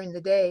sunlight during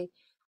the day,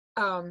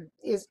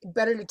 is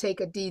better to take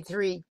a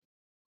D3.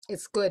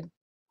 It's good.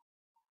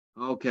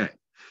 Okay.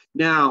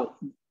 Now,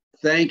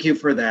 thank you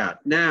for that.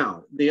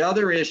 Now, the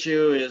other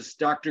issue is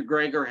Dr.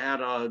 Greger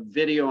had a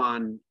video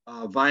on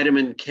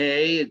vitamin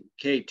K,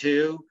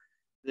 K2.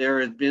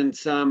 There has been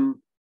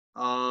some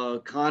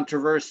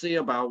controversy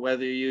about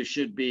whether you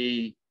should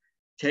be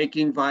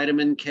taking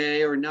vitamin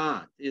K or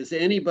not. Is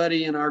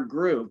anybody in our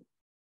group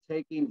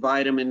taking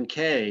vitamin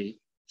K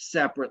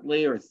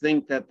separately or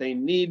think that they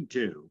need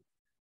to?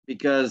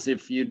 Because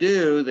if you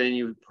do, then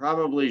you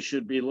probably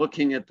should be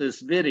looking at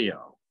this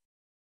video.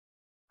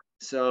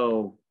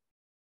 So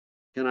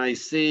can I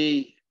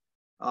see,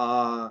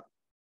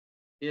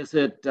 is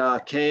it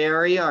K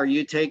area? Are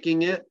you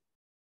taking it?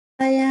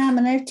 I am,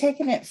 and I've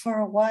taken it for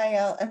a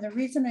while. And the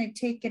reason I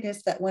take it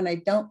is that when I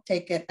don't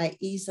take it, I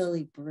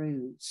easily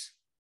bruise.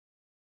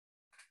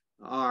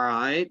 All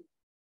right.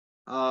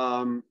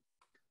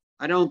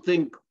 I don't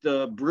think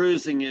the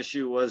bruising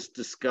issue was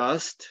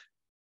discussed.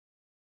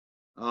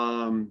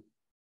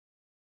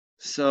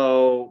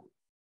 So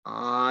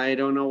I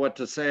don't know what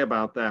to say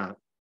about that,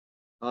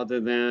 other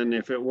than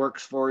if it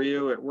works for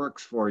you, it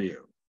works for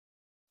you.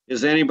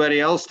 Is anybody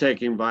else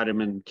taking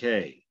vitamin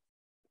K?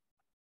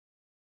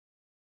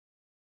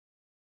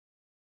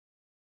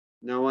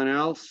 No one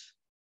else?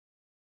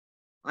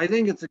 I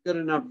think it's a good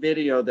enough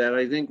video that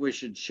I think we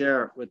should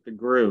share it with the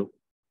group.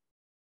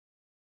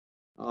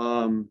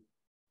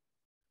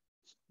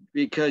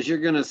 Because you're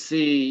going to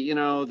see, you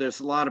know, there's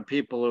a lot of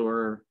people who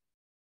are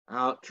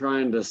out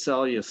trying to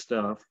sell you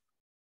stuff.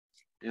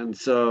 And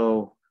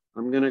so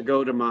I'm going to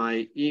go to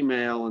my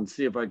email and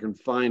see if I can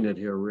find it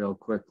here real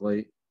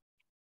quickly.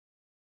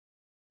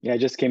 Yeah, it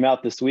just came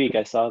out this week.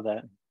 I saw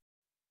that.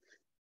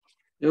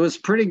 It was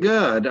pretty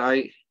good.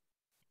 I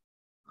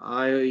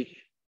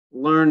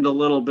learned a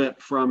little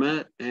bit from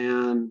it,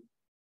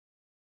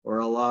 or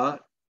a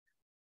lot.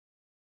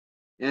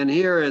 And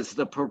here is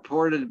the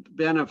purported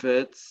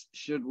benefits.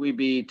 Should we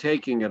be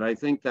taking it? I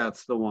think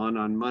that's the one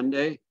on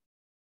Monday.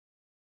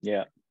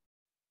 Yeah.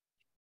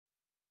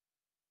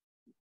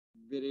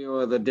 Video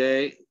of the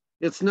day.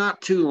 It's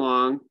not too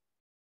long.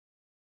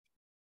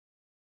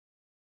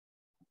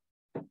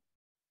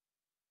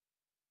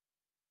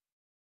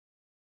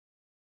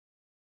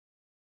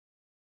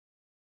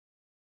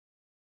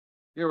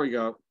 Here we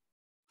go.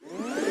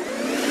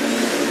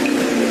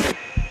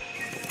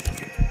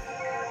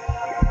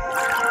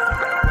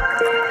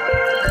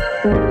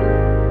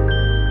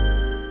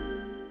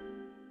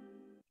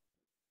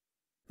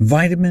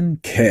 Vitamin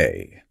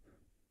K.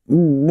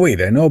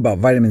 Wait, I know about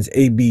vitamins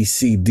A, B,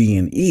 C, D,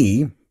 and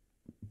E.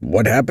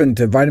 What happened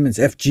to vitamins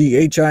F, G,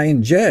 H, I,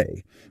 and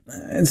J?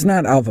 It's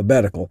not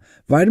alphabetical.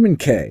 Vitamin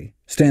K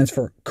stands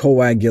for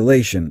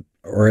coagulation,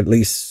 or at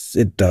least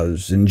it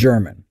does in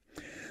German.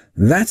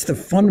 That's the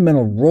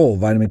fundamental role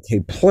vitamin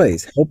K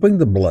plays, helping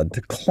the blood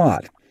to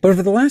clot. But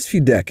over the last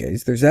few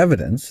decades, there's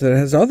evidence that it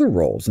has other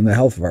roles in the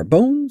health of our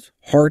bones,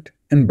 heart,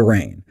 and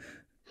brain.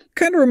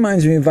 Kind of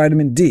reminds me of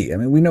vitamin D. I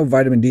mean, we know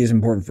vitamin D is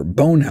important for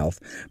bone health,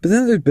 but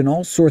then there's been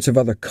all sorts of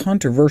other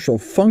controversial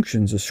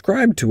functions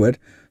ascribed to it,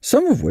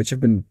 some of which have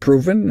been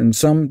proven and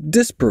some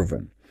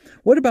disproven.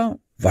 What about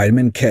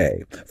vitamin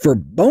K? For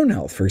bone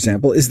health, for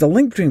example, is the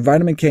link between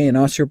vitamin K and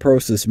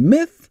osteoporosis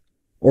myth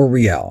or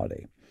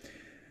reality?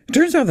 It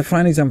turns out the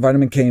findings on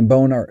vitamin K in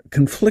bone are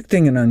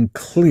conflicting and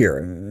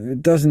unclear.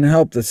 It doesn't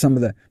help that some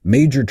of the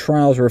major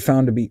trials were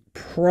found to be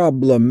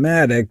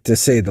problematic, to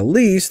say the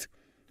least,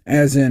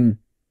 as in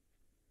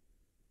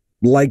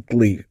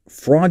likely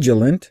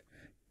fraudulent,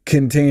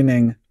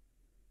 containing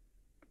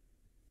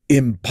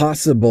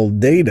impossible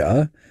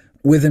data,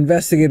 with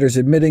investigators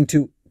admitting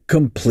to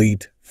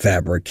complete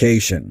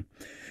fabrication.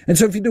 And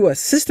so if you do a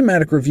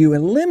systematic review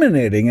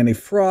eliminating any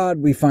fraud,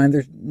 we find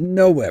there's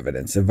no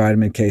evidence that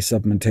vitamin K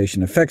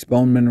supplementation affects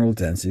bone mineral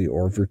density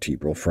or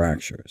vertebral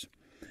fractures.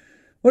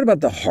 What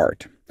about the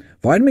heart?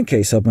 Vitamin K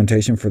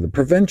supplementation for the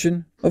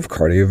prevention of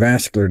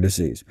cardiovascular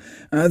disease.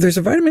 There's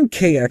a vitamin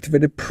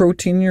K-activated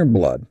protein in your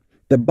blood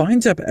that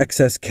binds up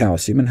excess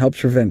calcium and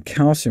helps prevent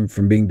calcium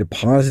from being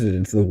deposited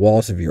into the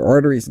walls of your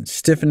arteries and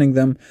stiffening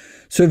them.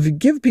 So if you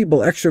give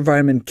people extra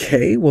vitamin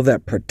K, will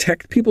that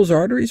protect people's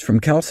arteries from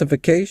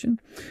calcification?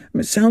 I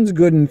mean, it sounds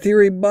good in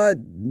theory, but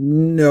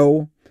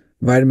no.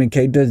 Vitamin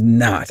K does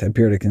not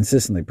appear to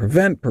consistently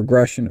prevent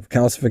progression of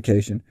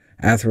calcification,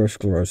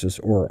 atherosclerosis,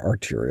 or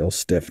arterial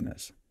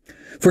stiffness.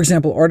 For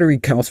example, artery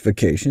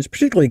calcification is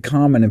particularly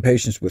common in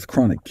patients with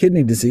chronic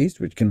kidney disease,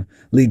 which can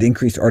lead to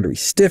increased artery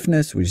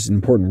stiffness, which is an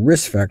important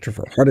risk factor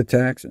for heart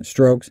attacks and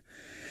strokes.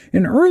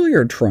 An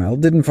earlier trial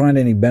didn't find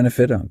any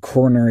benefit on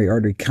coronary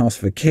artery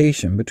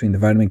calcification between the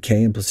vitamin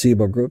K and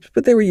placebo groups,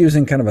 but they were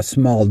using kind of a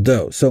small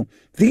dose. So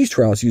these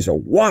trials use a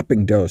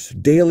whopping dose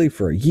daily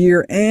for a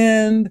year,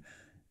 and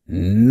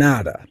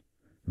nada.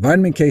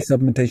 Vitamin K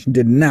supplementation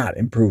did not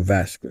improve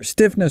vascular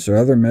stiffness or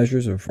other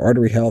measures of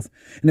artery health.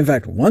 And in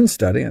fact, one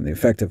study on the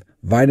effect of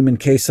vitamin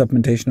K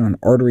supplementation on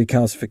artery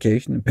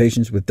calcification in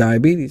patients with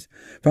diabetes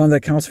found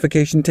that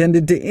calcification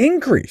tended to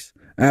increase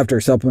after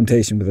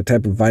supplementation with a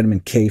type of vitamin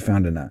K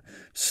found in a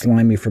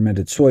slimy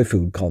fermented soy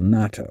food called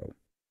natto.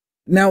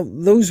 Now,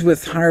 those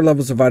with higher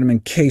levels of vitamin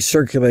K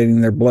circulating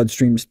in their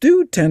bloodstreams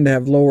do tend to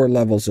have lower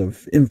levels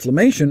of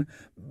inflammation,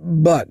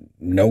 but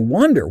no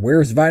wonder. Where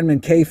is vitamin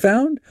K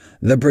found?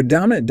 The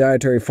predominant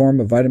dietary form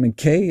of vitamin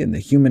K in the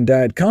human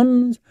diet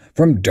comes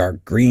from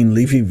dark green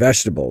leafy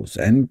vegetables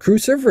and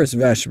cruciferous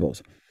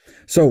vegetables.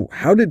 So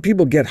how did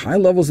people get high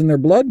levels in their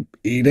blood?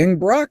 Eating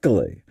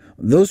broccoli.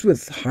 Those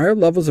with higher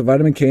levels of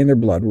vitamin K in their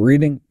blood were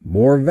eating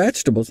more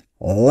vegetables,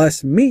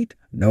 less meat.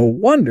 No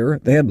wonder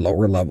they had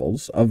lower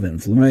levels of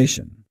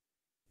inflammation.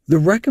 The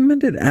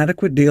recommended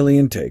adequate daily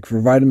intake for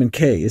vitamin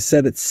K is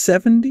set at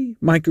 70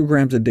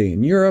 micrograms a day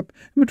in Europe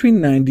and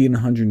between 90 and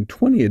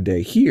 120 a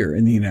day here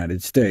in the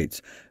United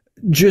States.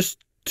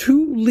 Just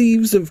 2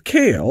 leaves of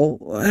kale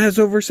has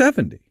over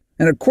 70,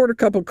 and a quarter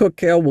cup of cooked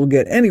kale will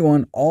get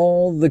anyone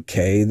all the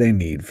K they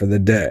need for the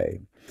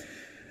day.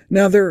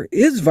 Now, there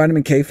is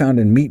vitamin K found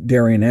in meat,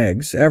 dairy, and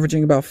eggs,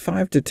 averaging about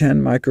 5 to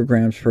 10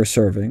 micrograms per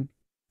serving.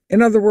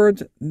 In other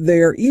words, they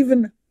are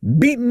even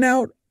beaten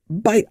out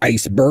by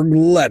iceberg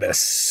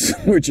lettuce,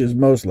 which is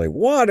mostly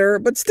water,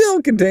 but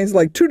still contains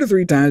like 2 to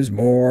 3 times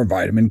more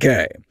vitamin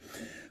K.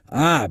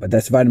 But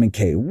that's vitamin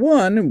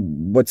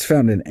K1. What's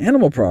found in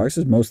animal products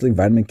is mostly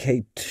vitamin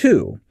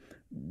K2.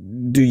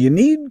 Do you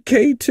need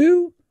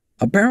K2?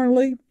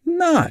 Apparently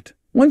not.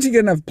 Once you get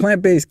enough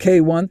plant-based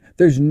K1,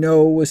 there's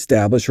no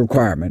established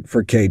requirement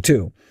for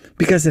K2,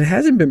 because it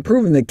hasn't been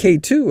proven that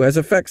K2 has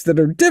effects that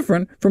are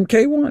different from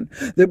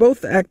K1. They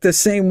both act the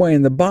same way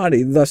in the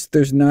body, thus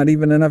there's not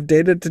even enough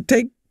data to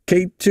take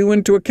K2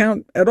 into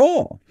account at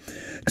all.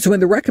 So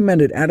when the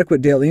recommended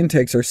adequate daily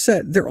intakes are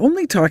set, they're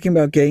only talking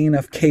about getting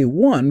enough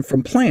K1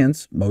 from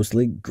plants,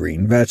 mostly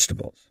green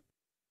vegetables.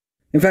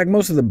 In fact,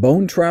 most of the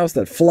bone trials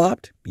that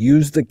flopped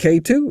used the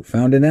K2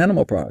 found in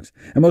animal products,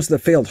 and most of the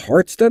failed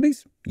heart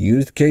studies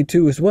used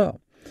K2 as well.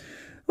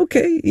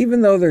 Okay,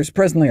 even though there's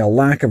presently a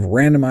lack of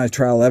randomized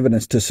trial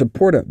evidence to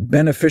support a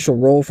beneficial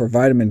role for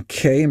vitamin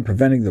K in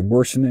preventing the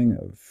worsening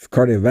of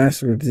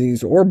cardiovascular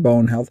disease or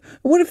bone health,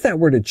 what if that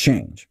were to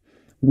change?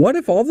 What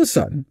if all of a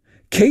sudden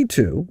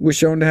K2 was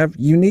shown to have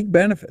unique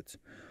benefits?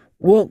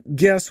 Well,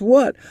 guess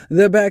what?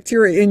 The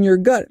bacteria in your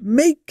gut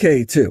make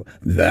K2.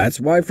 That's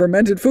why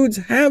fermented foods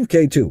have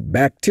K2.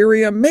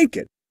 Bacteria make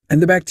it.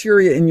 And the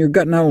bacteria in your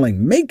gut not only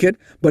make it,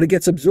 but it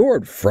gets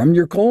absorbed from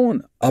your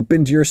colon up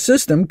into your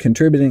system,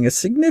 contributing a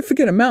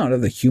significant amount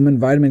of the human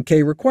vitamin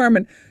K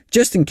requirement,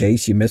 just in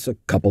case you miss a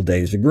couple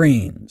days of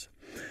greens.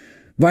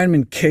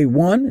 Vitamin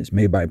K1 is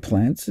made by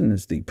plants and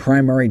is the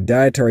primary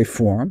dietary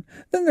form.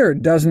 Then there are a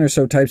dozen or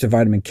so types of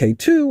vitamin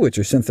K2, which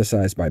are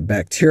synthesized by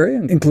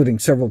bacteria, including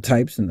several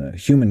types in the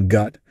human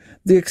gut.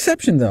 The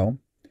exception, though,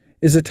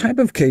 is a type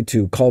of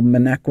K2 called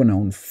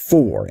menaquinone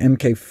 4,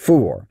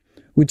 MK4,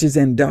 which is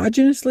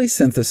endogenously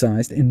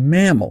synthesized in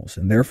mammals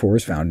and therefore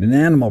is found in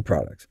animal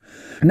products.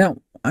 Now,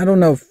 I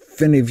don't know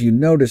if any of you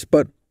noticed,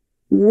 but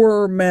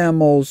we're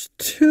mammals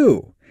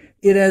too.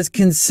 It has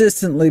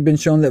consistently been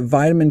shown that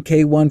vitamin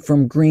K1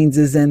 from greens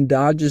is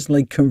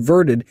endogenously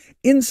converted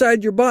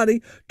inside your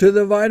body to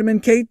the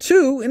vitamin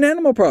K2 in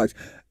animal products.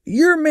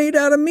 You're made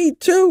out of meat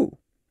too,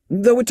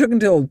 though it took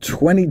until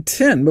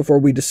 2010 before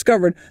we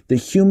discovered the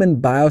human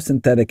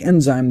biosynthetic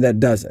enzyme that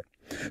does it.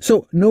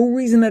 So no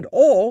reason at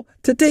all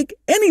to take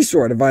any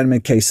sort of vitamin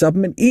K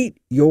supplement. Eat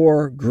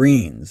your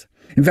greens.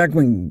 In fact,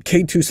 when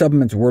K2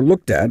 supplements were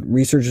looked at,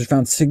 researchers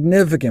found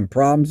significant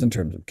problems in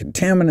terms of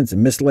contaminants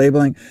and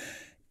mislabeling.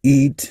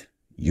 Eat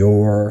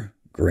your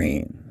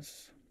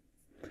greens.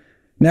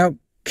 Now,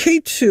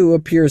 K2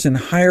 appears in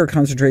higher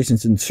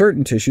concentrations in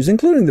certain tissues,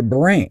 including the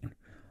brain.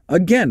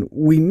 Again,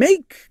 we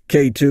make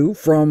K2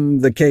 from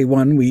the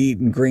K1 we eat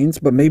in greens,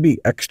 but maybe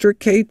extra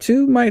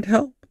K2 might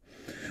help?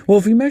 Well,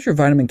 if we measure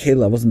vitamin K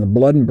levels in the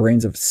blood and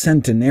brains of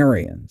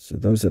centenarians, so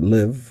those that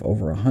live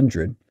over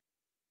 100,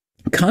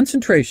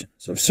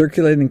 concentrations of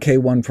circulating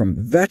K1 from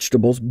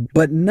vegetables,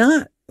 but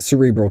not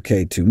cerebral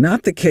K2,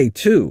 not the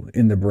K2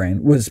 in the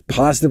brain, was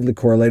positively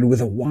correlated with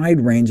a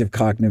wide range of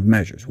cognitive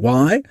measures.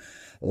 Why?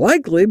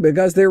 Likely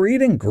because they were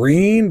eating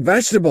green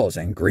vegetables,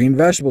 and green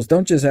vegetables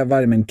don't just have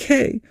vitamin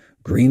K.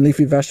 Green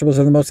leafy vegetables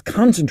are the most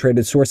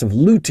concentrated source of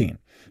lutein,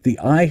 the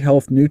eye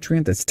health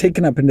nutrient that's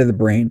taken up into the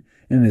brain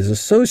and is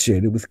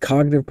associated with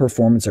cognitive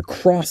performance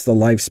across the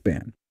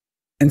lifespan.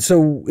 And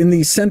so in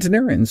these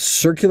centenarians,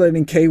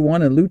 circulating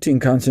K1 and lutein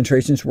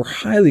concentrations were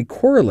highly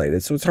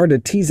correlated, so it's hard to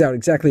tease out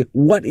exactly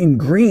what in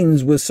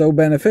greens was so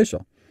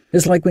beneficial.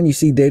 It's like when you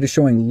see data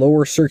showing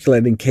lower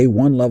circulating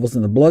K1 levels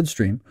in the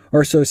bloodstream are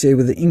associated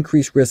with an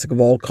increased risk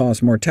of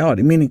all-cause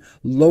mortality, meaning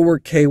lower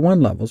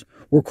K1 levels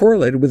were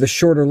correlated with a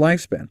shorter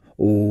lifespan.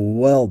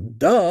 Well,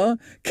 duh!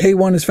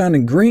 K1 is found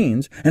in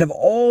greens, and of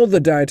all the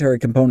dietary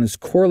components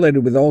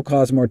correlated with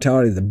all-cause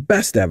mortality, the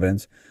best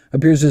evidence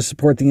appears to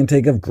support the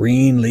intake of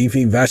green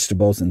leafy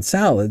vegetables and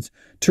salads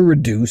to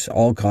reduce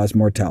all-cause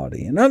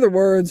mortality. In other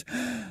words,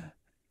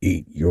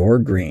 eat your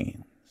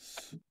greens.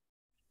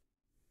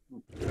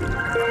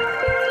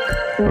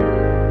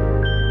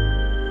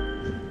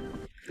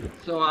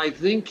 So I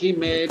think he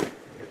made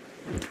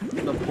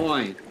the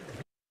point.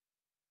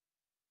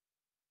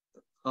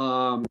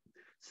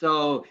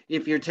 So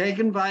if you're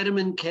taking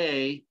vitamin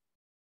K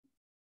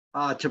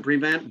to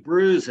prevent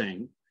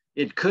bruising,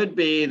 it could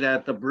be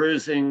that the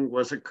bruising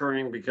was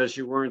occurring because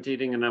you weren't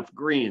eating enough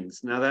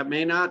greens. Now, that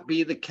may not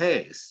be the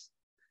case,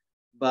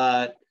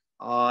 but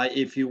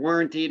if you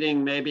weren't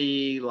eating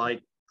maybe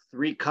like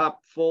 3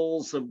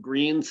 cupfuls of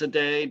greens a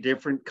day,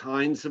 different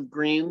kinds of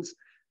greens,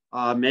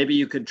 maybe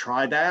you could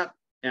try that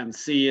and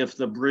see if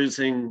the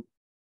bruising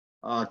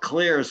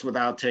clears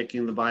without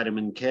taking the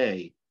vitamin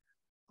K.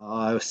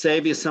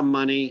 Save you some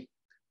money,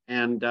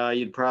 and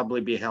you'd probably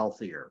be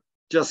healthier.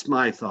 Just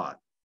my thought.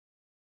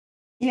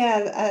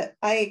 Yeah,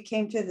 I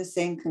came to the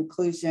same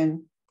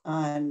conclusion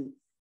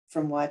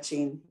from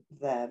watching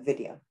the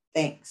video.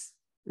 Thanks.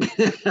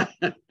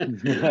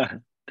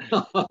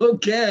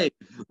 Okay.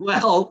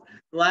 Well,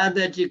 glad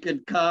that you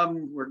could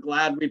come. We're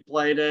glad we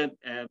played it,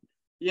 and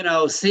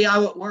see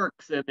how it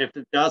works. And if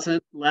it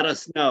doesn't, let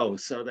us know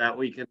so that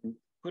we can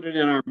put it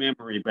in our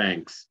memory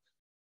banks.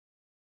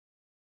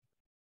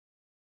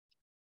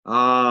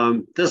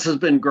 This has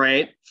been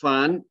great,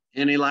 fun.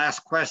 Any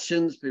last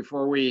questions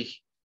before we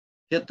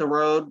hit the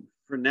road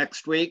for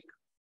next week?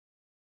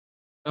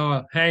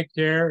 Hank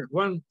here.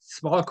 One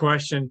small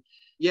question.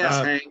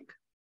 Yes, Hank.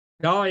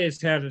 Dolly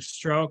has had a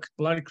stroke,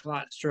 blood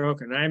clot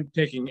stroke, and I'm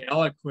taking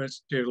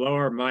Eliquis to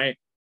lower my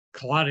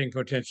clotting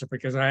potential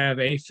because I have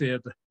AFib.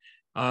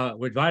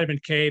 Would vitamin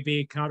K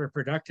be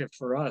counterproductive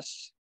for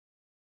us?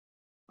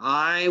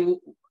 I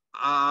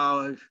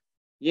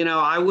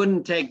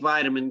wouldn't take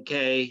vitamin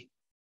K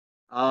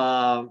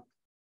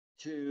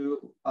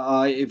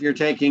if you're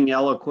taking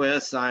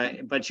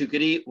Eliquis, but you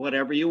could eat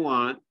whatever you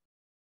want.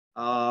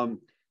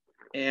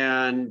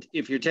 And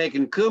if you're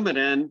taking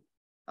Coumadin,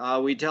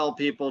 we tell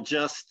people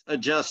just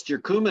adjust your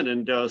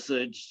Coumadin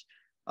dosage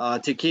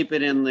to keep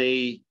it in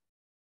the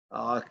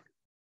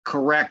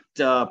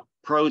correct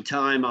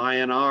pro-time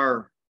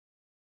INR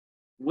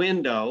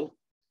window.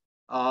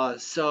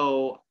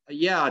 So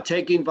yeah,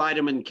 taking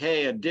vitamin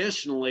K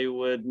additionally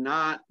would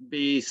not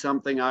be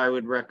something I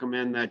would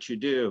recommend that you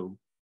do.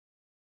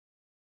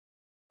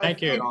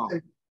 Thank you.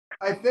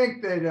 I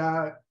think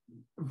that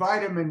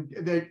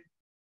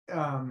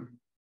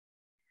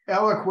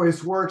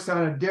Eliquis works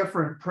on a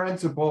different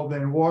principle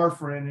than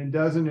warfarin and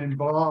doesn't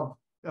involve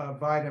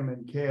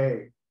vitamin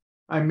K.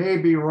 I may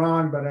be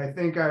wrong, but I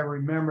think I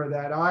remember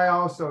that. I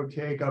also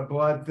take a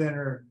blood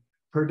thinner,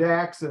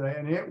 Pradaxa,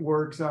 and it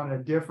works on a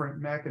different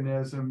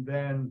mechanism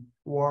than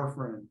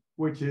warfarin,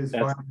 which is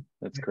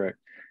that's correct.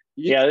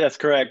 Yeah, that's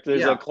correct.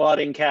 There's a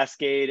clotting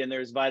cascade, and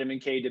there's vitamin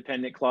K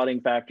dependent clotting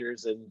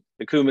factors, and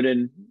the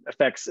Coumadin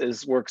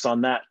works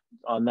on that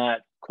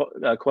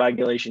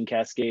coagulation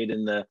cascade,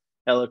 and the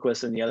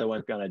Eliquis and the other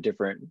one's got a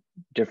different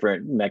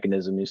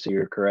mechanism. So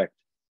you're correct.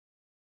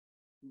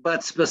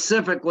 But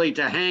specifically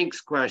to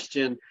Hank's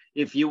question,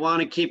 if you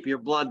want to keep your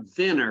blood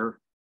thinner,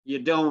 you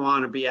don't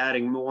want to be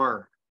adding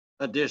more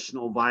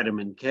additional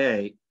vitamin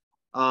K.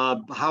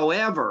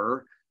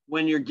 However,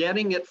 when you're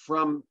getting it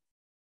from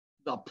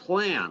the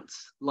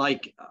plants,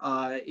 like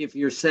if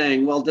you're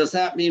saying, well, does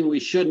that mean we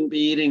shouldn't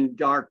be eating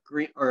dark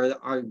green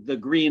or the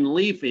green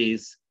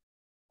leafies?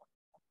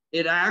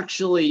 It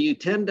actually, you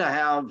tend to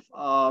have,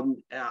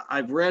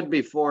 I've read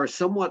before,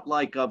 somewhat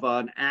like of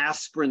an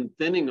aspirin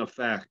thinning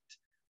effect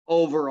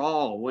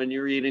overall when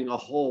you're eating a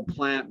whole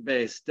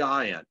plant-based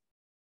diet.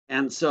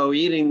 And so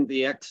eating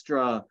the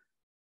extra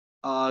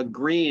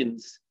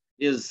greens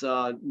is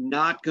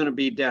not going to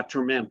be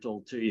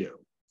detrimental to you.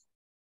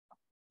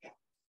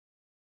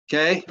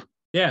 Okay?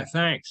 Yeah,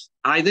 thanks.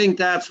 I think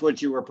that's what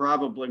you were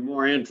probably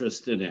more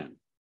interested in,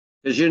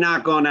 because you're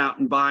not going out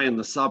and buying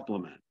the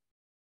supplement.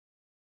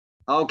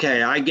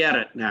 Okay, I get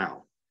it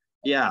now.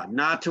 Yeah,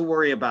 not to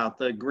worry about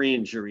the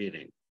greens you're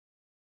eating.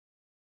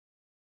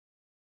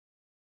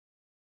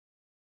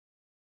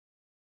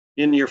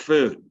 In your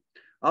food.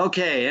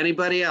 Okay,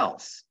 anybody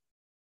else?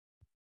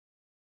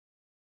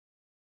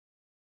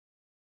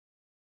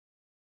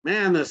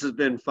 Man, this has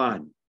been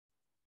fun.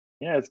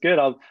 Yeah, it's good.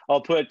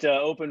 I'll put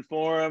open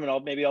forum, and I'll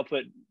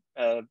put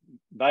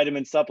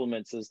vitamin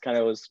supplements as kind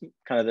of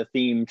the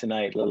theme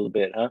tonight a little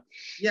bit, huh?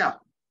 Yeah.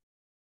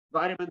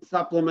 Vitamin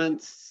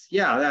supplements,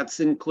 yeah, that's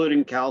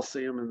including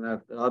calcium and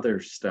that other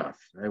stuff,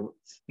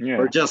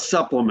 or just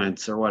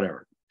supplements or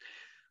whatever.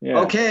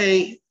 Yeah.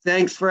 Okay,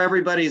 thanks for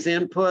everybody's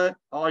input,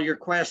 all your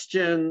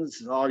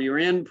questions, all your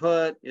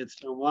input. It's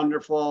been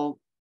wonderful.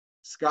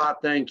 Scott,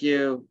 thank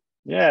you.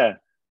 Yeah.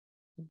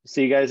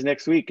 See you guys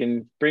next week,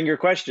 and bring your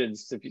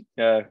questions. If you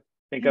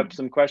think up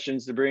some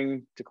questions to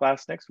bring to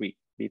class next week,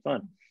 be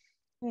fun.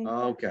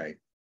 Okay.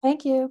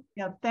 Thank you.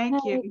 Yeah,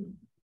 thank you.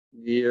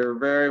 You're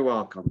very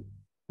welcome.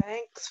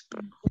 Thanks.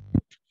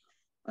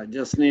 I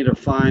just need to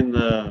find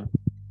the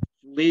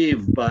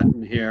leave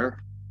button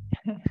here.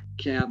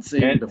 Can't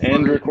seem to find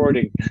and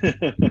recording.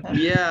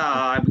 Yeah,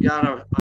 I've got to